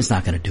 Government's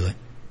not going to do it.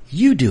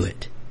 You do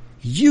it.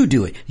 You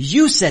do it.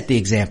 You set the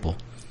example.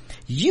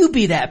 You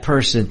be that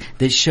person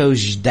that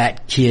shows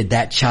that kid,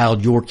 that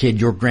child, your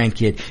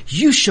grandkid.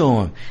 You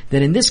show them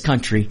that in this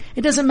country,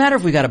 it doesn't matter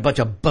if we got a bunch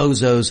of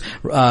bozos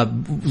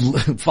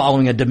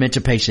following a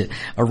dementia patient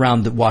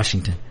around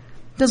Washington.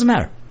 It doesn't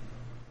matter.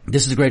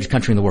 This is the greatest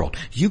country in the world.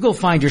 You go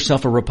find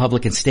yourself a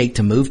Republican state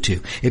to move to.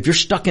 If you're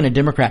stuck in a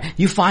Democrat,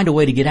 you find a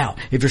way to get out.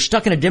 If you're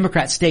stuck in a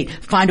Democrat state,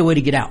 find a way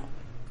to get out.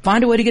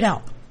 Find a way to get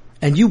out.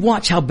 And you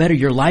watch how better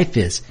your life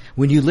is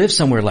when you live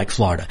somewhere like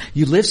Florida.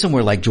 You live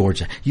somewhere like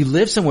Georgia. You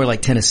live somewhere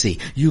like Tennessee.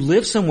 You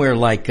live somewhere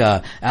like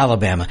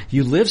Alabama.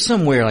 You live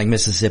somewhere like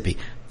Mississippi.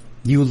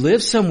 You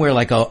live somewhere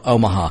like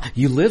Omaha.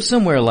 You live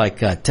somewhere like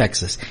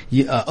Texas,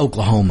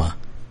 Oklahoma,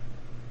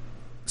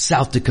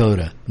 South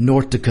Dakota,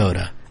 North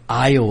Dakota,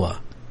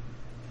 Iowa.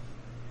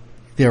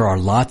 There are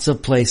lots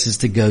of places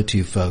to go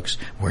to, folks,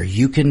 where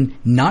you can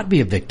not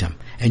be a victim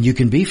and you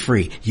can be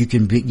free. You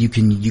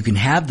can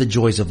have the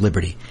joys of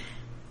liberty,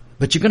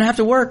 but you're going to have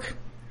to work.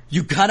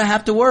 You gotta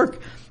have to work.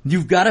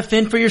 You've gotta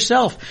fend for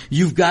yourself.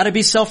 You've gotta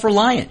be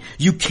self-reliant.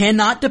 You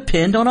cannot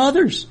depend on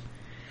others.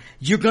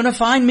 You're gonna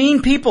find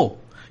mean people.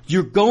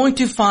 You're going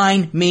to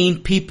find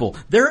mean people.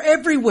 They're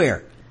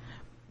everywhere.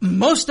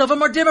 Most of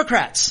them are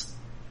Democrats.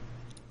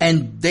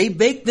 And they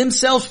make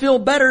themselves feel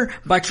better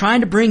by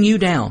trying to bring you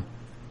down.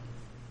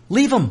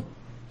 Leave them.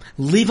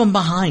 Leave them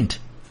behind.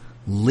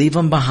 Leave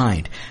them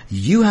behind.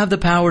 You have the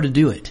power to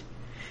do it.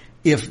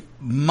 If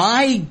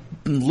my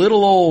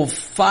little old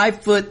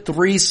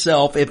 5'3"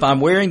 self, if I'm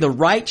wearing the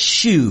right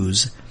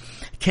shoes,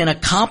 can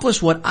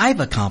accomplish what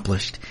I've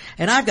accomplished,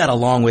 and I've got a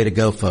long way to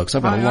go, folks.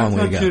 I've got a long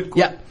way to go.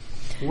 Yeah.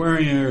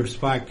 Wearing your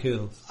spike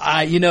heels.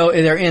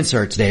 They're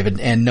inserts, David,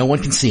 and no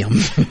one can see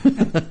them.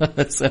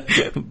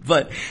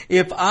 But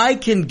if I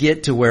can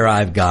get to where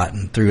I've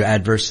gotten through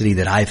adversity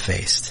that I've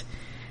faced,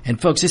 and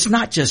folks, it's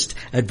not just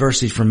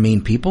adversity from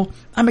mean people.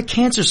 I'm a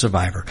cancer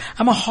survivor.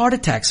 I'm a heart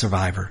attack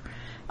survivor.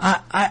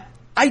 I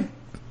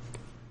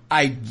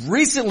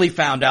recently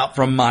found out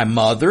from my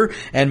mother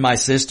and my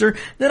sister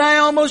that I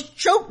almost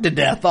choked to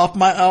death off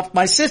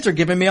my sister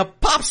giving me a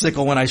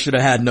popsicle when I should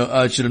have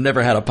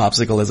never had a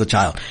popsicle as a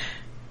child.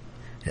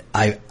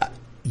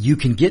 You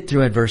can get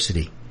through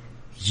adversity.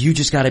 You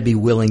just got to be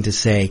willing to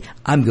say,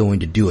 I'm going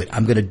to do it.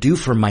 I'm going to do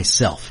for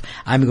myself.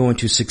 I'm going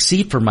to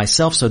succeed for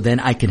myself so then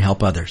I can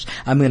help others.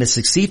 I'm going to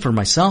succeed for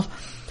myself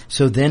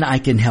so then I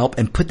can help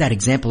and put that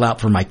example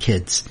out for my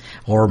kids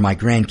or my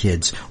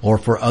grandkids or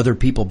for other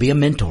people. Be a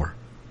mentor.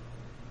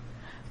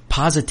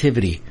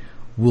 Positivity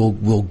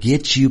will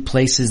get you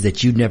places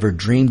that you never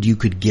dreamed you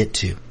could get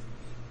to.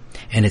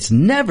 And it's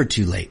never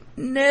too late.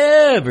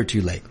 Never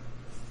too late.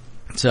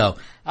 So,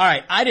 all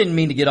right, I didn't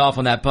mean to get off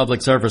on that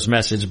public service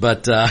message,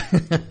 but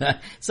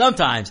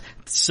sometimes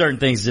certain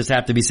things just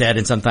have to be said,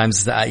 and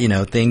sometimes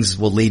things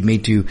will lead me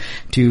to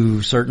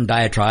certain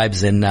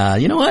diatribes, and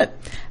you know what?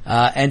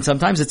 And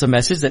sometimes it's a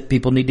message that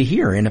people need to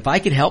hear. And if I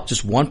could help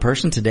just one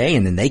person today,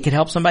 and then they could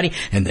help somebody,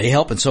 and they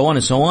help, and so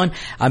on,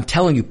 I'm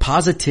telling you,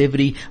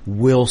 positivity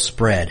will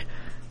spread.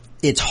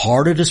 It's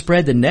harder to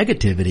spread than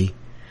negativity,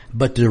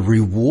 but the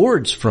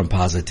rewards from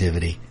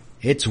positivity,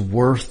 it's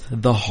worth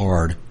the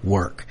hard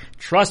work.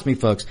 Trust me,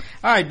 folks.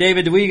 All right,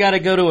 David, we got to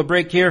go to a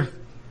break here.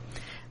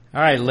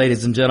 All right,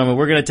 ladies and gentlemen,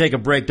 we're going to take a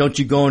break. Don't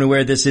you go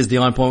anywhere. This is the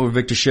On Point with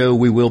Victor show.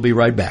 We will be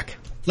right back.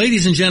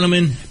 Ladies and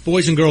gentlemen,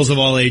 boys and girls of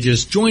all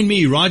ages, join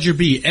me, Roger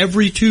B.,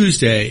 every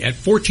Tuesday at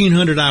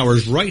 1400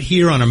 hours right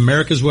here on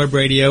America's Web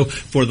Radio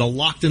for the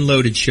Locked and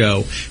Loaded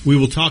Show. We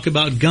will talk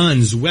about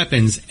guns,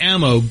 weapons,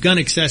 ammo, gun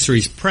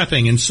accessories,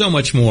 prepping, and so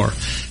much more.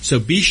 So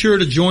be sure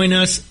to join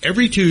us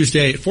every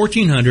Tuesday at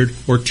 1400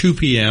 or 2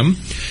 p.m.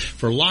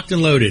 for Locked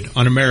and Loaded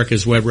on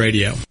America's Web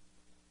Radio.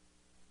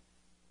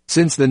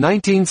 Since the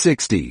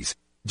 1960s,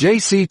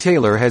 J.C.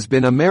 Taylor has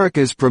been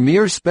America's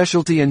premier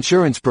specialty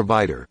insurance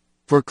provider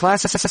for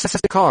classic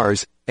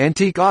cars,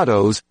 antique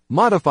autos,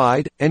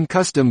 modified, and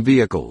custom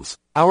vehicles.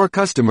 Our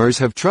customers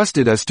have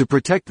trusted us to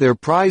protect their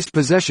prized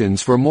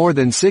possessions for more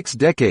than 6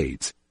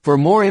 decades. For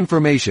more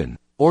information,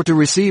 or to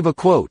receive a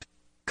quote,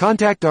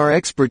 contact our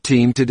expert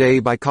team today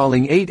by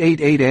calling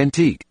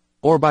 888-ANTIQUE,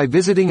 or by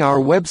visiting our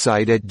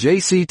website at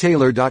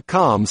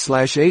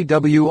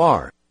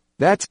jctaylor.com/AWR.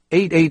 That's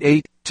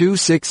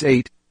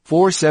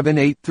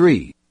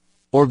 888-268-4783.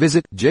 Or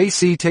visit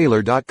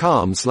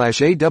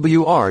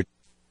jctaylor.com/AWR.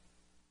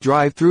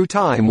 Drive through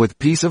time with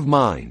peace of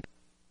mind.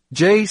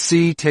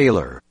 J.C.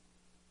 Taylor.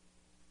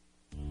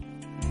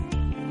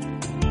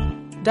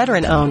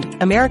 Veteran-owned,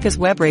 America's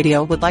Web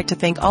Radio would like to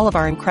thank all of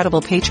our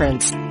incredible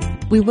patrons.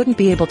 We wouldn't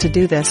be able to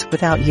do this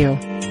without you.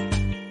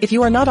 If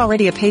you are not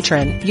already a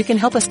patron, you can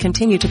help us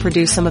continue to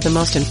produce some of the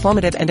most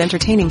informative and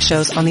entertaining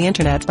shows on the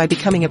internet by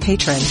becoming a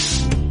patron.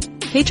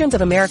 Patrons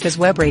of America's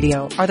Web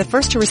Radio are the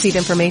first to receive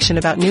information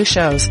about new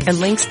shows and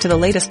links to the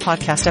latest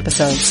podcast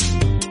episodes.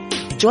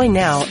 Join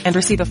now and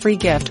receive a free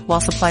gift while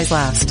supplies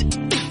last.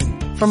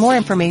 For more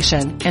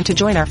information and to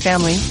join our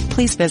family,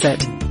 please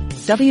visit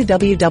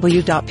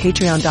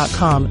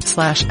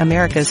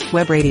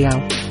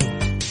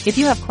www.patreon.com/americaswebradio. If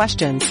you have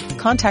questions,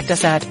 contact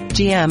us at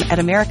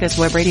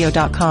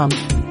gm@americaswebradio.com.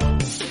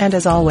 And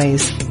as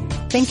always,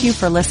 thank you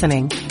for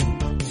listening.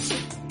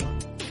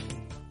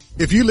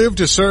 If you live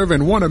to serve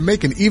and want to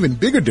make an even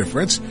bigger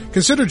difference,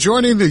 consider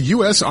joining the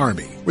U.S.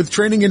 Army. With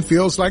training in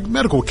fields like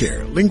medical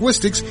care,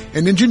 linguistics,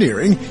 and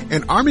engineering,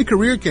 an Army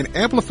career can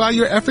amplify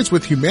your efforts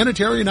with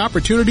humanitarian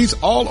opportunities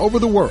all over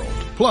the world.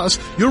 Plus,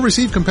 you'll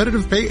receive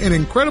competitive pay and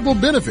incredible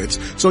benefits,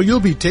 so you'll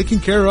be taken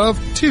care of,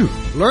 too.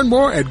 Learn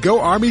more at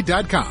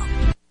GoArmy.com.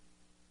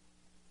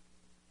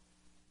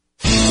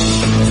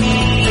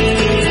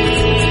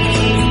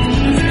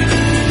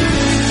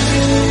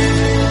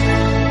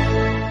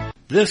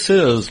 This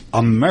is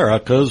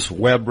America's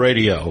Web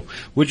Radio.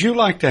 Would you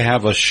like to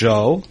have a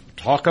show,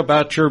 talk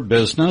about your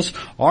business,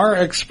 or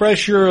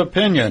express your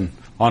opinion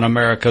on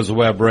America's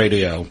Web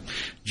Radio?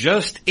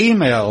 Just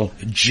email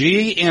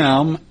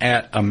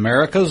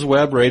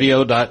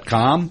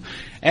gm@americaswebradio.com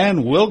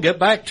and we'll get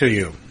back to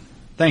you.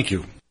 Thank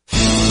you.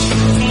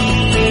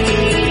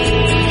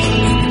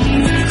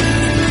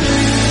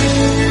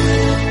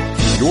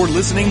 You're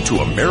listening to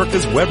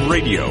America's Web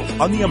Radio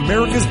on the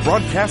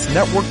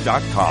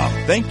AmericasBroadcastNetwork.com.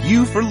 Thank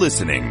you for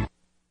listening.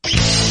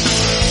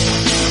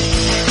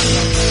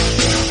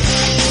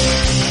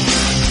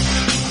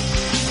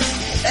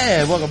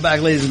 Hey, welcome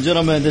back, ladies and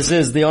gentlemen. This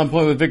is the On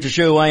Point with Victor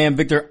show. I am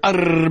Victor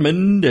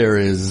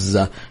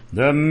Armendariz,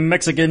 the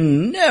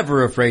Mexican,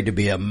 never afraid to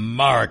be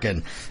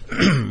American.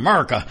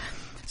 America.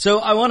 So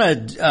I want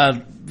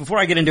to, before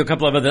I get into a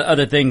couple of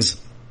other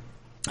things,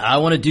 I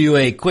want to do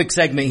a quick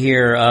segment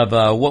here of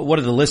what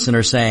are the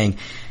listeners saying,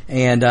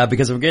 and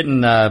because we're getting,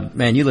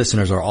 man, you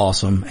listeners are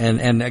awesome,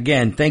 and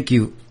again, thank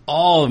you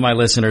all of my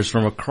listeners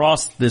from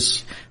across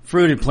this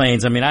fruited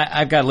plains. I mean,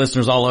 I've got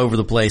listeners all over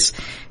the place,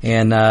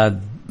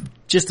 and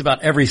just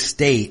about every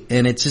state,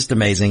 and it's just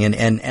amazing.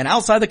 And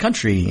outside the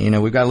country, you know,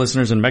 we've got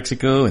listeners in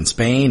Mexico and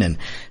Spain and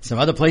some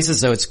other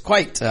places, so it's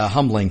quite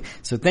humbling.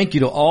 So thank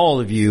you to all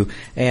of you,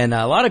 and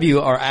a lot of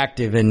you are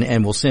active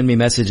and will send me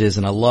messages,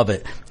 and I love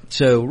it.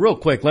 So real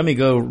quick, let me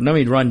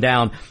run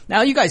down.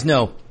 Now, you guys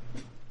know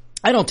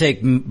I don't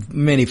take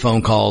many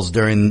phone calls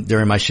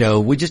during my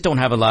show. We just don't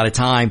have a lot of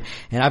time,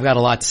 and I've got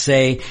a lot to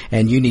say,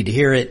 and you need to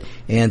hear it.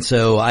 And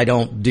so I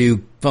don't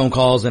do phone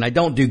calls, and I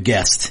don't do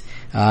guests.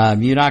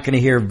 You're not going to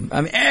hear,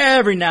 I mean,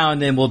 every now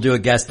and then we'll do a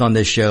guest on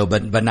this show,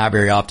 but not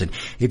very often.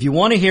 If you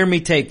want to hear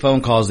me take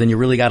phone calls, then you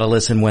really got to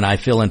listen when I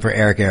fill in for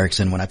Eric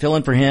Erickson. When I fill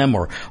in for him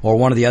or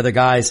one of the other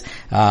guys,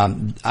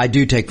 I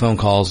do take phone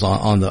calls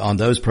on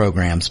those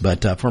programs.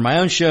 But, for my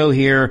own show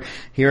here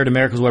at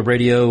America's Web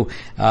Radio,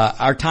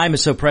 our time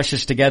is so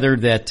precious together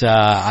that,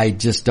 I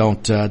just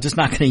don't, just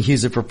not going to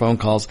use it for phone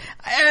calls.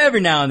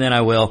 Every now and then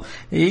I will.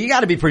 You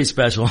got to be pretty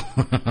special.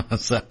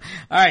 So, all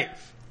right.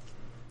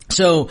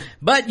 So,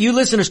 but you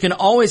listeners can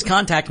always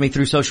contact me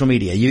through social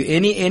media.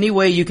 Any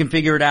way you can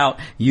figure it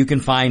out, you can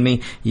find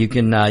me. You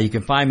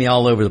can find me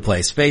all over the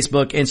place.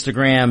 Facebook,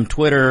 Instagram,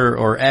 Twitter,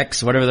 or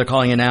X, whatever they're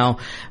calling it now.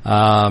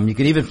 You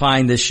can even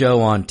find this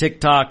show on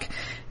TikTok.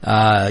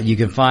 You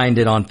can find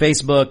it on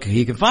Facebook.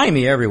 You can find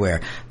me everywhere.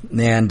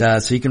 And,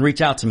 so you can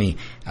reach out to me.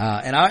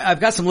 And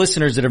I've got some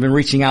listeners that have been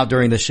reaching out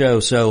during the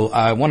show. So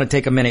I want to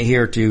take a minute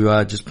here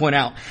to, just point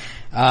out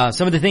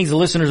some of the things the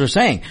listeners are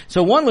saying.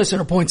 So one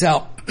listener points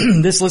out,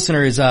 this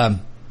listener is, oh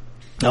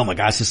my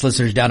gosh, this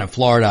listener is down in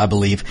Florida, I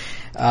believe.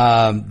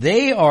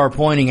 They are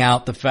pointing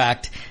out the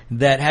fact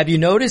that, have you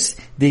noticed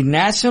the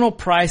national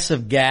price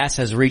of gas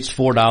has reached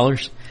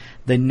 $4?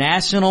 The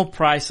national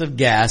price of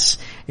gas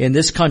in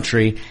this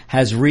country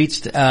has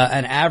reached,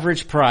 an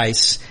average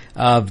price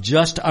of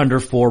just under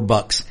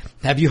 $4.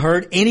 Have you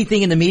heard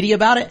anything in the media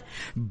about it?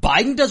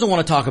 Biden doesn't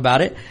want to talk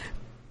about it.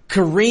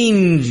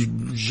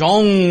 Karine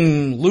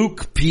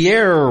Jean-Luc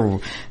Pierre,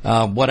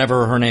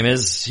 whatever her name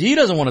is, he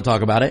doesn't want to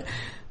talk about it.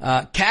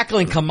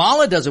 Cackling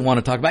Kamala doesn't want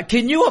to talk about it.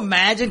 Can you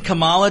imagine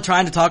Kamala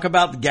trying to talk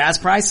about the gas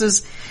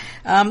prices?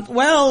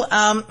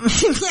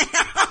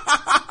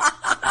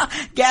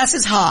 Gas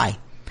is high.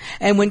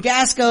 And when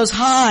gas goes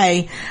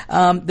high,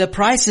 the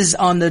prices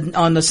on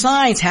the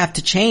signs have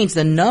to change.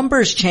 The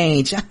numbers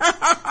change.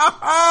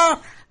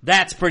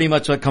 That's pretty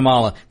much what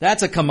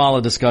that's a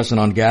Kamala discussion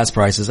on gas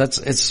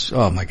prices.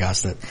 Oh my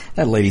gosh,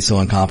 that lady's so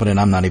incompetent.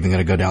 I'm not even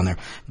going to go down there.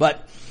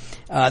 But,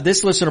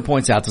 this listener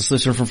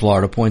from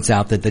Florida points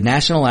out that the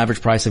national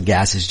average price of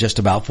gas is just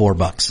about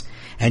 $4.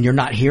 And you're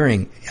not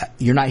hearing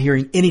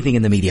anything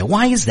in the media.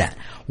 Why is that?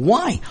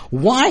 Why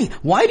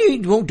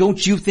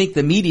don't you think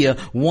the media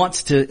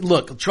wants to,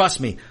 look, trust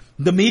me,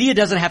 the media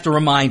doesn't have to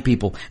remind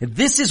people.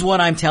 This is what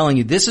I'm telling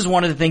you. This is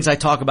one of the things I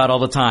talk about all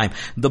the time.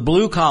 The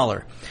blue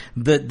collar,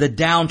 the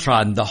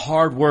downtrodden, the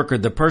hard worker,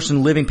 the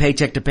person living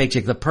paycheck to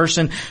paycheck, the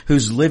person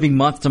who's living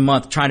month to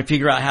month trying to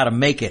figure out how to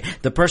make it,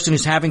 the person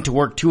who's having to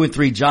work 2 and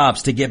 3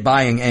 jobs to get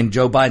by and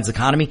Joe Biden's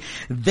economy,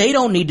 they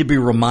don't need to be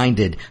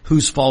reminded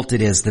whose fault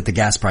it is that the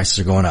gas prices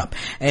are going up.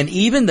 And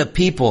even the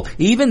people,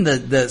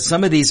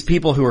 some of these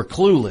people who are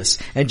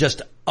clueless and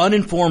just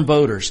uninformed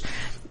voters,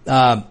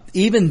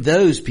 even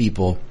those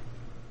people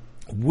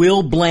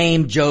will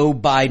blame Joe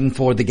Biden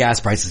for the gas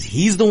prices.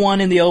 He's the one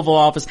in the Oval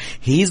Office.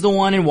 He's the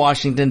one in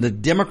Washington. The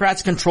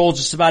Democrats control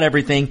just about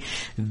everything.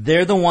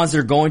 They're the ones that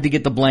are going to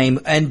get the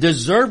blame, and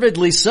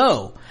deservedly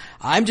so.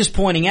 I'm just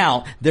pointing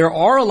out there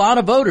are a lot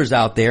of voters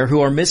out there who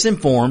are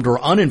misinformed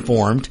or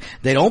uninformed.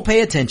 They don't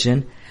pay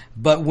attention.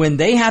 But when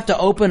they have to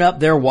open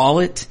up their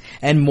wallet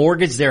and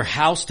mortgage their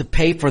house to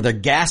pay for their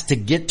gas to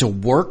get to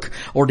work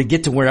or to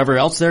get to wherever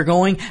else they're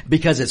going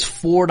because it's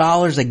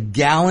 $4 a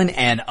gallon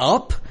and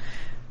up,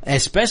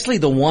 especially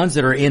the ones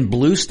that are in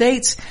blue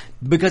states,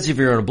 because if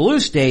you're in a blue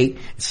state,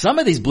 some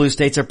of these blue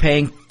states are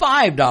paying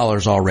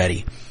 $5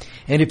 already.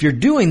 And if you're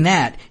doing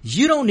that,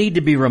 you don't need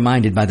to be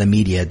reminded by the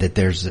media that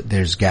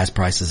there's gas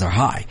prices are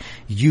high.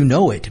 You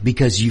know it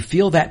because you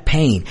feel that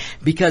pain.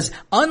 Because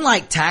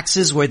unlike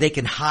taxes where they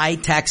can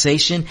hide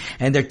taxation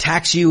and they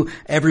tax you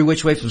every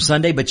which way from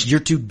Sunday, but you're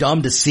too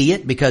dumb to see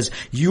it because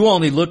you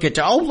only look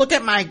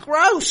at my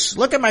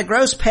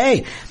gross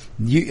pay.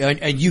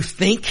 You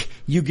think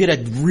you get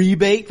a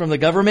rebate from the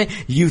government?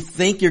 You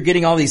think you're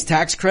getting all these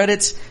tax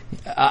credits?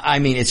 I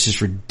mean, it's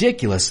just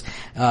ridiculous.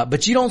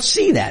 But you don't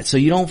see that, so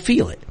you don't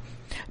feel it.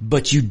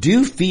 But you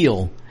do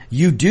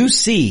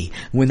see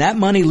when that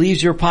money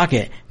leaves your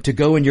pocket to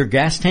go in your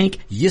gas tank,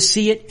 you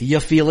see it, you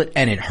feel it,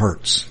 and it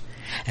hurts.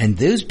 And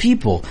those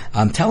people,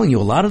 I'm telling you,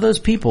 a lot of those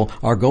people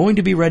are going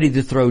to be ready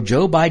to throw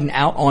Joe Biden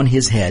out on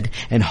his head,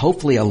 and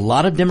hopefully a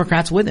lot of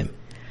Democrats with him.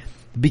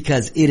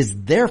 Because it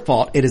is their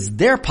fault, it is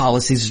their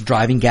policies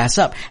driving gas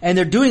up. And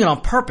they're doing it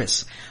on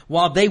purpose.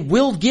 While they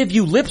will give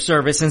you lip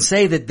service and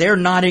say that they're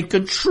not in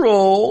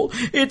control,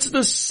 it's the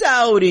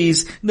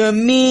Saudis, the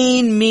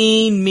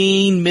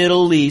mean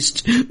Middle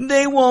East.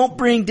 They won't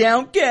bring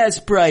down gas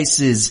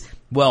prices.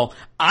 Well,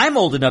 I'm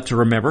old enough to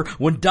remember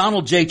when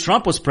Donald J.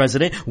 Trump was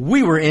president,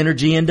 we were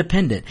energy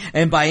independent.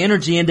 And by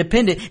energy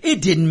independent,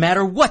 it didn't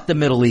matter what the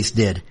Middle East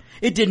did.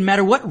 It didn't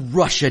matter what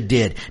Russia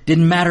did.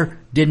 Didn't matter.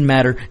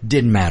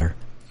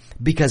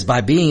 Because by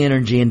being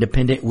energy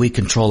independent, we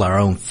control our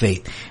own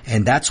fate.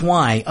 And that's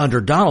why under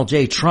Donald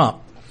J.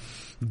 Trump,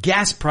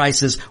 gas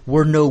prices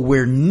were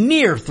nowhere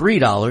near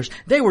 $3.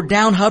 They were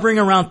down hovering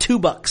around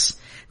 $2.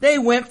 They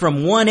went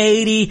from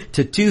 $1.80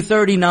 to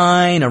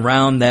 $2.39,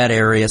 around that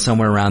area,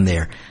 somewhere around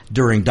there.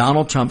 During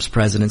Donald Trump's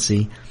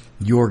presidency,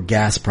 your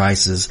gas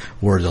prices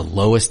were the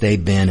lowest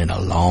they've been in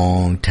a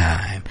long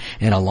time.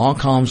 And along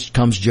comes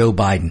Joe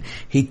Biden.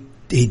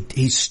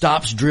 He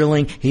stops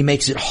drilling. He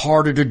makes it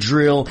harder to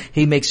drill.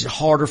 He makes it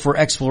harder for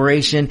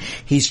exploration.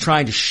 He's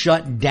trying to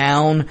shut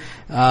down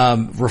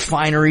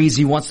refineries.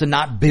 He wants to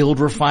not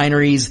build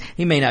refineries.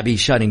 He may not be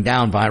shutting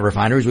down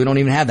refineries. We don't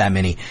even have that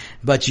many.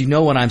 But you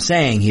know what I'm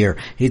saying here.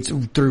 It's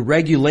through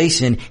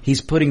regulation,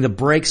 he's putting the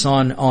brakes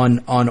on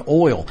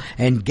oil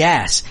and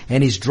gas,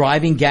 and he's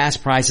driving gas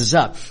prices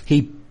up.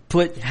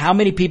 How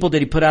many people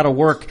did he put out of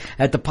work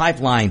at the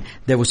pipeline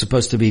that was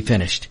supposed to be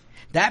finished?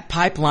 That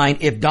pipeline,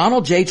 if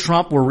Donald J.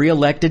 Trump were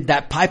reelected,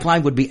 that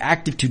pipeline would be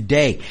active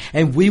today,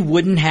 and we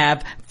wouldn't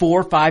have $4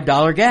 or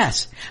 $5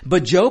 gas.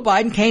 But Joe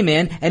Biden came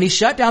in and he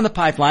shut down the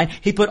pipeline.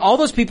 He put all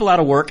those people out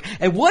of work.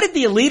 And what did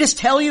the elitists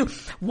tell you?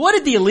 What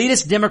did the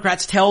elitist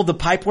Democrats tell the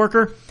pipe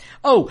worker?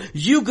 Oh,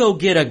 you go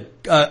get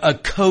a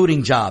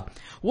coding job.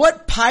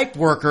 What pipe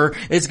worker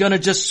is going to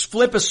just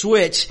flip a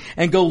switch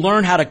and go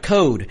learn how to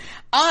code?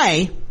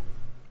 I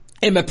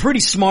am a pretty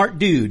smart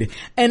dude,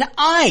 and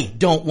I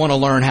don't want to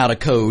learn how to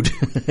code.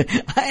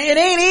 It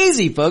ain't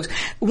easy, folks.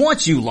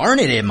 Once you learn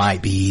it, it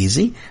might be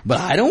easy, but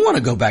I don't want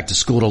to go back to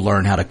school to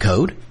learn how to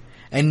code.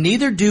 And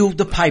neither do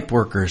the pipe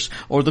workers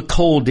or the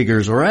coal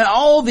diggers or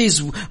all these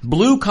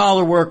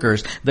blue-collar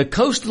workers, the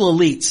coastal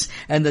elites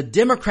and the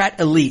Democrat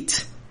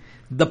elite.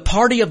 The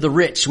party of the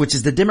rich, which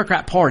is the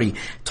Democrat Party,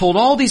 told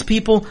all these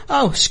people,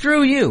 oh,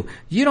 screw you.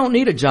 You don't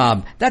need a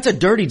job. That's a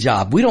dirty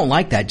job. We don't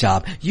like that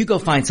job. You go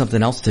find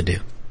something else to do.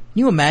 Can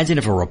you imagine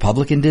if a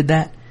Republican did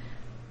that?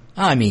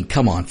 I mean,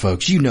 come on,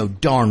 folks. You know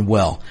darn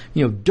well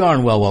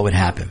what would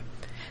happen.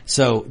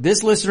 So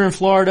this listener in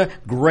Florida,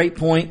 great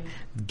point.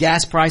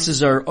 Gas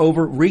prices are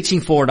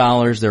reaching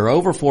 $4. They're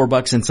over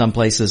 $4 in some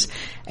places,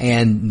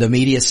 and the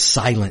media is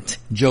silent.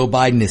 Joe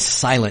Biden is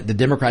silent. The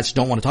Democrats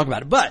don't want to talk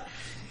about it. But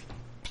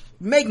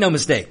make no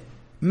mistake.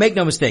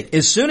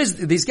 As soon as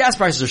these gas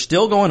prices are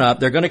still going up,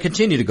 they're going to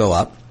continue to go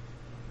up.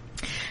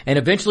 And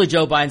eventually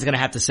Joe Biden's going to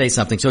have to say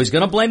something. So he's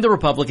going to blame the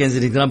Republicans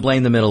and he's going to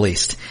blame the Middle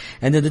East.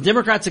 And then the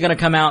Democrats are going to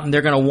come out and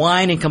they're going to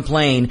whine and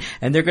complain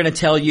and they're going to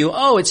tell you,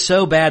 oh, it's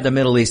so bad, the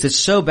Middle East. It's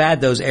so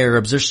bad, those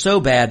Arabs. They're so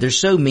bad. They're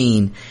so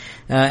mean.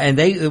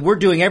 And we're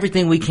doing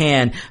everything we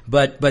can,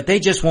 but they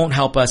just won't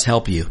help us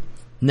help you.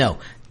 No,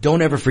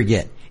 don't ever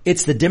forget.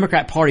 It's the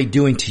Democrat Party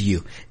doing to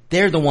you.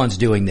 They're the ones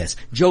doing this.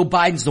 Joe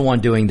Biden's the one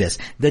doing this.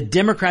 The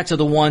Democrats are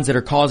the ones that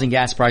are causing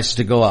gas prices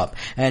to go up.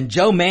 And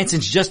Joe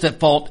Manchin's just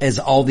at fault as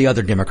all the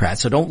other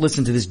Democrats. So don't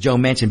listen to this Joe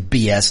Manchin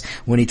BS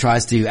when he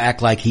tries to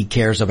act like he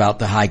cares about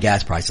the high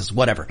gas prices.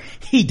 Whatever.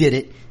 He did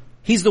it.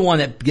 He's the one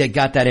that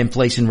got that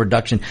inflation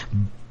reduction,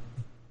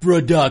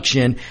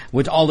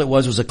 which all it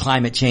was a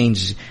climate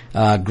change,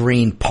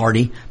 green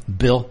party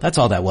bill. That's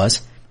all that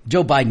was.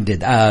 Joe Biden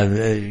did,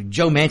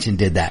 Joe Manchin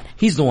did that.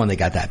 He's the one that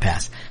got that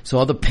passed. So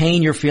all the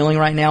pain you're feeling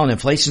right now and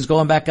inflation's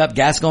going back up,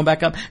 gas going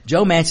back up,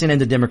 Joe Manchin and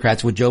the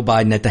Democrats with Joe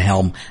Biden at the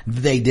helm,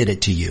 they did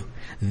it to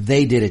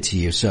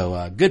you.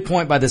 So, good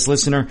point by this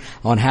listener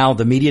on how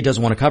the media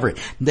doesn't want to cover it.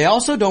 They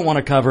also don't want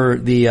to cover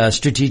the,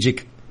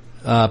 strategic,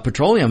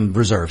 petroleum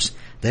reserves.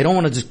 They don't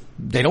want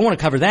to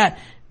cover that.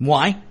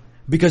 Why?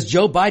 Because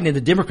Joe Biden and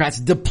the Democrats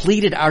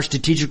depleted our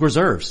strategic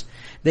reserves.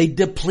 They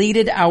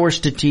depleted our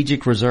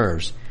strategic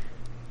reserves.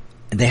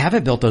 They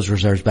haven't built those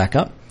reserves back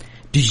up.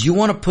 Do you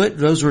want to put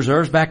those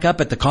reserves back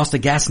up at the cost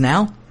of gas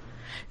now?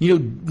 You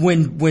know,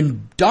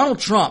 when Donald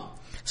Trump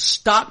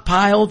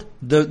stockpiled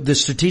the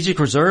strategic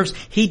reserves,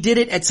 he did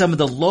it at some of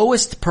the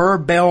lowest per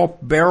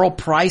barrel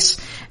price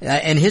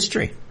in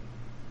history.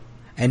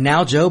 And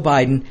now Joe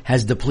Biden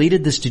has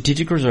depleted the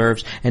strategic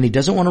reserves and he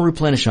doesn't want to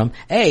replenish them.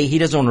 He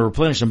doesn't want to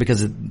replenish them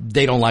because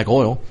they don't like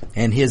oil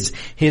and his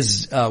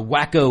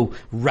wacko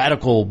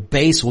radical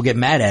base will get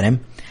mad at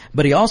him.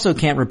 But he also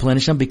can't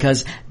replenish them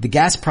because the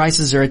gas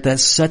prices are at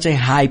such a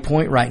high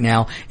point right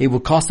now. It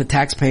will cost the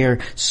taxpayer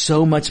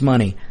so much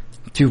money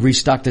to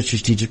restock the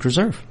strategic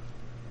reserve.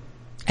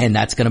 And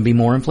that's going to be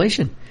more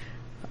inflation.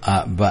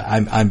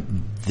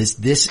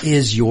 This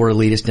is your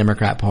elitist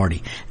Democrat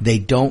Party. They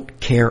don't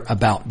care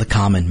about the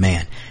common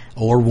man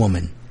or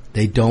woman.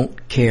 They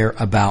don't care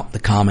about the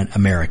common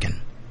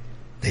American.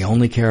 They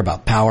only care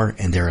about power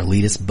and their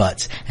elitist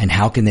butts. And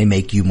how can they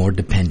make you more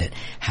dependent?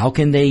 How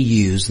can they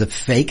use the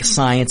fake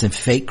science and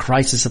fake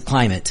crisis of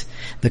climate,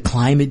 the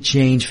climate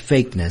change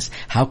fakeness?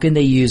 How can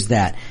they use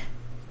that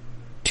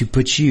to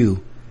put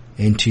you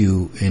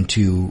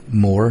into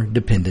more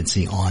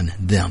dependency on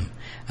them?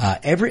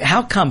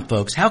 How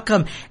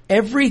come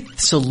every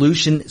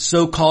solution,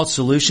 so-called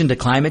solution to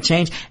climate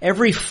change,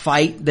 every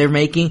fight they're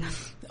making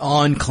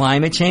on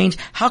climate change,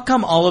 how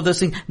come all of those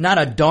things, not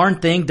a darn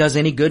thing does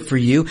any good for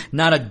you?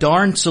 Not a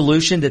darn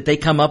solution that they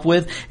come up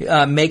with,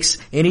 makes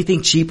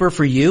anything cheaper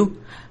for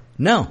you?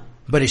 No,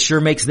 but it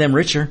sure makes them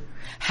richer.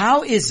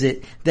 How is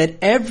it that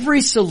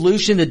every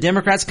solution the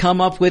Democrats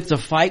come up with to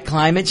fight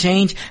climate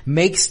change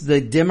makes the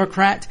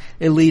Democrat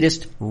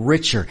elitist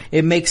richer?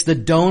 It makes the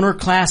donor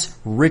class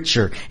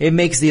richer. It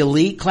makes the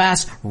elite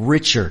class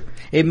richer.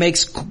 It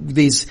makes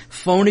these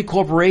phony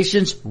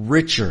corporations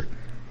richer.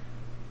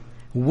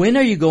 When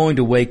are you going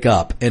to wake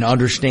up and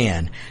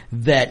understand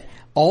that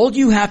all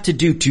you have to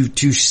do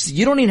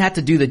you don't even have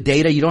to do the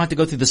data, you don't have to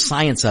go through the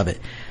science of it.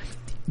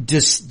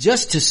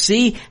 Just to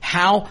see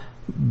how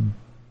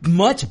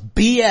much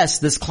BS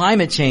this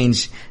climate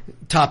change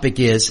topic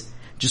is,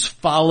 just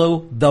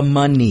follow the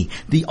money.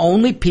 The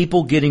only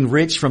people getting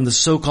rich from the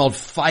so-called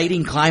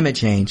fighting climate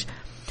change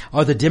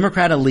are the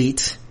Democrat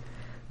elite,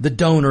 the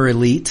donor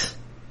elite,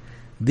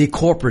 the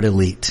corporate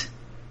elite.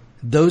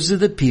 Those are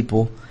the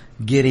people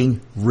getting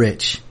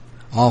rich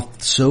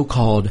off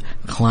so-called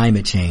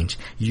climate change.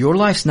 Your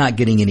life's not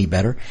getting any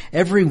better.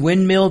 Every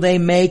windmill they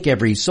make,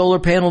 every solar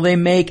panel they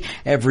make,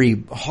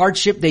 every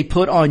hardship they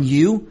put on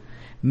you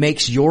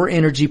makes your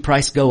energy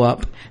price go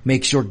up,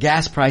 makes your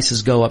gas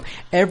prices go up.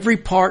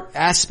 Every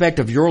aspect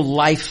of your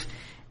life,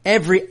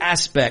 every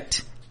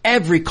aspect,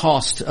 every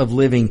cost of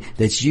living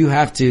that you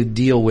have to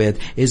deal with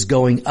is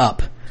going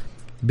up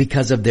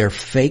because of their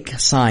fake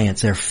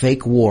science, their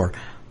fake war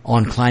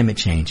on climate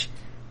change.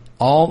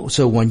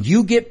 So when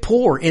you get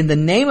poor in the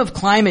name of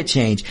climate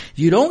change,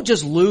 you don't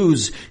just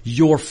lose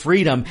your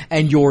freedom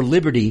and your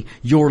liberty,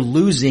 you're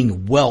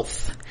losing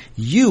wealth.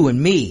 You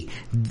and me,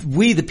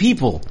 we the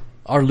people,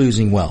 are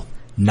losing wealth.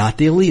 Not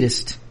the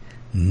elitist.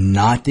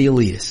 Not the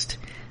elitist.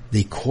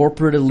 The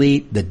corporate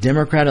elite, the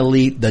Democrat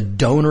elite, the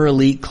donor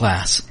elite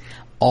class.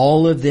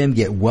 All of them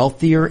get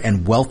wealthier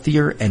and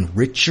wealthier and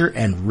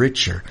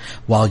richer,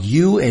 while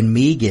you and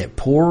me get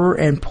poorer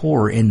and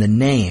poorer in the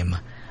name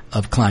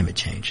of climate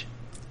change.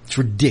 It's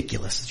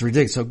ridiculous. It's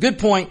ridiculous. So good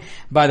point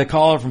by the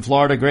caller from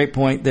Florida. Great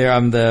point there.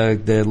 I'm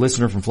the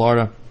listener from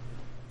Florida.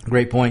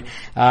 Great point.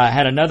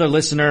 Had another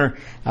listener,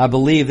 I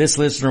believe this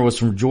listener was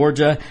from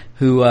Georgia,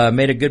 who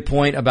made a good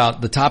point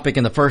about the topic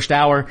in the first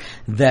hour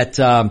that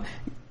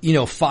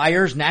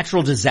fires,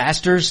 natural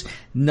disasters,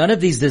 none of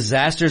these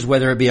disasters,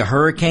 whether it be a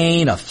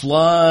hurricane, a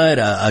flood,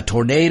 a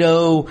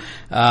tornado,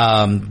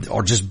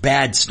 or just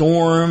bad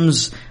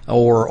storms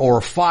or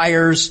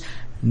fires,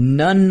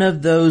 none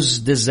of those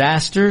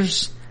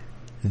disasters,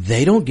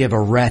 they don't give a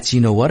rat's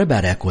you-know-what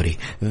about equity.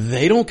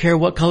 They don't care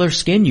what color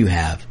skin you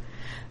have.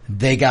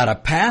 They got a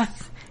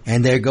path,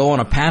 and they go on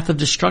a path of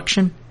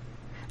destruction,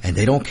 and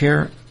they don't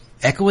care.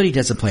 Equity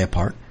doesn't play a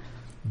part.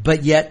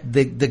 But yet,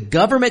 the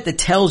government that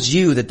tells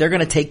you that they're going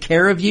to take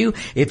care of you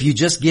if you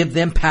just give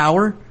them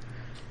power,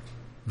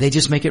 they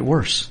just make it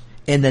worse.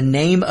 In the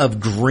name of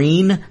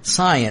green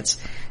science,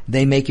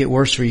 they make it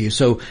worse for you.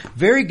 So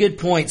very good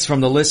points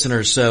from the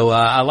listeners. So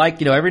I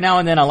like, every now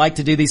and then I like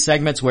to do these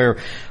segments where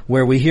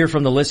we hear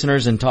from the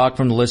listeners and talk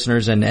from the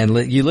listeners,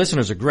 and you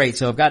listeners are great.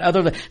 So I've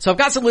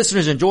got some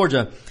listeners in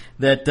Georgia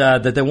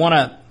that they want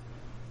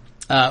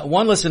to.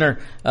 One listener,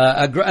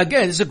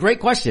 again, this is a great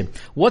question.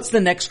 What's the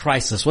next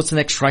crisis? What's the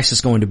next crisis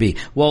going to be?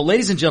 Well,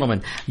 ladies and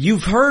gentlemen,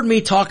 you've heard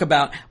me talk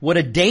about what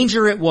a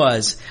danger it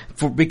was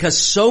because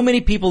so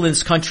many people in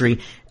this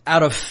country,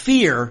 out of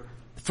fear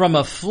from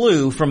a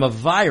flu, from a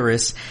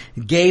virus,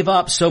 gave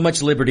up so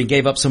much liberty,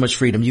 gave up so much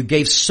freedom. You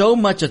gave so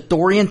much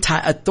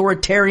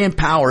authoritarian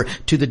power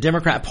to the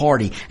Democrat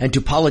Party and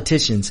to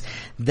politicians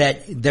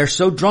that they're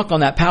so drunk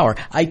on that power.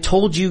 I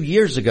told you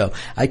years ago,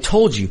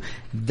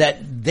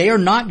 that they are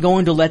not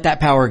going to let that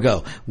power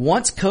go.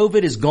 Once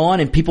COVID is gone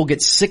and people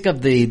get sick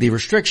of the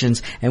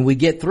restrictions and we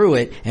get through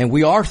it, and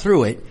we are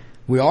through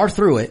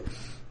it,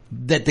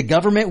 that the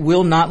government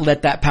will not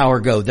let that power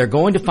go. They're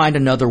going to find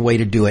another way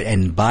to do it.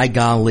 And by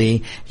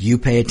golly, you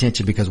pay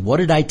attention, because what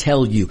did I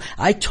tell you?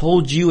 I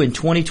told you in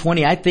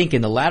 2020, I think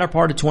in the latter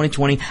part of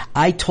 2020,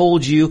 I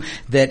told you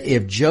that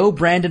if Joe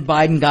Brandon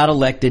Biden got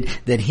elected,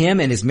 that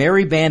him and his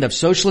merry band of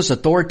socialist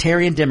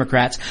authoritarian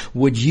Democrats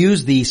would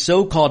use the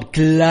so-called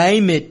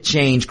climate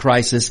change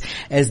crisis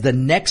as the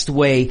next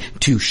way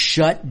to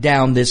shut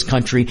down this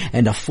country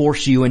and to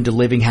force you into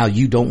living how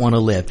you don't want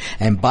to live.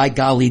 And by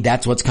golly,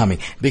 that's what's coming.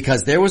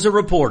 Because there was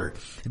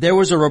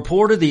was a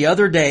reporter the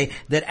other day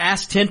that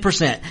asked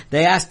 10%.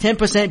 They asked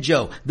 10%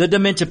 Joe, the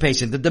dementia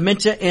patient, the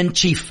dementia in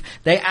chief.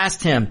 They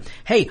asked him,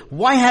 hey,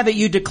 why haven't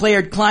you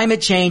declared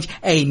climate change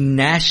a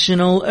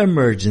national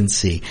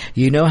emergency?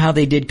 You know how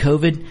they did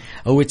COVID?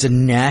 Oh, it's a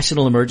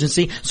national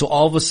emergency. So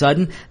all of a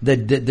sudden, the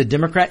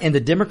Democrat, in the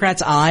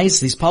Democrats' eyes,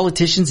 these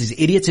politicians, these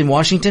idiots in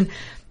Washington,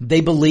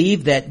 they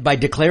believe that by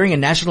declaring a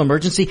national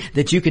emergency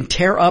that you can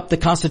tear up the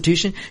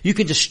Constitution. You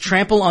can just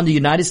trample on the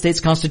United States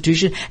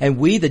Constitution, and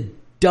we, the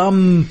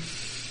dumb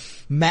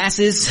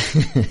masses,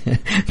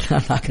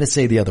 I'm not going to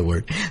say the other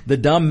word, the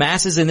dumb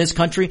masses in this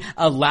country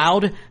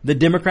allowed the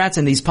Democrats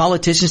and these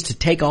politicians to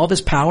take all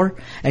this power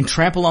and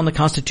trample on the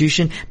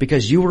Constitution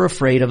because you were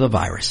afraid of the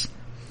virus.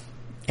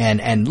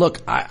 And look,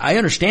 I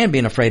understand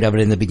being afraid of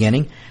it in the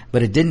beginning,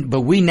 but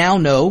we now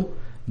know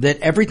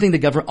that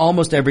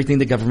almost everything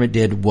the government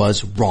did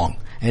was wrong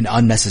and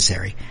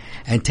unnecessary.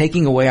 And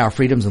taking away our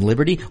freedoms and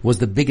liberty was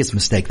the biggest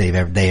mistake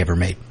they ever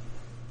made.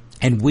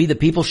 And we, the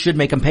people, should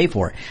make them pay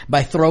for it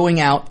by throwing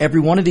out every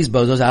one of these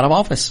bozos out of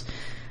office,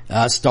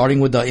 starting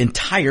with the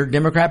entire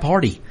Democrat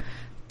Party.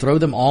 Throw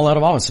them all out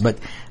of office. But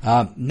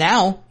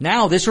now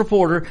this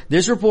reporter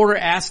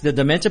asked the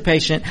dementia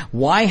patient,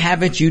 why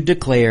haven't you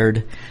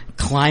declared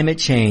climate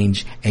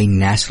change a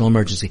national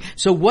emergency?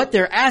 So what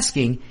they're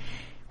asking,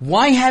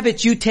 why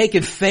haven't you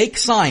taken fake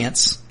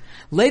science?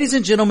 Ladies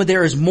and gentlemen,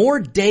 there is more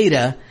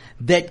data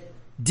that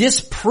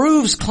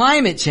disproves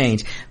climate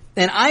change.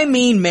 And I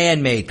mean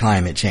man-made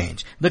climate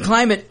change. The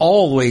climate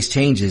always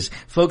changes.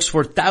 Folks,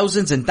 for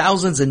thousands and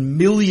thousands and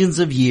millions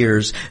of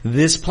years,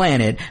 this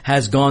planet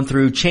has gone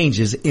through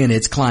changes in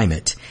its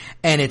climate.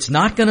 And it's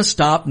not going to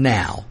stop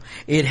now.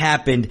 It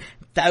happened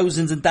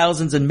thousands and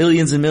thousands and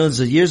millions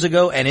of years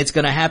ago, and it's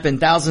going to happen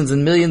thousands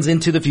and millions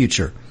into the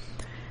future.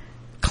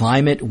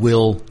 Climate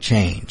will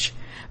change.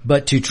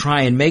 But to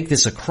try and make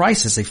this a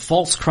crisis, a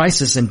false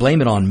crisis, and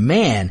blame it on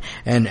man,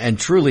 and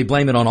truly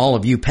blame it on all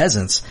of you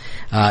peasants,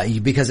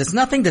 because it's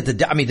nothing that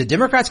the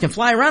Democrats can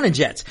fly around in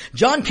jets.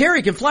 John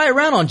Kerry can fly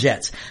around on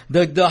jets.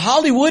 The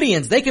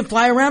Hollywoodians, they can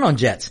fly around on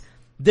jets.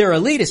 They're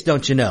elitists,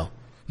 don't you know?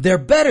 They're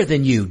better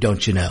than you,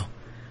 don't you know?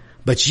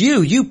 But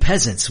you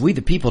peasants, we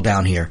the people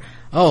down here,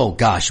 oh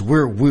gosh,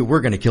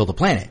 we're gonna kill the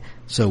planet.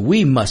 So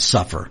we must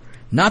suffer.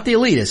 Not the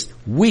elitists,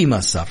 we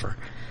must suffer.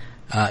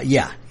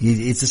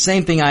 It's the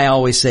same thing I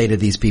always say to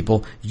these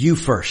people. You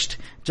first.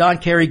 John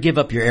Kerry, give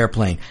up your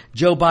airplane.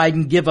 Joe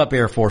Biden, give up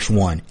Air Force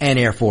One and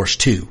Air Force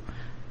Two.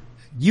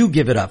 You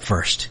give it up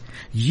first.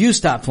 You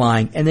stop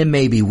flying, and then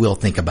maybe we'll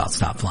think about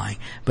stop flying.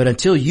 But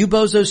until you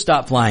bozos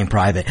stop flying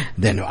private,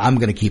 then I'm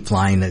going to keep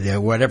flying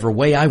whatever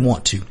way I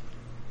want to.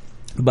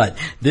 But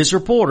this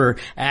reporter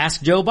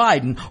asked Joe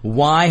Biden,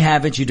 why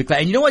haven't you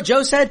declared? And you know what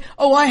Joe said?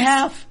 Oh, I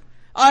have.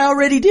 I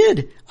already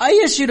did.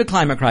 I issued a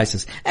climate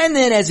crisis. And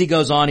then as he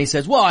goes on, he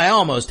says, well, I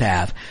almost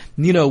have.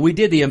 You know, we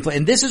did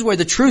and this is where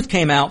the truth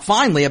came out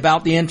finally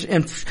about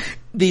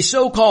the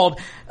so-called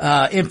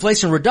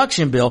Inflation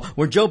Reduction Bill,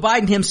 where Joe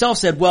Biden himself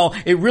said, well,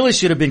 it really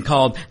should have been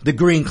called the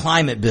Green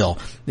Climate Bill.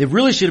 It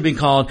really should have been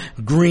called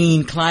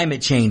Green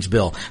Climate Change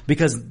Bill,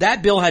 because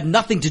that bill had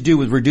nothing to do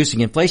with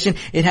reducing inflation.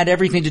 It had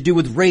everything to do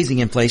with raising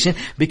inflation,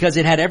 because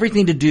it had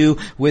everything to do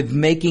with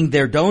making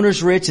their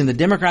donors rich and the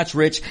Democrats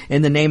rich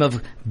in the name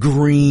of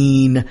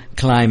green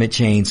climate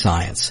change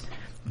science.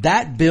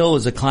 That bill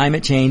is a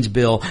climate change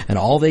bill, and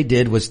all they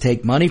did was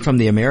take money from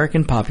the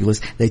American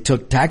populace. They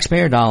took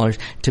taxpayer dollars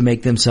to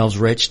make themselves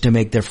rich, to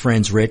make their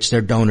friends rich,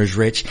 their donors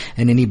rich,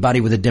 and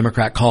anybody with a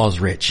Democrat cause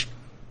rich.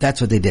 That's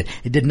what they did.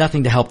 It did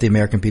nothing to help the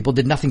American people,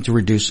 did nothing to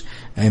reduce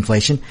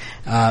inflation.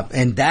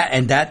 And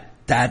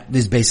that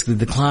is basically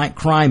the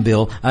crime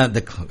bill,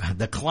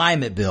 the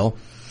climate bill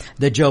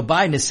that Joe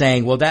Biden is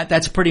saying, well,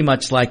 that's pretty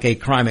much like a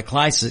climate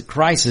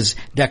crisis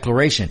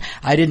declaration.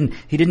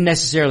 He didn't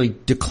necessarily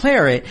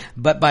declare it,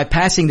 but by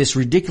passing this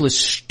ridiculous,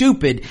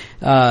 stupid,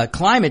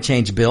 climate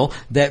change bill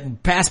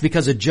that passed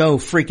because of Joe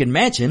freaking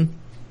Manchin,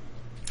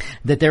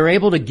 that they're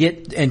able to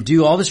get and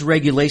do all this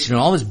regulation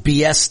and all this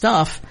BS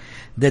stuff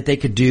that they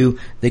could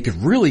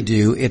really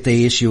do if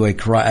they issue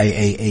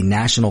a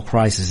national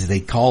crisis,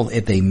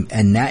 if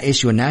they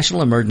issue a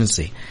national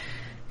emergency,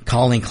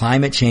 calling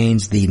climate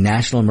change the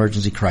national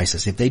emergency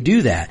crisis. If they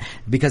do that,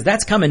 because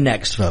that's coming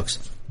next, folks.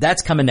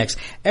 That's coming next.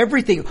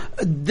 Everything,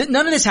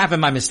 none of this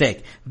happened by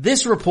mistake.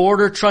 This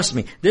reporter, trust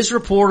me, this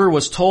reporter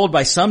was told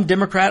by some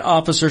Democrat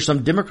officer,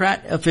 some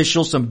Democrat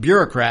official, some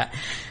bureaucrat,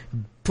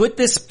 put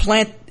this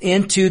plant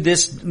into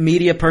this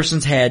media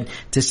person's head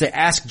to say,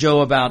 ask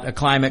Joe about a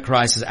climate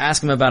crisis,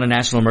 ask him about a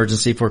national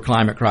emergency for a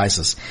climate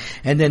crisis.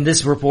 And then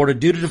this reporter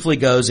dutifully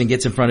goes and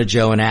gets in front of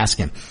Joe and asks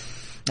him.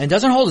 And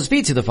doesn't hold his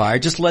feet to the fire,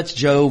 just lets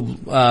Joe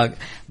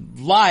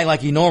lie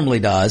like he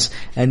normally does,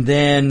 and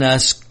then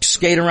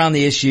skate around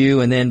the issue,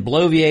 and then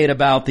bloviate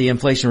about the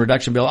Inflation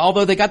Reduction Bill.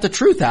 Although they got the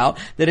truth out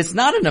that it's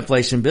not an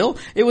inflation bill,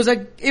 it was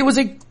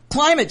a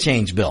climate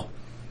change bill,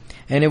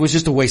 and it was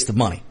just a waste of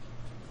money.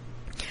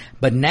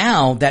 But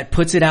now that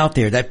puts it out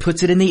there, that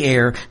puts it in the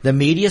air. The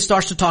media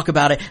starts to talk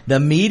about it. The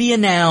media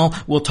now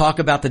will talk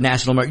about the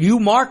national emergency. You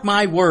mark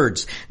my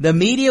words. The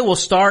media will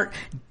start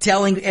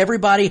telling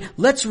everybody,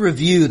 let's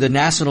review the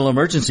national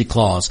emergency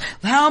clause.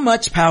 How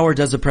much power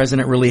does the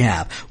president really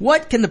have?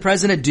 What can the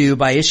president do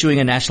by issuing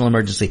a national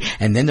emergency?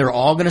 And then they're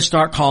all going to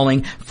start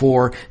calling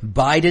for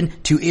Biden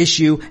to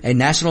issue a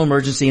national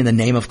emergency in the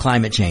name of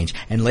climate change.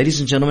 And ladies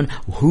and gentlemen,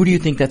 who do you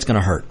think that's going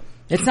to hurt?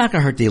 It's not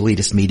going to hurt the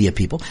elitist media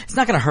people. It's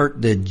not going to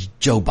hurt the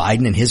Joe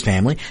Biden and his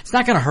family. It's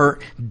not going to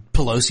hurt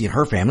Pelosi and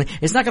her family.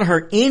 It's not going to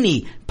hurt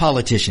any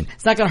politician.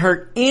 It's not going to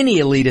hurt any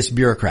elitist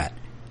bureaucrat.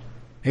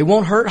 It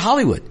won't hurt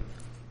Hollywood,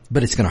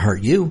 but it's going to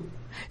hurt you.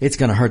 It's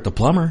going to hurt the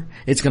plumber.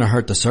 It's going to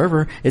hurt the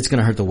server. It's going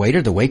to hurt the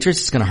waiter, the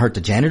waitress. It's going to hurt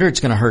the janitor. It's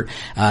going to hurt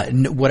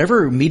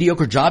whatever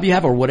mediocre job you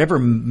have, or whatever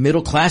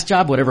middle class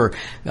job, whatever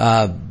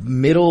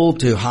middle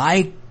to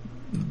high,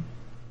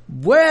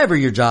 wherever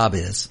your job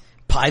is.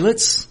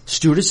 Pilots,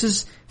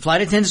 stewardesses,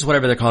 flight attendants,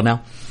 whatever they're called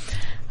now.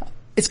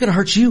 It's going to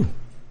hurt you.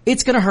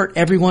 It's going to hurt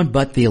everyone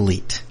but the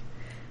elite.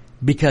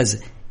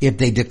 Because if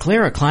they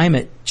declare a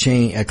climate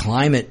change, a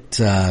climate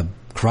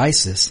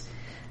crisis,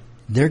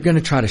 they're going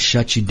to try to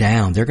shut you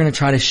down. They're going to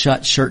try to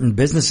shut certain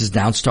businesses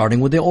down, starting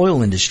with the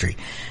oil industry.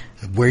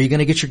 Where are you going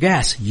to get your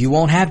gas? You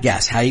won't have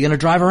gas. How are you going to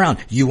drive around?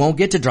 You won't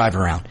get to drive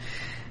around.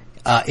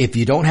 If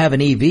you don't have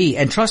an EV,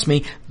 and trust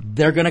me,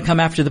 they're going to come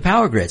after the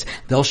power grids.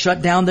 They'll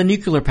shut down the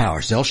nuclear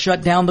powers. They'll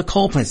shut down the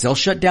coal plants. They'll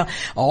shut down.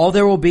 All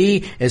there will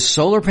be is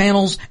solar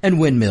panels and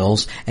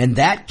windmills, and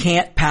that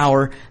can't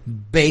power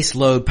base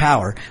load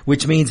power,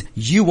 which means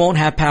you won't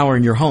have power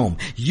in your home.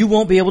 You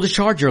won't be able to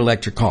charge your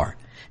electric car.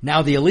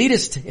 Now, the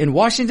elitists in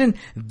Washington,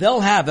 they'll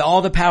have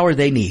all the power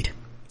they need,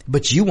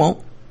 but you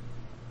won't.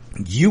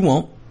 You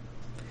won't.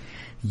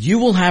 You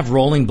will have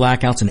rolling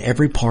blackouts in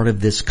every part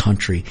of this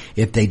country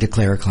if they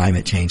declare a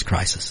climate change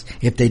crisis,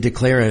 if they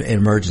declare an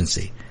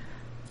emergency.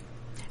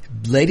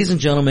 Ladies and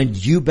gentlemen,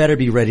 you better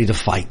be ready to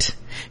fight.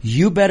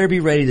 You better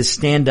be ready to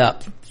stand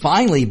up,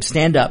 finally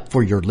stand up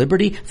for your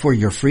liberty, for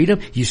your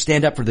freedom. You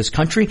stand up for this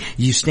country.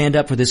 You stand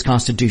up for this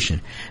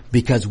Constitution,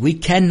 because we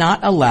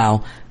cannot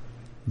allow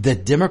the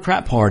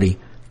Democrat Party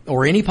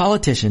or any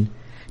politician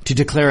to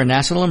declare a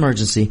national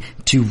emergency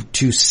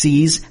to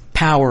seize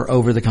power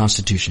over the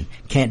Constitution.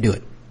 Can't do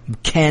it.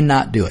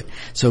 Cannot do it.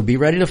 So be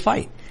ready to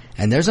fight.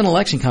 And there's an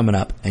election coming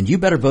up, and you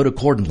better vote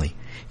accordingly.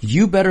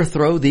 You better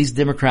throw these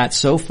Democrats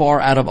so far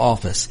out of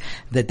office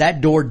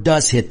that door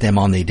does hit them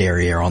on the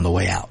derriere on the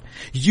way out.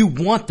 You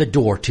want the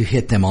door to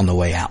hit them on the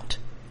way out.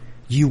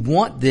 You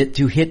want it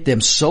to hit them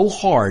so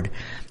hard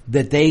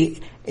that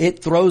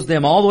it throws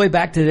them all the way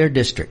back to their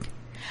district.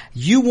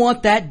 You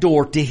want that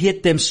door to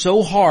hit them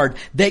so hard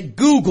that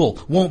Google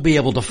won't be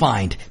able to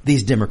find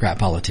these Democrat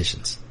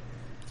politicians.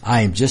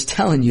 I am just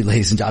telling you,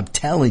 ladies and gentlemen, I'm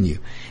telling you,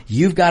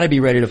 you've got to be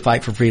ready to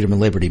fight for freedom and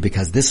liberty,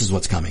 because this is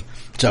what's coming.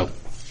 So,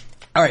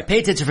 all right, pay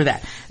attention for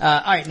that. All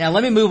right, now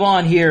let me move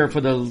on here for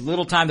the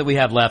little time that we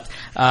have left.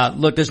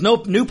 Look, there's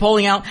no new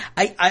polling out.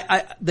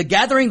 The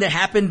gathering that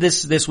happened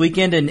this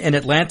weekend in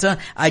Atlanta,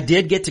 I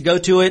did get to go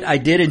to it. I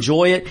did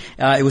enjoy it.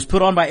 It was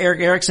put on by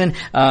Eric Erickson.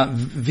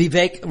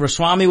 Vivek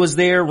Ramaswamy was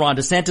there. Ron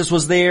DeSantis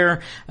was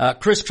there.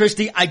 Chris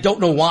Christie, I don't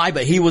know why,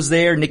 but he was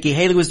there. Nikki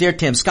Haley was there.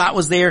 Tim Scott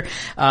was there.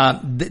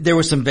 There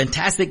were some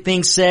fantastic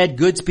things said,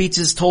 good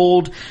speeches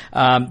told.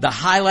 The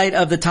highlight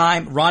of the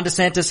time, Ron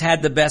DeSantis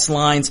had the best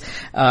lines,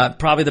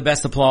 probably the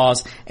best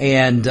applause,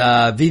 and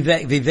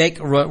Vivek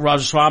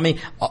Ramaswamy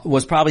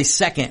was probably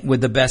second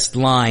with the best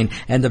line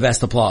and the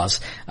best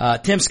applause.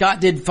 Tim Scott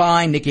did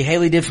fine. Nikki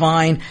Haley did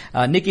fine.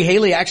 Nikki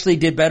Haley actually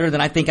did better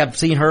than I think I've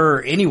seen her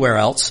anywhere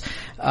else.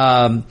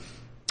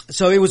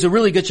 So it was a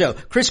really good show.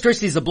 Chris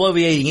Christie's a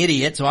bloviating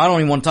idiot, so I don't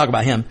even want to talk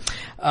about him.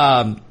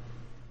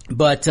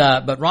 But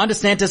Ron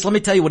DeSantis, let me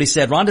tell you what he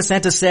said. Ron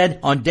DeSantis said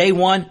on day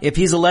one, if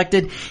he's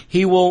elected,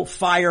 he will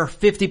fire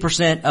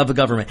 50% of the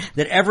government.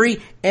 That every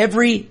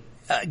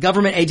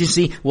government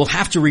agency will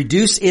have to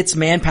reduce its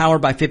manpower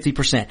by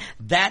 50%.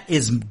 That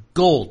is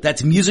gold.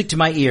 That's music to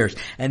my ears.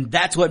 And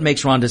that's what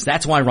makes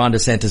that's why Ron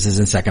DeSantis is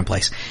in second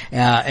place.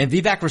 And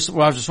Vivek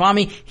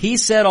Ramaswamy, he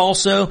said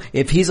also,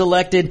 if he's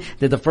elected,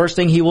 that the first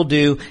thing he will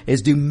do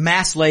is do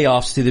mass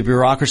layoffs to the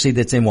bureaucracy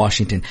that's in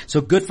Washington.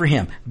 So good for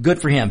him. Good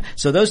for him.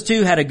 So those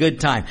two had a good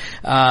time.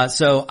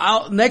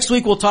 Next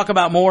week we'll talk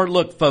about more.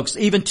 Look, folks,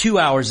 even 2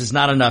 hours is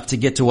not enough to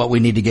get to what we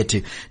need to get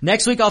to.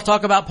 Next week I'll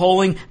talk about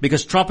polling,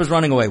 because Trump is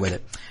running away with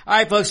it. All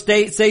right, folks,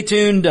 stay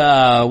tuned.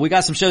 We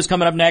got some shows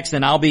coming up next,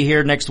 and I'll be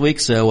here next week.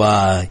 So,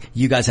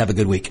 you guys have a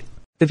good week.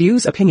 The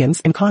views,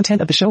 opinions, and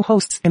content of the show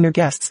hosts and their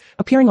guests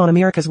appearing on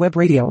America's Web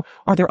Radio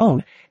are their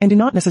own and do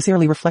not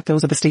necessarily reflect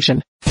those of the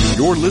station.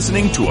 You're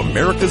listening to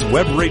America's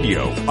Web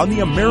Radio on the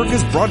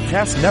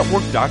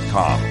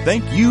AmericasBroadcastNetwork.com.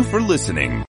 Thank you for listening.